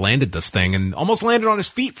just like landed this thing and almost landed on his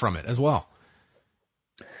feet from it as well.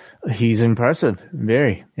 He's impressive.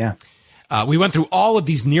 Very, yeah. We went through all of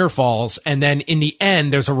these near falls, and then in the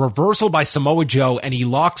end, there's a reversal by Samoa Joe, and he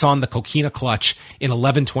locks on the Coquina Clutch in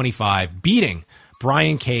 11:25, beating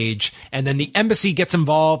Brian Cage. And then the Embassy gets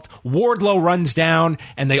involved. Wardlow runs down,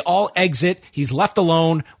 and they all exit. He's left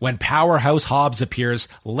alone when Powerhouse Hobbs appears,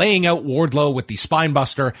 laying out Wardlow with the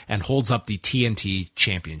Spinebuster and holds up the TNT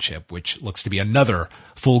Championship, which looks to be another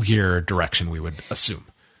Full Gear direction, we would assume.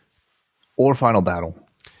 Or Final Battle.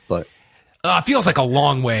 But Feels like a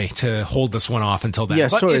long way to hold this one off until then. Yeah,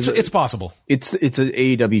 but it's possible. It's an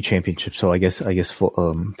AEW championship, so I guess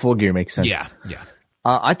Full Gear makes sense. Yeah.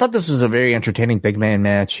 I thought this was a very entertaining big man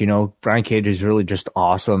match. You know, Brian Cage is really just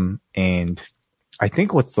awesome, and I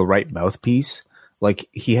think with the right mouthpiece, like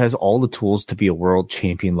he has all the tools to be a world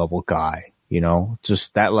champion level guy. You know,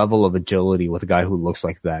 just that level of agility with a guy who looks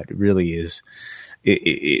like that really is.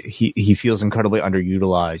 He feels incredibly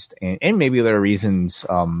underutilized, and maybe there are reasons.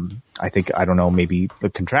 I think, I don't know, maybe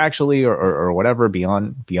contractually or whatever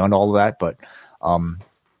beyond all of that. But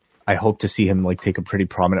I hope to see him like take a pretty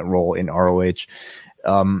prominent role in ROH.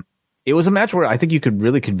 It was a match where I think you could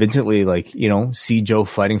really convincingly, like, you know, see Joe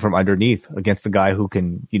fighting from underneath against the guy who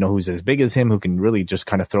can, you know, who's as big as him, who can really just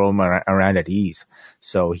kind of throw him around at ease.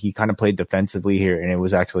 So he kind of played defensively here, and it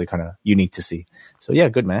was actually kind of unique to see. So yeah,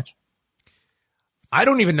 good match. I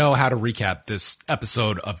don't even know how to recap this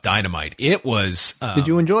episode of Dynamite. It was... Did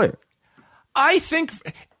you enjoy it? I think...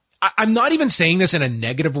 I'm not even saying this in a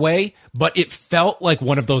negative way, but it felt like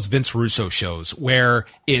one of those Vince Russo shows where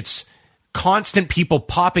it's constant people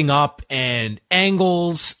popping up and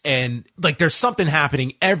angles, and like there's something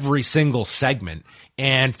happening every single segment.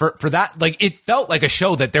 And for that, like it felt like a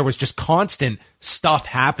show that there was just constant stuff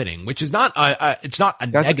happening, which is not it's not a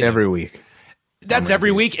That's negative. every week. That's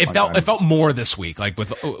every week. It felt more this week. Like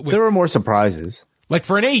with there were more surprises. Like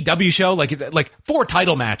for an AEW show, like it's like 4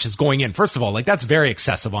 title matches going in. First of all, like that's very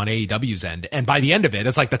excessive on AEW's end. And by the end of it,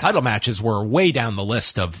 it's like the title matches were way down the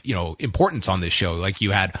list of, you know, importance on this show. Like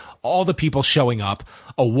you had all the people showing up,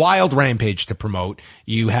 a wild Rampage to promote.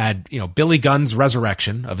 You had, you know, Billy Gunn's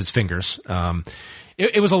resurrection of his fingers.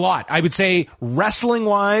 It was a lot. I would say wrestling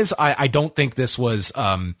wise, I don't think this was,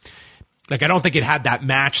 like, I don't think it had that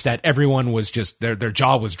match that everyone was just, their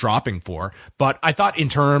jaw was dropping for. But I thought in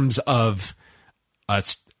terms of,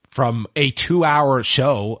 from a 2-hour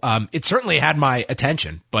show, it certainly had my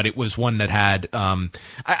attention, but it was one that had,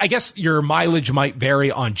 I guess your mileage might vary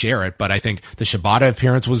on Jarrett, but I think the Shibata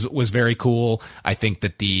appearance was very cool. I think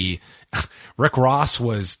that the Rick Ross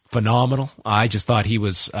was phenomenal. I just thought he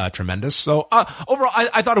was tremendous. So overall,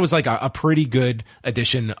 I thought it was like a pretty good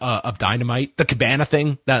edition of Dynamite. The Cabana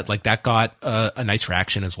thing that got a nice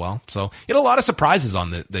reaction as well. So it had a lot of surprises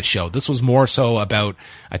on the show. This was more so about,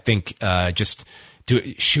 I think, just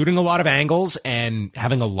shooting a lot of angles and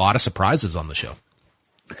having a lot of surprises on the show.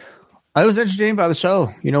 I was entertained by the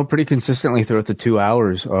show, you know, pretty consistently throughout the 2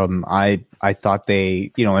 hours. I thought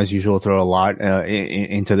they, you know, as usual, throw a lot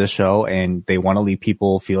into this show, and they want to leave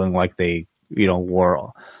people feeling like they, you know, were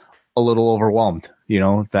a little overwhelmed, you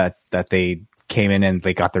know, that they came in and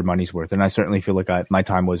they got their money's worth. And I certainly feel like my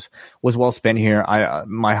time was well spent here.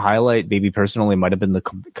 My highlight, maybe personally, might have been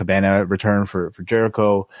the Cabana return for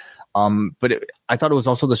Jericho. But I thought it was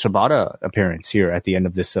also the Shibata appearance here at the end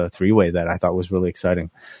of this 3-way that I thought was really exciting.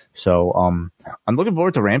 So I'm looking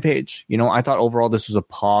forward to Rampage. You know, I thought overall this was a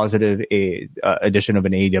positive addition of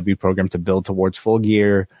an AEW program to build towards Full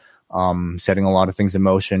Gear, setting a lot of things in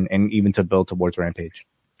motion, and even to build towards Rampage.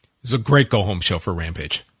 It's a great go-home show for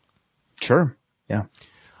Rampage. Sure, yeah.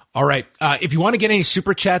 All right. If you want to get any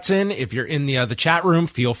super chats in, if you're in the chat room,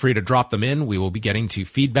 feel free to drop them in. We will be getting to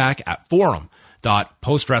feedback at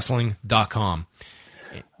forum.postwrestling.com.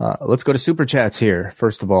 Let's go to super chats here.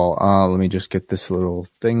 First of all, let me just get this little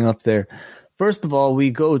thing up there. First of all,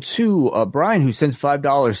 we go to Brian, who sends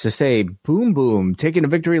 $5 to say, boom, boom, taking a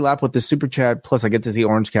victory lap with the super chat. Plus, I get to see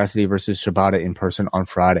Orange Cassidy versus Shibata in person on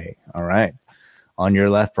Friday. All right. On your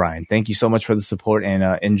left, Brian. Thank you so much for the support, and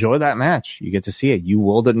enjoy that match. You get to see it. You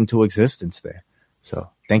willed it into existence there. So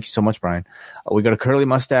thank you so much, Brian. We got a Curly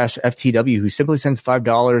Mustache FTW who simply sends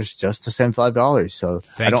 $5 just to send $5. So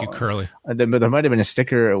thank you, Curly. There might have been a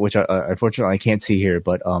sticker, which unfortunately I can't see here,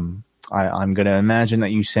 but I'm going to imagine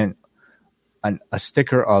that you sent a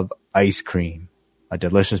sticker of ice cream, a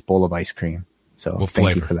delicious bowl of ice cream. So what thank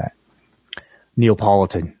flavor? you for that.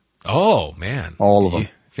 Neapolitan. Oh, man. All of them.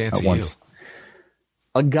 Fancy at you. once.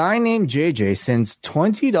 A guy named JJ sends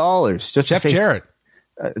 $20 just Jeff to say, Jarrett.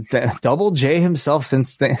 Double J himself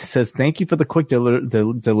says thank you for the quick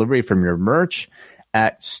delivery from your merch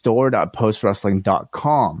at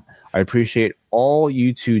store.postwrestling.com. I appreciate all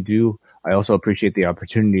you two do. I also appreciate the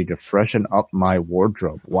opportunity to freshen up my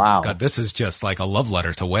wardrobe. Wow. God, this is just like a love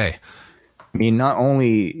letter to Way. I mean, not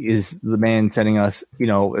only is the man sending us, you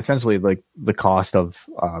know, essentially like the cost of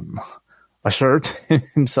a shirt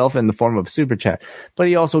himself in the form of super chat, but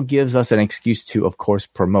he also gives us an excuse to, of course,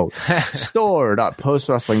 promote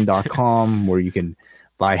store.postwrestling.com, where you can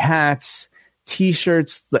buy hats,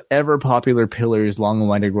 t-shirts, the ever popular Pillars Long and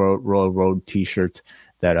Winding Road t-shirt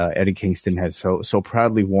that Eddie Kingston has so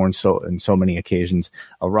proudly worn in so many occasions.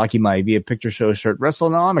 A Rocky Maivia picture show shirt,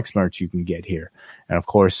 WrestleNomics merch you can get here. And of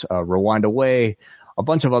course, Rewind Away, a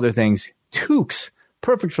bunch of other things. Toques,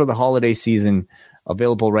 perfect for the holiday season,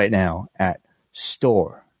 available right now at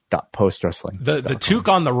store.postwrestling.com. The toque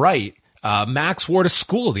on the right, Max wore to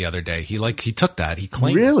school the other day. He took that. He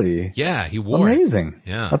claimed Really? it. Yeah, he wore Amazing. it.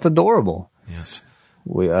 Yeah. That's adorable. Yes.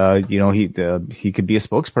 We, he could be a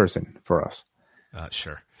spokesperson for us.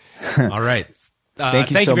 Sure. All right.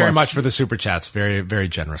 Thank you very much for the super chats. Very, very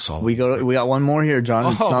generous. We got one more here, John.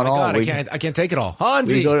 It's not my all. God, I can't take it all.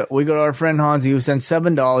 Hansi. We go to our friend Hansi, who sent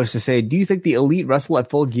 $7 to say, do you think the Elite wrestle at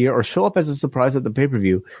Full Gear or show up as a surprise at the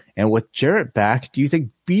pay-per-view? And with Jarrett back, do you think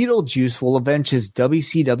Beetlejuice will avenge his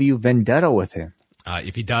WCW vendetta with him?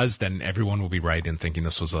 If he does, then everyone will be right in thinking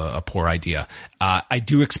this was a poor idea. I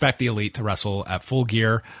do expect the Elite to wrestle at Full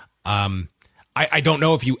Gear. I don't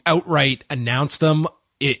know if you outright announce them.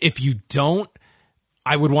 If you don't,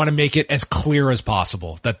 I would want to make it as clear as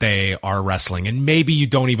possible that they are wrestling. And maybe you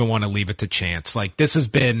don't even want to leave it to chance. Like, this has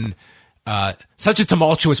been such a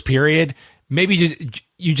tumultuous period. Maybe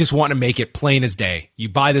you just want to make it plain as day. You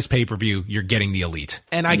buy this pay-per-view, you're getting the Elite.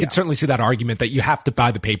 And I could certainly see that argument that you have to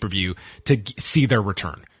buy the pay-per-view to see their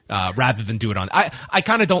return rather than do it on. I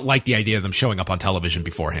kind of don't like the idea of them showing up on television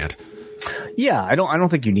beforehand. Yeah, I don't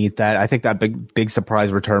think you need that. I think that big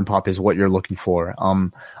surprise return pop is what you're looking for.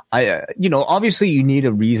 Obviously you need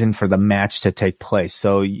a reason for the match to take place.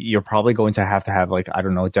 So you're probably going to have like, I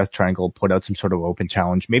don't know, Death Triangle put out some sort of open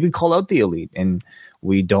challenge, maybe call out the Elite, and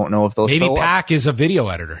we don't know if they'll maybe show Pac up. is a video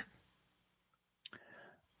editor.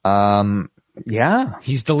 Yeah.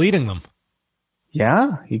 He's deleting them.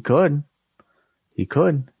 Yeah, he could.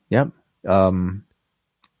 Yep.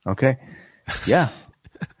 Okay. Yeah.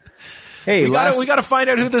 Hey, we gotta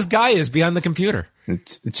find out who this guy is behind the computer.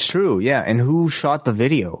 It's true, yeah. And who shot the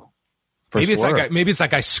video? Maybe it's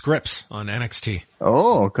that guy Scripps on NXT.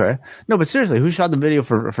 Oh, okay. No, but seriously, who shot the video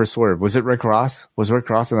for Swerve? Was it Rick Ross? Was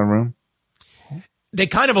Rick Ross in the room? They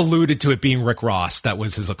kind of alluded to it being Rick Ross that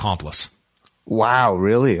was his accomplice. Wow,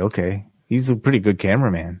 really? Okay, he's a pretty good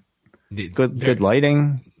cameraman. Good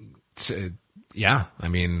lighting. Yeah, I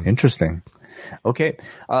mean, interesting. Okay.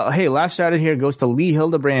 Hey, last shout out here goes to Lee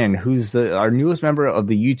Hildebrand, who's our newest member of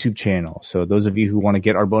the YouTube channel. So those of you who want to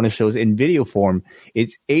get our bonus shows in video form,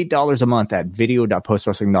 it's $8 a month at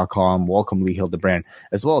video.postwrestling.com. Welcome, Lee Hildebrand.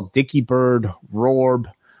 As well, Dickie Bird, Rorb,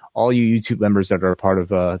 all you YouTube members that are a part of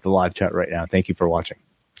the live chat right now. Thank you for watching.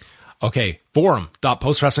 Okay,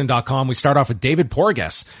 forum.postwrestling.com. We start off with David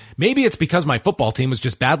Porges. Maybe it's because my football team was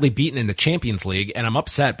just badly beaten in the Champions League and I'm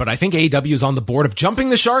upset, but I think AEW is on the board of jumping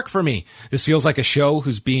the shark for me. This feels like a show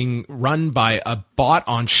who's being run by a bot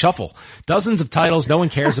on shuffle. Dozens of titles no one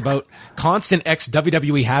cares about, constant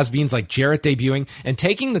ex-WWE has-beens like Jarrett debuting, and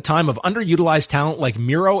taking the time of underutilized talent like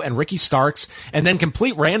Miro and Ricky Starks, and then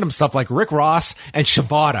complete random stuff like Rick Ross and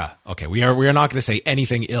Shibata. Okay, we are not going to say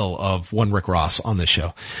anything ill of one Rick Ross on this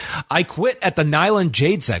show. I quit at the Nyland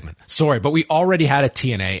Jade segment. Sorry, but we already had a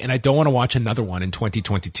TNA, and I don't want to watch another one in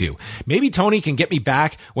 2022. Maybe Tony can get me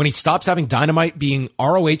back when he stops having Dynamite being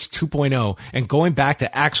ROH 2.0 and going back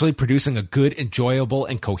to actually producing a good, enjoyable,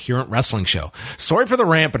 and coherent wrestling show. Sorry for the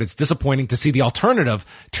rant, but it's disappointing to see the alternative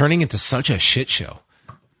turning into such a shit show.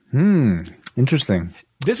 Interesting.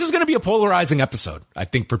 This is going to be a polarizing episode, I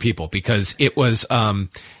think, for people, because it was...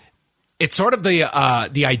 it's sort of the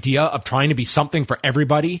idea of trying to be something for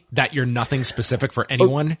everybody that you're nothing specific for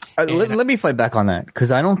anyone. Let me fight back on that,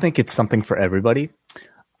 because I don't think it's something for everybody.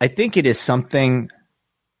 I think it is something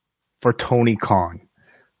for Tony Khan,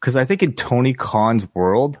 because I think in Tony Khan's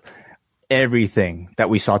world, everything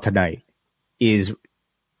that we saw tonight is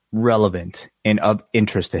relevant and of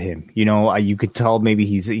interest to him. You know, you could tell maybe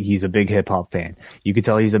he's a big hip hop fan. You could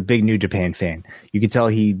tell he's a big New Japan fan. You could tell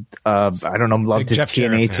he loved his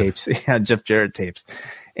TNA tapes. Yeah, Jeff Jarrett tapes.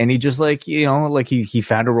 And he just he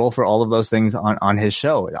found a role for all of those things on his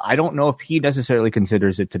show. I don't know if he necessarily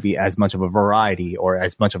considers it to be as much of a variety or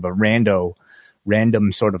as much of a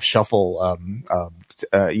random sort of shuffle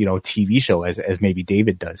TV show as maybe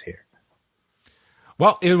David does here.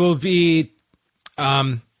 Well, it will be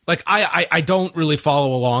I don't really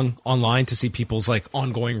follow along online to see people's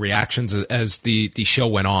ongoing reactions as the show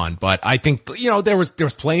went on, but I think there was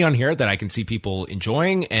plenty on here that I can see people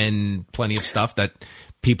enjoying, and plenty of stuff that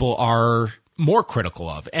people are more critical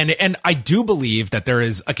of. And I do believe that there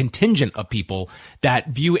is a contingent of people that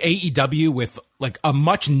view AEW with a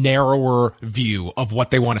much narrower view of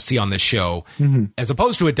what they want to see on this show, as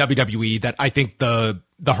opposed to a WWE that I think the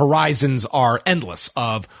horizons are endless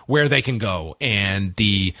of where they can go, and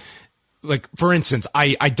the like, for instance,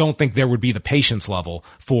 I don't think there would be the patience level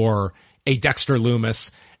for a Dexter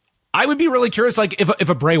Lumis. I would be really curious, like, if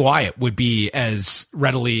a Bray Wyatt would be as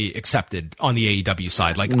readily accepted on the AEW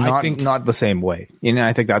side. Like, I think not the same way.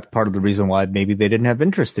 I think that's part of the reason why maybe they didn't have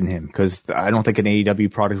interest in him, because I don't think an AEW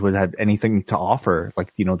product would have anything to offer,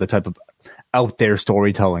 like, the type of out there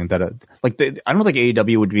storytelling that, I don't think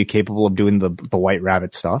AEW would be capable of doing the White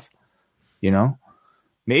Rabbit stuff.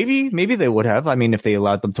 Maybe they would have. I mean, if they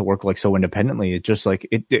allowed them to work like so independently, it just like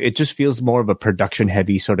it just feels more of a production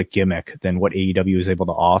heavy sort of gimmick than what AEW is able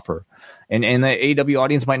to offer, and the AEW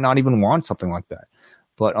audience might not even want something like that.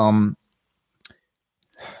 But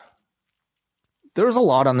there's a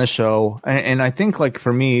lot on this show, and I think, like,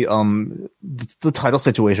 for me, the title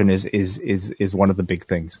situation is one of the big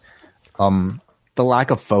things. The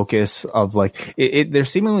lack of focus of, like, they're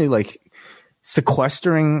seemingly like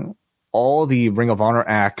sequestering all the Ring of Honor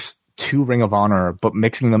acts to Ring of Honor, but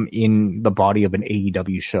mixing them in the body of an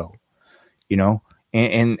AEW show,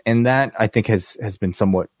 and that, I think, has been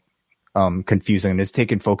somewhat confusing and has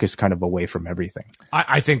taken focus kind of away from everything.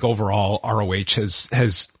 I think overall ROH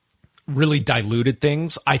has really diluted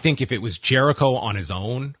things. I think if it was Jericho on his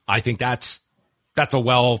own, I think that's a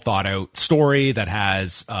well thought out story that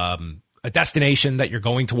has a destination that you're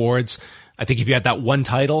going towards. I think if you had that one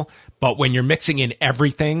title, but when you're mixing in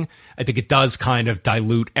everything, I think it does kind of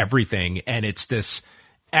dilute everything. And it's this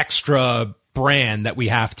extra brand that we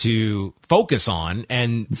have to focus on.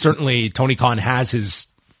 And certainly Tony Khan has his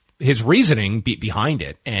reasoning behind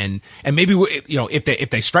it. And maybe, if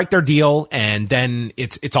they strike their deal and then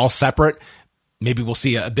it's all separate, maybe we'll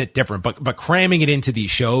see a bit different, but cramming it into these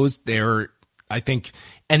shows there, I think,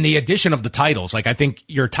 and the addition of the titles, like, I think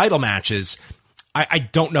your title matches, I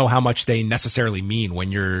don't know how much they necessarily mean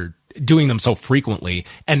when you're doing them so frequently,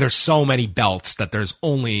 and there's so many belts that there's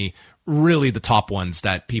only really the top ones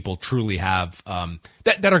that people truly have,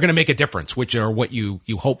 that are going to make a difference, which are what you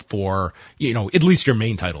hope for, at least your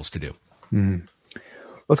main titles to do. Mm.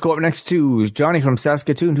 Let's go up next to Johnny from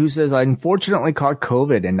Saskatoon, who says, I unfortunately caught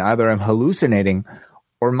COVID and either I'm hallucinating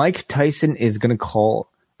or Mike Tyson is going to call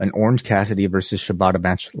an Orange Cassidy versus Shibata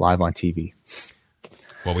match live on TV.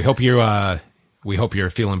 Well, we hope you're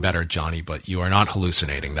feeling better, Johnny, but you are not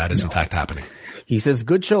hallucinating. That is, in fact, happening. He says,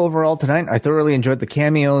 good show overall tonight. I thoroughly enjoyed the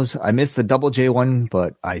cameos. I missed the Double J one,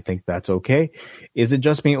 but I think that's okay. Is it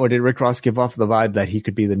just me, or did Rick Ross give off the vibe that he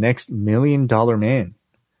could be the next $1 million man?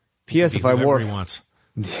 P.S. If I wore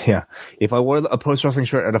a post-wrestling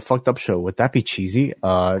shirt at a fucked up show, would that be cheesy?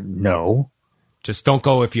 No. Just don't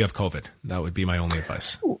go if you have COVID. That would be my only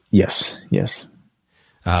advice. Yes.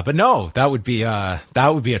 But no, that would be a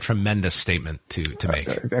tremendous statement to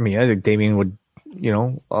make. I mean, I think Damien would,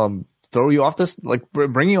 throw you off this, like,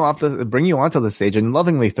 bring you onto the stage and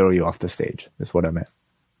lovingly throw you off the stage. Is what I meant.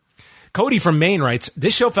 Cody from Maine writes,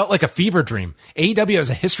 this show felt like a fever dream. AEW has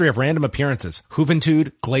a history of random appearances.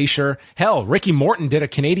 Juventud, Glacier, hell, Ricky Morton did a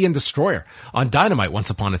Canadian Destroyer on Dynamite once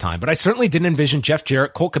upon a time, but I certainly didn't envision Jeff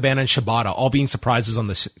Jarrett, Colt Cabana, and Shibata all being surprises on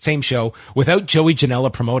the same show without Joey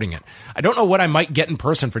Janela promoting it. I don't know what I might get in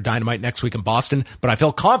person for Dynamite next week in Boston, but I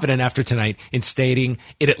feel confident after tonight in stating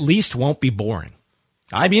it at least won't be boring.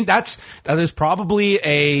 I mean, that is probably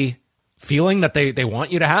a feeling that they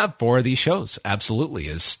want you to have for these shows. Absolutely.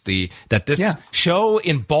 Is this show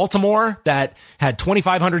in Baltimore that had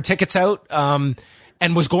 2,500 tickets out, and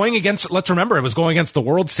was going against, let's remember, it was going against the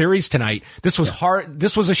World Series tonight. This was hard.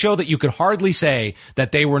 This was a show that you could hardly say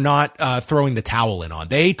that they were not throwing the towel in on.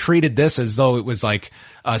 They treated this as though it was like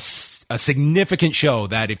a significant show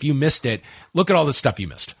that if you missed it, look at all the stuff you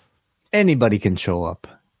missed. Anybody can show up,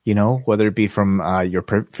 whether it be from your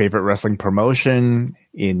favorite wrestling promotion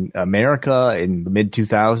in America in the mid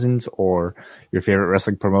 2000s or your favorite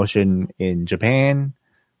wrestling promotion in Japan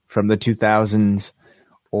from the 2000s,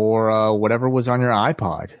 or whatever was on your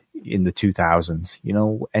iPod in the 2000s.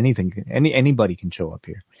 Anything, anybody can show up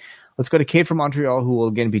here. Let's go to Kate from Montreal, who will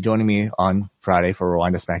again be joining me on Friday for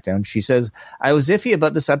Rewind a SmackDown. She says, I was iffy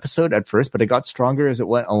about this episode at first, but it got stronger as it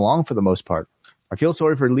went along for the most part. I feel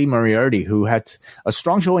sorry for Lee Moriarty, who had a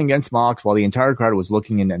strong showing against Mox while the entire crowd was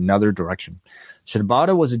looking in another direction.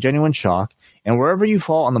 Shibata was a genuine shock, and wherever you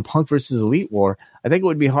fall on the Punk versus Elite war, I think it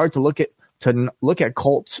would be hard to look at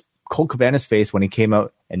Colt Cabana's face when he came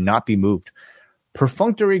out and not be moved.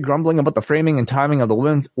 Perfunctory grumbling about the framing and timing of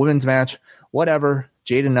the women's match. Whatever.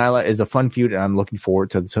 Jade and Nyla is a fun feud, and I'm looking forward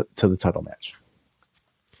to the title match.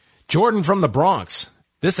 Jordan from the Bronx.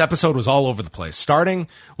 This episode was all over the place, starting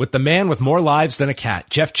with the man with more lives than a cat,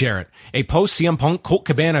 Jeff Jarrett, a post-CM Punk Colt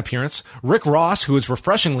Cabana appearance, Rick Ross, who was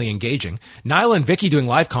refreshingly engaging, Nyla and Vicky doing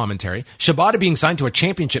live commentary, Shibata being signed to a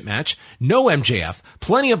championship match, no MJF,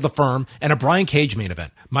 plenty of the Firm, and a Brian Cage main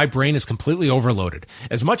event. My brain is completely overloaded.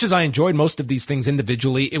 As much as I enjoyed most of these things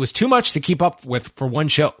individually, it was too much to keep up with for one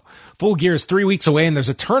show. Full Gear is 3 weeks away, and there's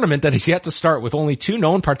a tournament that is yet to start with only 2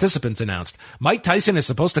 known participants announced. Mike Tyson is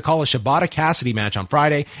supposed to call a Shibata-Cassidy match on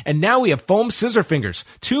Friday, and now we have foam scissor fingers.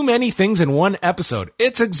 Too many things in one episode.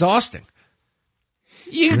 It's exhausting.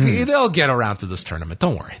 They'll get around to this tournament.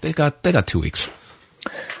 Don't worry. They got 2 weeks.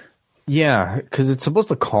 Yeah, because it's supposed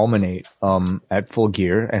to culminate at Full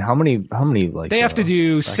Gear. And how many like they have to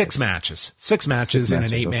do 6 matches. 6 matches in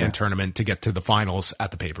an 8-man okay. tournament to get to the finals at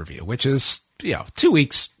the pay-per-view, which is 2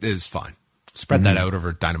 weeks is fine. Spread that out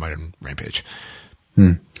over Dynamite and Rampage.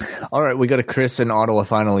 All right, we got a Chris in Ottawa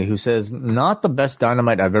finally who says, not the best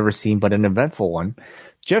Dynamite I've ever seen, but an eventful one.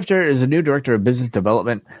 Jeff Jarrett is a new director of business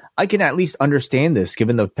development. I can at least understand this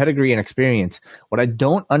given the pedigree and experience. What I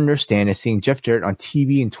don't understand is seeing Jeff Jarrett on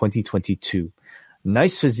TV in 2022.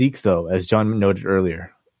 Nice physique though, as John noted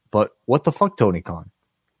earlier. But what the fuck, Tony Khan?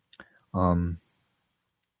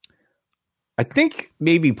 I think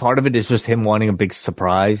maybe part of it is just him wanting a big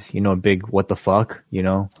surprise, a big what the fuck,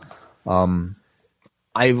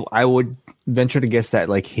 I would venture to guess that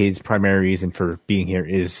like his primary reason for being here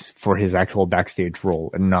is for his actual backstage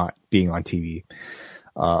role and not being on TV.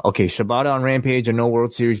 Okay, Shibata on Rampage and no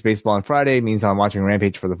World Series baseball on Friday means I'm watching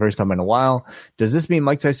Rampage for the first time in a while. Does this mean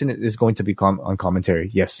Mike Tyson is going to be on commentary?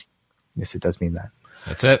 Yes, it does mean that.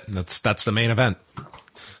 That's it. That's the main event.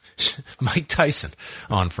 Mike Tyson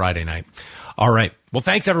on Friday night. All right. Well,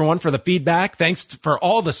 thanks everyone for the feedback. Thanks for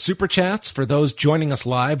all the super chats for those joining us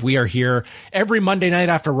live. We are here every Monday night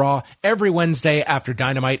after Raw, every Wednesday after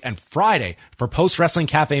Dynamite, and Friday for Post Wrestling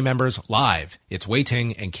Cafe members live. It's Wei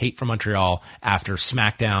Ting and Kate from Montreal after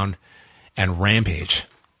SmackDown and Rampage,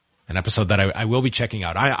 an episode that I will be checking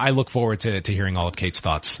out. I look forward to hearing all of Kate's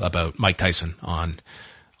thoughts about Mike Tyson on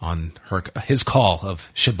his call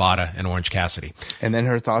of Shibata and Orange Cassidy. And then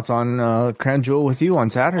her thoughts on Crown Jewel with you on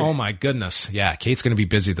Saturday. Oh, my goodness. Yeah, Kate's going to be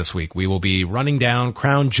busy this week. We will be running down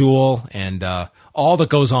Crown Jewel and all that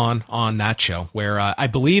goes on that show, where I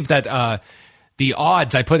believe that the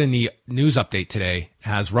odds I put in the news update today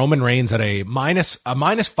has Roman Reigns at a minus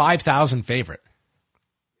 5,000 favorite.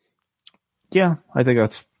 Yeah, I think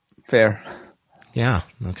that's fair. Yeah,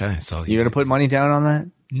 okay. So you going to put money down on that?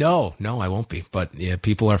 No, I won't be. But yeah,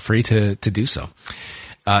 people are free to do so.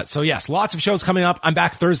 So yes, lots of shows coming up. I'm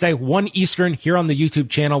back Thursday, 1 Eastern, here on the YouTube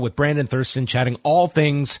channel with Brandon Thurston, chatting all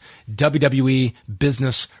things WWE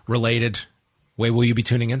business related. Wei, will you be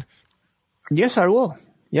tuning in? Yes, I will.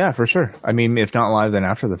 Yeah, for sure. I mean, if not live, then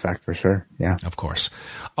after the fact, for sure. Yeah, of course.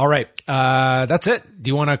 All right, that's it. Do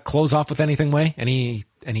you want to close off with anything, Wei? Any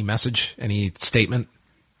message? Any statement?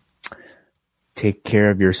 Take care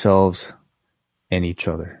of yourselves and each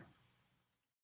other.